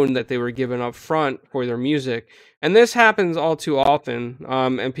loan that they were given up front for their music. And this happens all too often,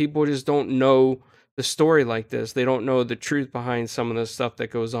 and people just don't know the story like this. They don't know the truth behind some of the stuff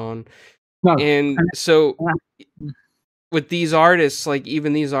that goes on. No. And so with these artists, like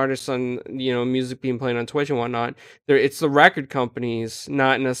even these artists on, music being played on Twitch and whatnot, it's the record companies,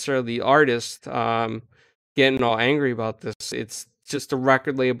 not necessarily the artists, getting all angry about this. It's just the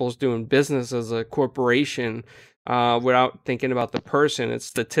record labels doing business as a corporation, without thinking about the person. It's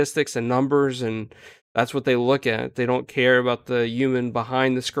statistics and numbers, and that's what they look at. They don't care about the human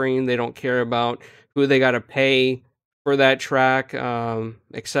behind the screen. They don't care about who they got to pay for that track,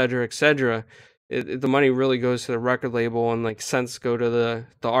 et cetera, et cetera. The money really goes to the record label, and like cents go to the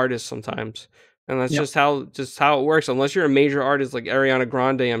artist sometimes. And that's just how it works. Unless you're a major artist like Ariana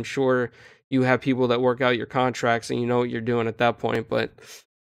Grande, I'm sure you have people that work out your contracts and you know what you're doing at that point. But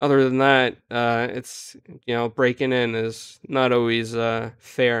other than that, it's, breaking in is not always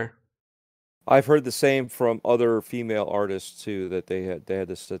fair. I've heard the same from other female artists too, that they had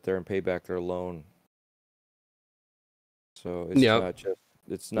to sit there and pay back their loan. So it's not just,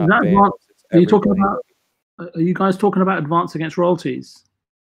 it's not bands, it's everybody. Are you guys talking about advance against royalties?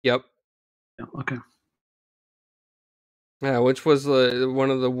 Yep. Yeah, okay. Yeah, which was one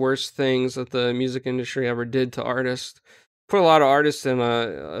of the worst things that the music industry ever did to artists. Put a lot of artists in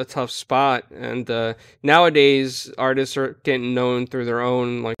a tough spot, and nowadays artists are getting known through their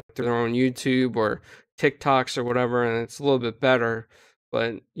own YouTube or TikToks or whatever, and it's a little bit better.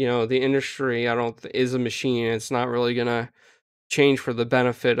 But the industry, is a machine. It's not really gonna change for the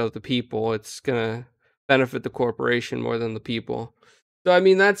benefit of the people. It's gonna benefit the corporation more than the people. So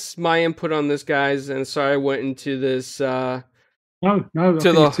that's my input on this, guys. And sorry I went into this. To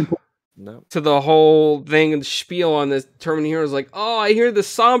the whole thing and spiel on this. Terminator Heroes, like, oh, I hear the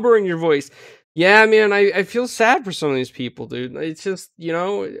somber in your voice. Yeah, man, I feel sad for some of these people, dude. It's just,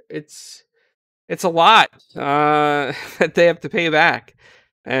 it's a lot that they have to pay back.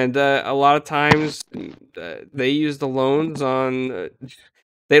 And a lot of times they use the loans on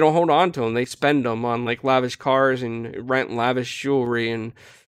they don't hold on to them. They spend them on like lavish cars and rent lavish jewelry. And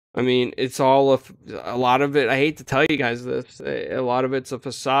I mean, it's all a lot of it. I hate to tell you guys this. A lot of it's a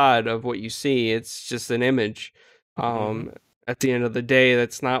facade of what you see. It's just an image. Mhm. At the end of the day,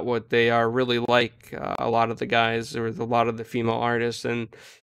 that's not what they are really like. A lot of the guys or a lot of the female artists, and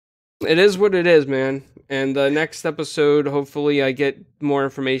it is what it is, man. And the next episode, hopefully, I get more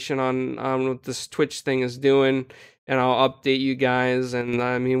information on what this Twitch thing is doing, and I'll update you guys. And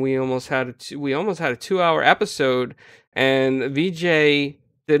I mean, we almost had a 2-hour episode, and VJ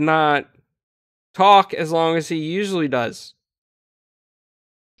did not talk as long as he usually does.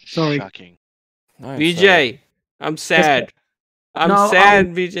 Sorry. Shocking. I'm VJ, sorry. I'm sad. I'm No,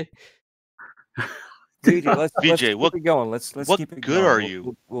 sad, VJ. VJ, let's VJ, keep what- it going. Let's what keep it good going. are We'll-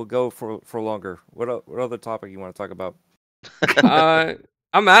 you? We'll go for longer. What other topic you want to talk about?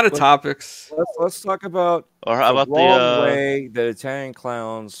 I'm out of Let's- topics. Let's talk about Or how the about wrong the way that Italian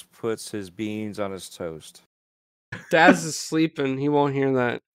clowns puts his beans on his toast. Daz is sleeping. He won't hear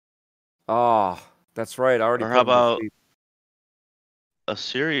that. Ah, that's right. I already Or put how him to about- sleep. a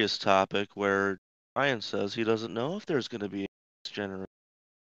serious topic where Ryan says he doesn't know if there's going to be a next generation?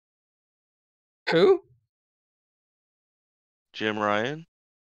 Who? Jim Ryan?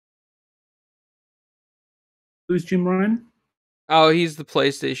 Who's Jim Ryan? Oh, he's the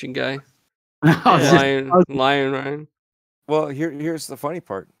PlayStation guy. I was just- Lion Ryan. Well, here's the funny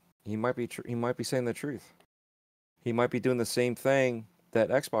part. He might be he might be saying the truth. He might be doing the same thing that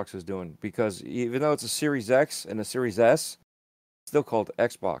Xbox is doing, because even though it's a Series X and a Series S, it's still called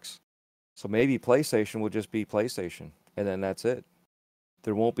Xbox. So maybe PlayStation will just be PlayStation, and then that's it.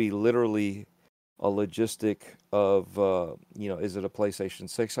 There won't be literally a logistic of is it a PlayStation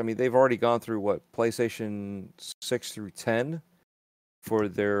 6? I mean, they've already gone through what, PlayStation 6 through 10 for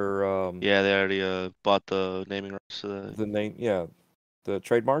their Yeah, they already bought the naming rights to that. the name, the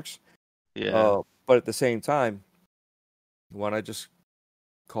trademarks. Yeah. But at the same time, why not just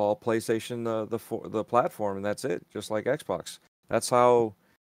call PlayStation the platform, and that's it, just like Xbox. That's how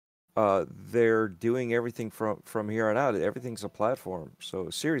they're doing everything from here on out. Everything's a platform.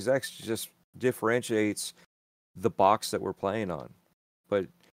 So Series X just differentiates the box that we're playing on. But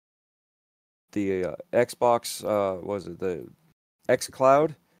the Xbox, was it the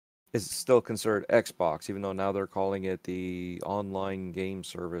xCloud, is still considered Xbox, even though now they're calling it the online game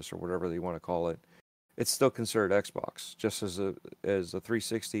service or whatever they want to call it. It's still considered Xbox, just as the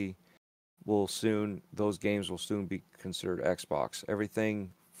 360 those games will soon be considered Xbox.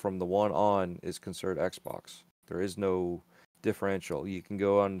 Everything from the one on is considered Xbox. There is no differential. You can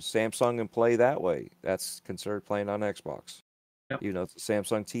go on Samsung and play that way. That's considered playing on Xbox. Yep. It's a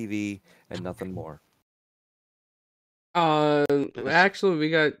Samsung TV and nothing more. Actually, we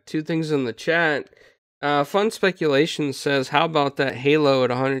got two things in the chat. Fun Speculation says, "How about that Halo at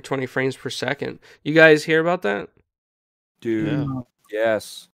 120 frames per second?" You guys hear about that? Dude, Yeah.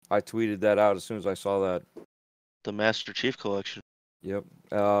 yes. I tweeted that out as soon as I saw that. The Master Chief Collection. Yep.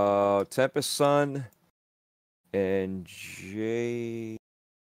 Tempest Sun and Jay.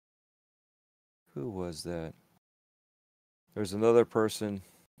 Who was that? There's another person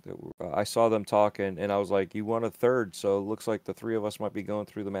that I saw them talking, and I was like, "You want a third?" So it looks like the three of us might be going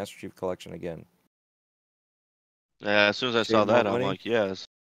through the Master Chief Collection again. Yeah, as soon as I saw Save more that, I'm money? like, yes.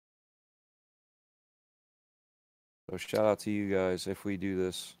 So shout out to you guys if we do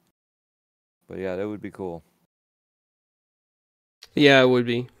this. But yeah, that would be cool. Yeah, it would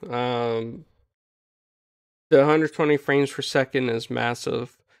be. The 120 frames per second is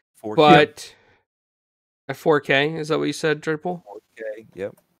massive, 4K. but at 4K, is that what you said, Dripple? 4K.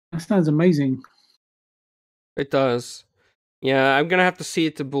 Yep. That sounds amazing. It does. Yeah, I'm gonna have to see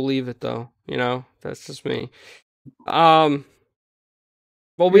it to believe it, though. That's just me. Well,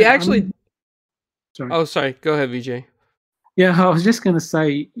 we Yeah, I actually. mean- sorry. Oh, sorry. Go ahead, VJ. Yeah, I was just going to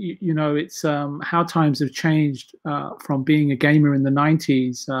say, it's how times have changed from being a gamer in the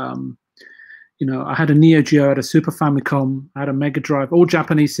 90s. I had a Neo Geo, I had a Super Famicom, I had a Mega Drive, all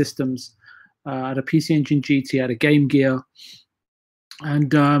Japanese systems. I had a PC Engine GT, I had a Game Gear. And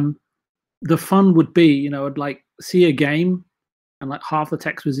the fun would be, I'd like see a game and like half the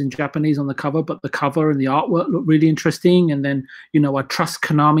text was in Japanese on the cover, but the cover and the artwork looked really interesting. And then, I trust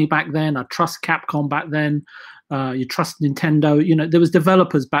Konami back then, I trust Capcom back then. You trust Nintendo. There was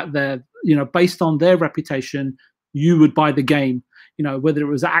developers back there. Based on their reputation, you would buy the game. whether it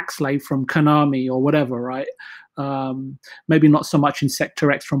was Axley from Konami or whatever, right? Maybe not so much in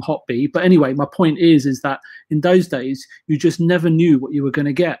Sector X from Hotbee, but anyway, my point is that in those days you just never knew what you were going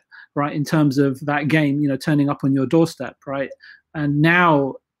to get, right? In terms of that game, turning up on your doorstep, right? And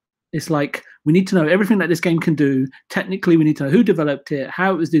now it's like we need to know everything that this game can do. Technically, we need to know who developed it,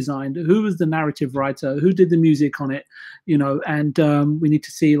 how it was designed, who was the narrative writer, who did the music on it, and we need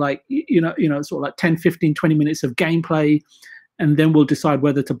to see like, sort of like 10, 15, 20 minutes of gameplay. And then we'll decide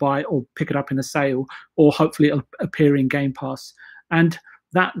whether to buy it or pick it up in a sale, or hopefully it'll appear in Game Pass. And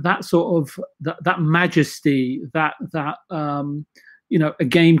that sort of that majesty, a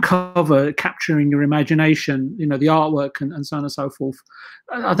game cover capturing your imagination, the artwork and so on and so forth.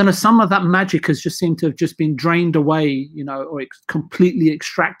 I don't know, some of that magic has just seemed to have just been drained away, or completely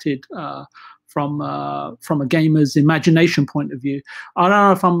extracted from a gamer's imagination point of view. I don't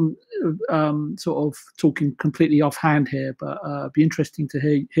know if I'm sort of talking completely offhand here, but it'd be interesting to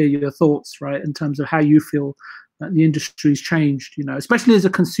hear your thoughts, right, in terms of how you feel that the industry's changed, especially as a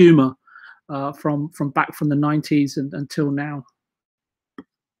consumer from back from the 90s until now.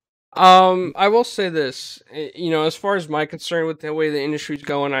 I will say this, as far as my concern with the way the industry's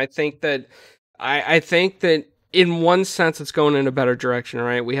going, I think that in one sense it's going in a better direction,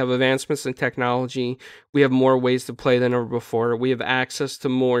 right? We have advancements in technology. We have more ways to play than ever before. We have access to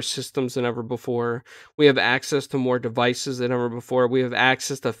more systems than ever before. We have access to more devices than ever before. We have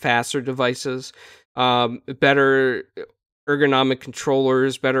access to faster devices, better ergonomic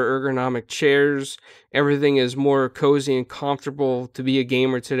controllers, better ergonomic chairs. Everything is more cozy and comfortable to be a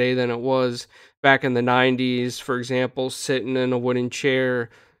gamer today than it was back in the 90s. For example, sitting in a wooden chair,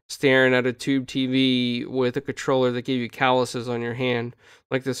 staring at a tube TV with a controller that gave you calluses on your hand,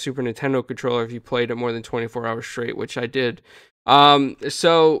 like the Super Nintendo controller if you played it more than 24 hours straight, which I did.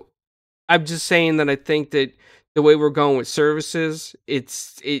 So I'm just saying that I think that the way we're going with services, it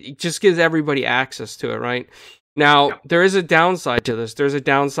just gives everybody access to it, right? Now, there is a downside to this. There's a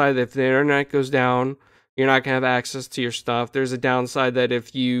downside that if the internet goes down, you're not going to have access to your stuff. There's a downside that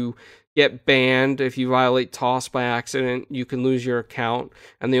if you get banned, if you violate TOS by accident, you can lose your account.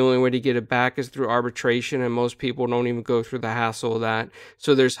 And the only way to get it back is through arbitration. And most people don't even go through the hassle of that.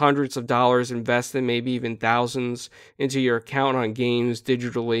 So there's hundreds of dollars invested, maybe even thousands, into your account on games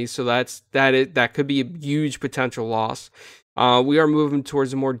digitally. So that could be a huge potential loss. We are moving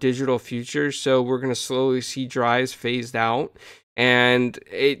towards a more digital future, so we're going to slowly see drives phased out. And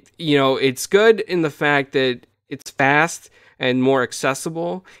it's good in the fact that it's fast and more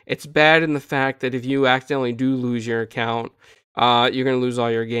accessible. It's bad in the fact that if you accidentally do lose your account, you're going to lose all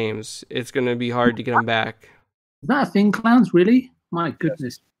your games. It's going to be hard to get them back. Is that a thing, Clowns? Really? My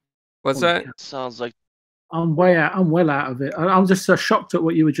goodness. What's that? Sounds like I'm well out of it. I'm just so shocked at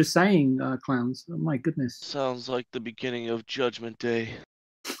what you were just saying, Clowns. Oh, my goodness. Sounds like the beginning of Judgment Day.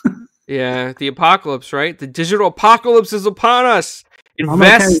 Yeah, the apocalypse, right? The digital apocalypse is upon us.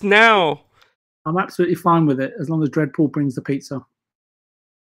 Invest now. I'm absolutely fine with it as long as Dreadpool brings the pizza.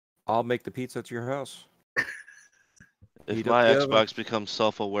 I'll make the pizza at your house. If my Xbox becomes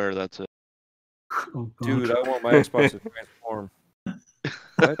self-aware, that's it. Oh, dude, I want my Xbox to transform.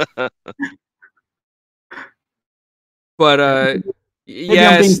 What? But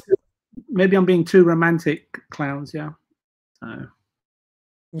maybe I'm being too romantic, Clowns. Yeah.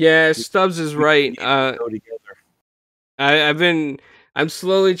 Yeah, Stubbs is right. I'm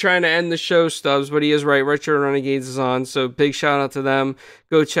slowly trying to end the show, Stubbs, but he is right. Retro Renegades is on, so big shout out to them.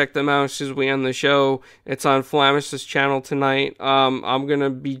 Go check them out as we end the show. It's on Flamish's channel tonight. I'm gonna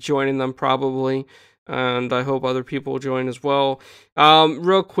be joining them probably, and I hope other people will join as well.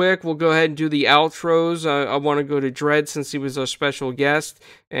 Real quick, we'll go ahead and do the outros. I want to go to Dredd since he was our special guest,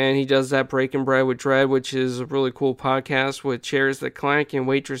 and he does that Breaking Bread with Dredd, which is a really cool podcast with chairs that clank and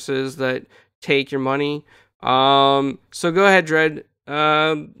waitresses that take your money. So go ahead, Dredd.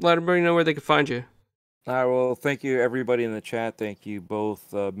 Let everybody know where they can find you. All right, well, thank you, everybody in the chat. Thank you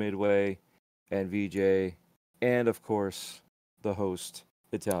both, Midway and VJ, and, of course, the host,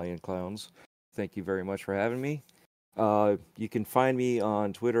 Italian Clowns. Thank you very much for having me. You can find me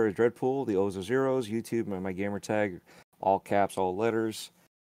on Twitter at Dreadpool, the O's are zeros, YouTube, my gamer tag, all caps, all letters.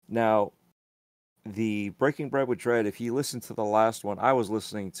 Now, the Breaking Bread with Dredd, if you listen to the last one, I was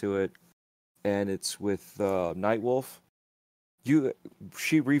listening to it, and it's with Nightwolf.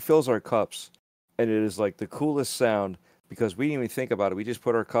 She refills our cups, and it is like the coolest sound because we didn't even think about it. We just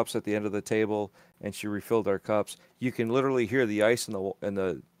put our cups at the end of the table, and she refilled our cups. You can literally hear the ice and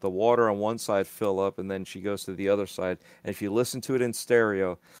the water on one side fill up, and then she goes to the other side. And if you listen to it in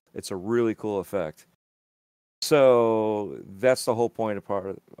stereo, it's a really cool effect. So that's the whole point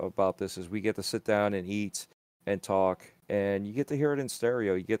about this is we get to sit down and eat and talk and you get to hear it in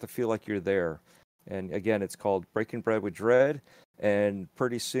stereo. You get to feel like you're there. And again, it's called Breaking Bread with Dread. And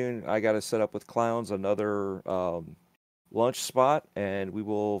pretty soon, I got to set up with Clowns another lunch spot, and we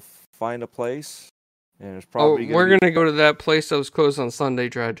will find a place. And it's probably we're gonna go to that place that was closed on Sunday,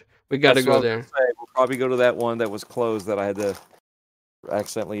 Dread. We got to go there. We'll probably go to that one that was closed that I had to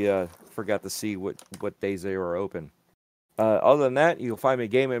accidentally forgot to see what days they were open. Other than that, you'll find me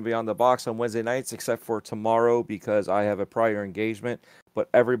gaming Beyond the Box on Wednesday nights, except for tomorrow because I have a prior engagement. But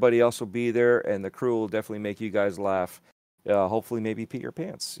everybody else will be there, and the crew will definitely make you guys laugh. Hopefully, maybe pee your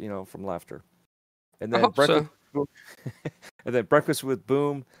pants, from laughter. And then breakfast with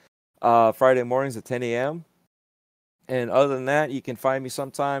Boom, Friday mornings at 10 a.m. And other than that, you can find me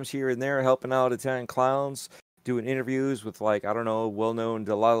sometimes here and there helping out Italian Clowns, doing interviews with well-known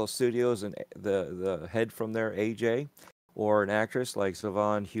Delilah Studios and the head from there, AJ, or an actress like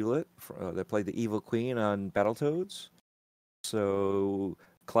Savon Hewlett that played the Evil Queen on Battletoads. So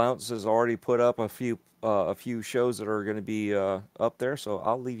Clowns has already put up a few shows that are going to be up there. So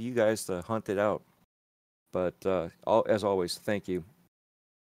I'll leave you guys to hunt it out. But as always, thank you.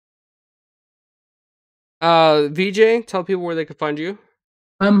 VJ, tell people where they can find you.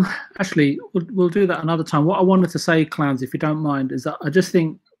 Actually, we'll do that another time. What I wanted to say, Clowns, if you don't mind, is that I just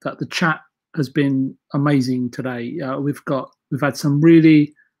think that the chat has been amazing today. We've had some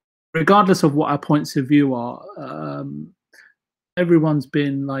really, regardless of what our points of view are, everyone's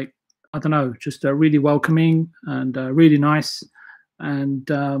been just really welcoming and really nice and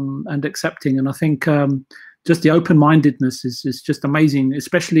accepting. And I think just the open-mindedness is just amazing,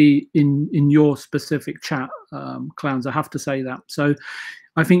 especially in your specific chat, Clowns. I have to say that. So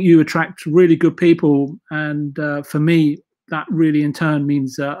I think you attract really good people, and for me, that really in turn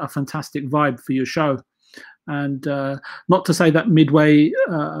means a fantastic vibe for your show. And not to say that Midway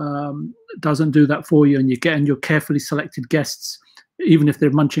doesn't do that for you, and you're getting your carefully selected guests, even if they're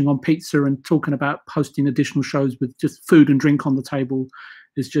munching on pizza and talking about hosting additional shows with just food and drink on the table,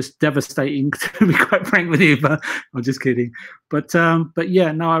 is just devastating, to be quite frank with you. But I'm just kidding. But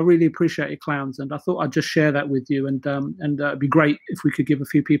yeah, no, I really appreciate it, Clowns, and I thought I'd just share that with you. And it'd be great if we could give a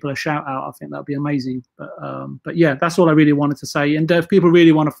few people a shout out. I think that'd be amazing. But yeah, that's all I really wanted to say. And if people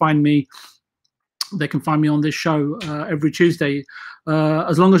really want to find me, they can find me on this show every Tuesday,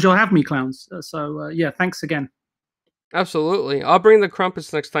 as long as you'll have me, Clowns. So yeah, thanks again. Absolutely. I'll bring the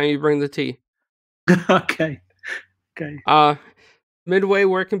crumpets next time you bring the tea. Okay. Midway,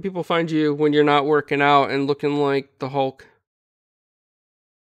 where can people find you when you're not working out and looking like the Hulk?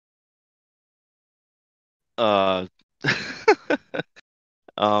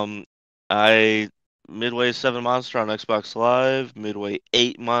 Midway 7 Monster on Xbox Live, Midway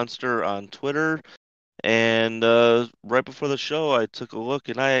 8 Monster on Twitter, and right before the show I took a look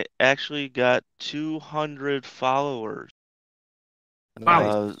and I actually got 200 followers.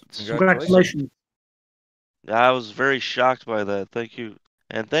 Wow. Congratulations. I was very shocked by that. Thank you.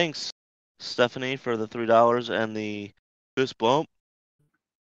 And thanks, Stephanie, for the $3 and the fist bump.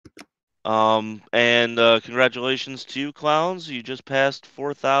 And congratulations to you, Clowns. You just passed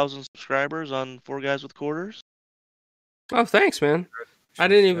 4,000 subscribers on 4 Guys with Quarters. Oh, thanks, man. I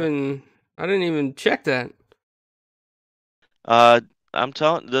didn't even check that. I'm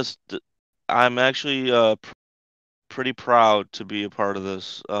telling this. I'm actually pretty proud to be a part of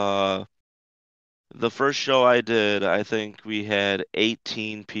this. The first show I did, I think we had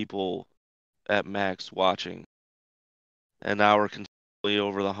 18 people at max watching, and now we're continually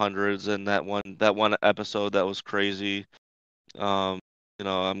over the hundreds. And that one episode that was crazy. I'm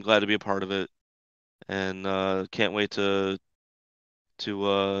glad to be a part of it, and can't wait to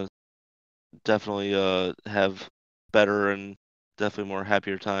definitely have better and definitely more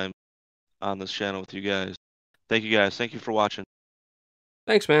happier time on this channel with you guys. Thank you guys. Thank you for watching.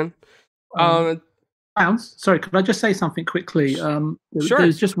 Thanks, man. Sorry, could I just say something quickly? Sure. There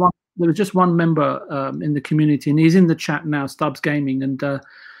was just one member in the community, and he's in the chat now, Stubbs Gaming, and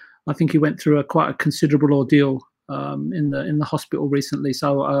I think he went through quite a considerable ordeal in the hospital recently.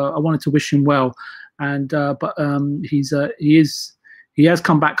 So I wanted to wish him well, and he has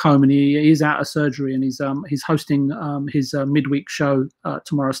come back home, and he is out of surgery, and he's hosting his midweek show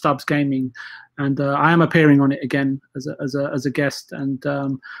tomorrow, Stubbs Gaming, and I am appearing on it again as a guest, and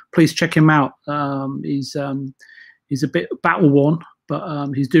please check him out. He's a bit battle worn,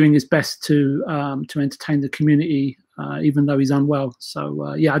 but he's doing his best to entertain the community, even though he's unwell.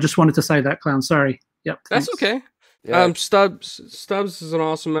 So yeah, I just wanted to say that, Clown. Sorry. Yep. Thanks. That's okay. Yeah. Stubbs is an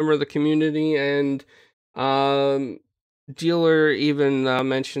awesome member of the community, and Dealer even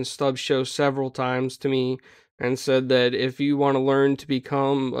mentioned Stubbs' show several times to me and said that if you want to learn to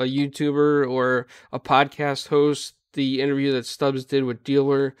become a YouTuber or a podcast host, the interview that Stubbs did with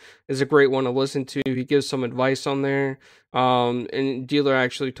Dealer is a great one to listen to. He gives some advice on there. And Dealer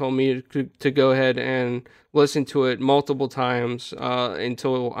actually told me to go ahead and listen to it multiple times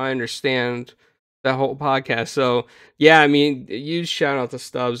until I understand that whole podcast. So, yeah, I mean, you shout out to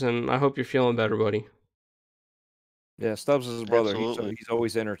Stubbs, and I hope you're feeling better, buddy. Yeah, Stubbs is his brother. Absolutely. He's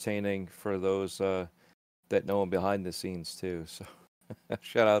always entertaining for those that know him behind the scenes too. So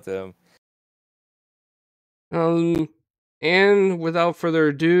shout out to him. And without further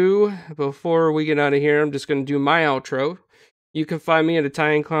ado, before we get out of here, I'm just going to do my outro. You can find me at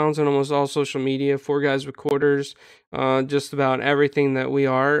Italian Clowns on almost all social media, Four Guys with Quarters, just about everything that we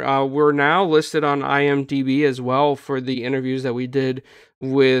are. We're now listed on IMDb as well for the interviews that we did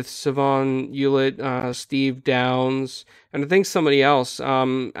with Siobhan Hewlett, Steve Downs, and I think somebody else.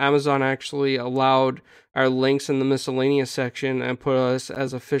 Amazon actually allowed our links in the miscellaneous section and put us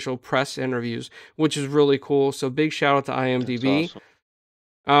as official press interviews, which is really cool. So big shout out to IMDb. That's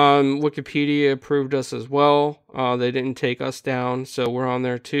awesome. Wikipedia approved us as well. They didn't take us down, so we're on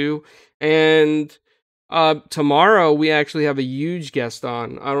there too. And tomorrow we actually have a huge guest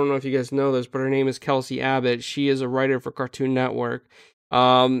on. I don't know if you guys know this, but her name is Kelsey Abbott. She is a writer for Cartoon Network.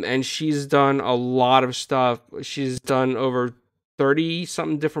 And she's done a lot of stuff. She's done over 30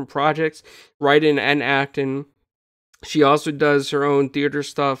 something different projects, writing and acting. She also does her own theater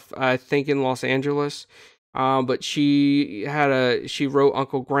stuff, I think in Los Angeles. But she wrote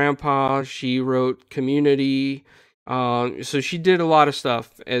Uncle Grandpa, she wrote Community. So she did a lot of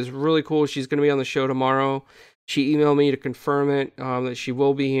stuff. It's really cool. She's going to be on the show tomorrow. She emailed me to confirm it, that she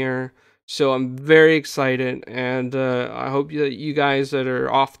will be here. So I'm very excited, and I hope that you guys that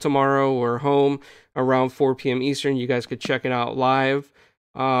are off tomorrow or home around 4 p.m. Eastern, you guys could check it out live.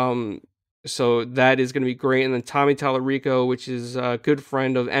 So that is going to be great. And then Tommy Tallarico, which is a good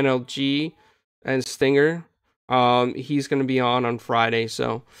friend of NLG and Stinger, he's going to be on Friday.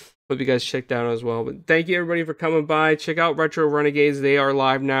 So hope you guys check that out as well. But thank you everybody for coming by. Check out Retro Renegades. They are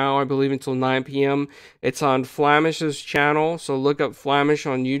live now, I believe, until 9 p.m. It's on Flamish's channel, so look up Flamish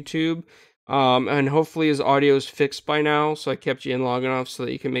on YouTube. And hopefully his audio is fixed by now, so I kept you in long enough so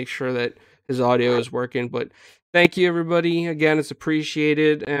that you can make sure that his audio is working. But thank you, everybody. Again, it's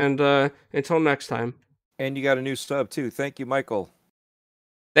appreciated. And until next time. And you got a new sub, too. Thank you, Michael.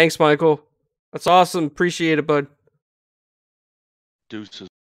 Thanks, Michael. That's awesome. Appreciate it, bud. Deuces.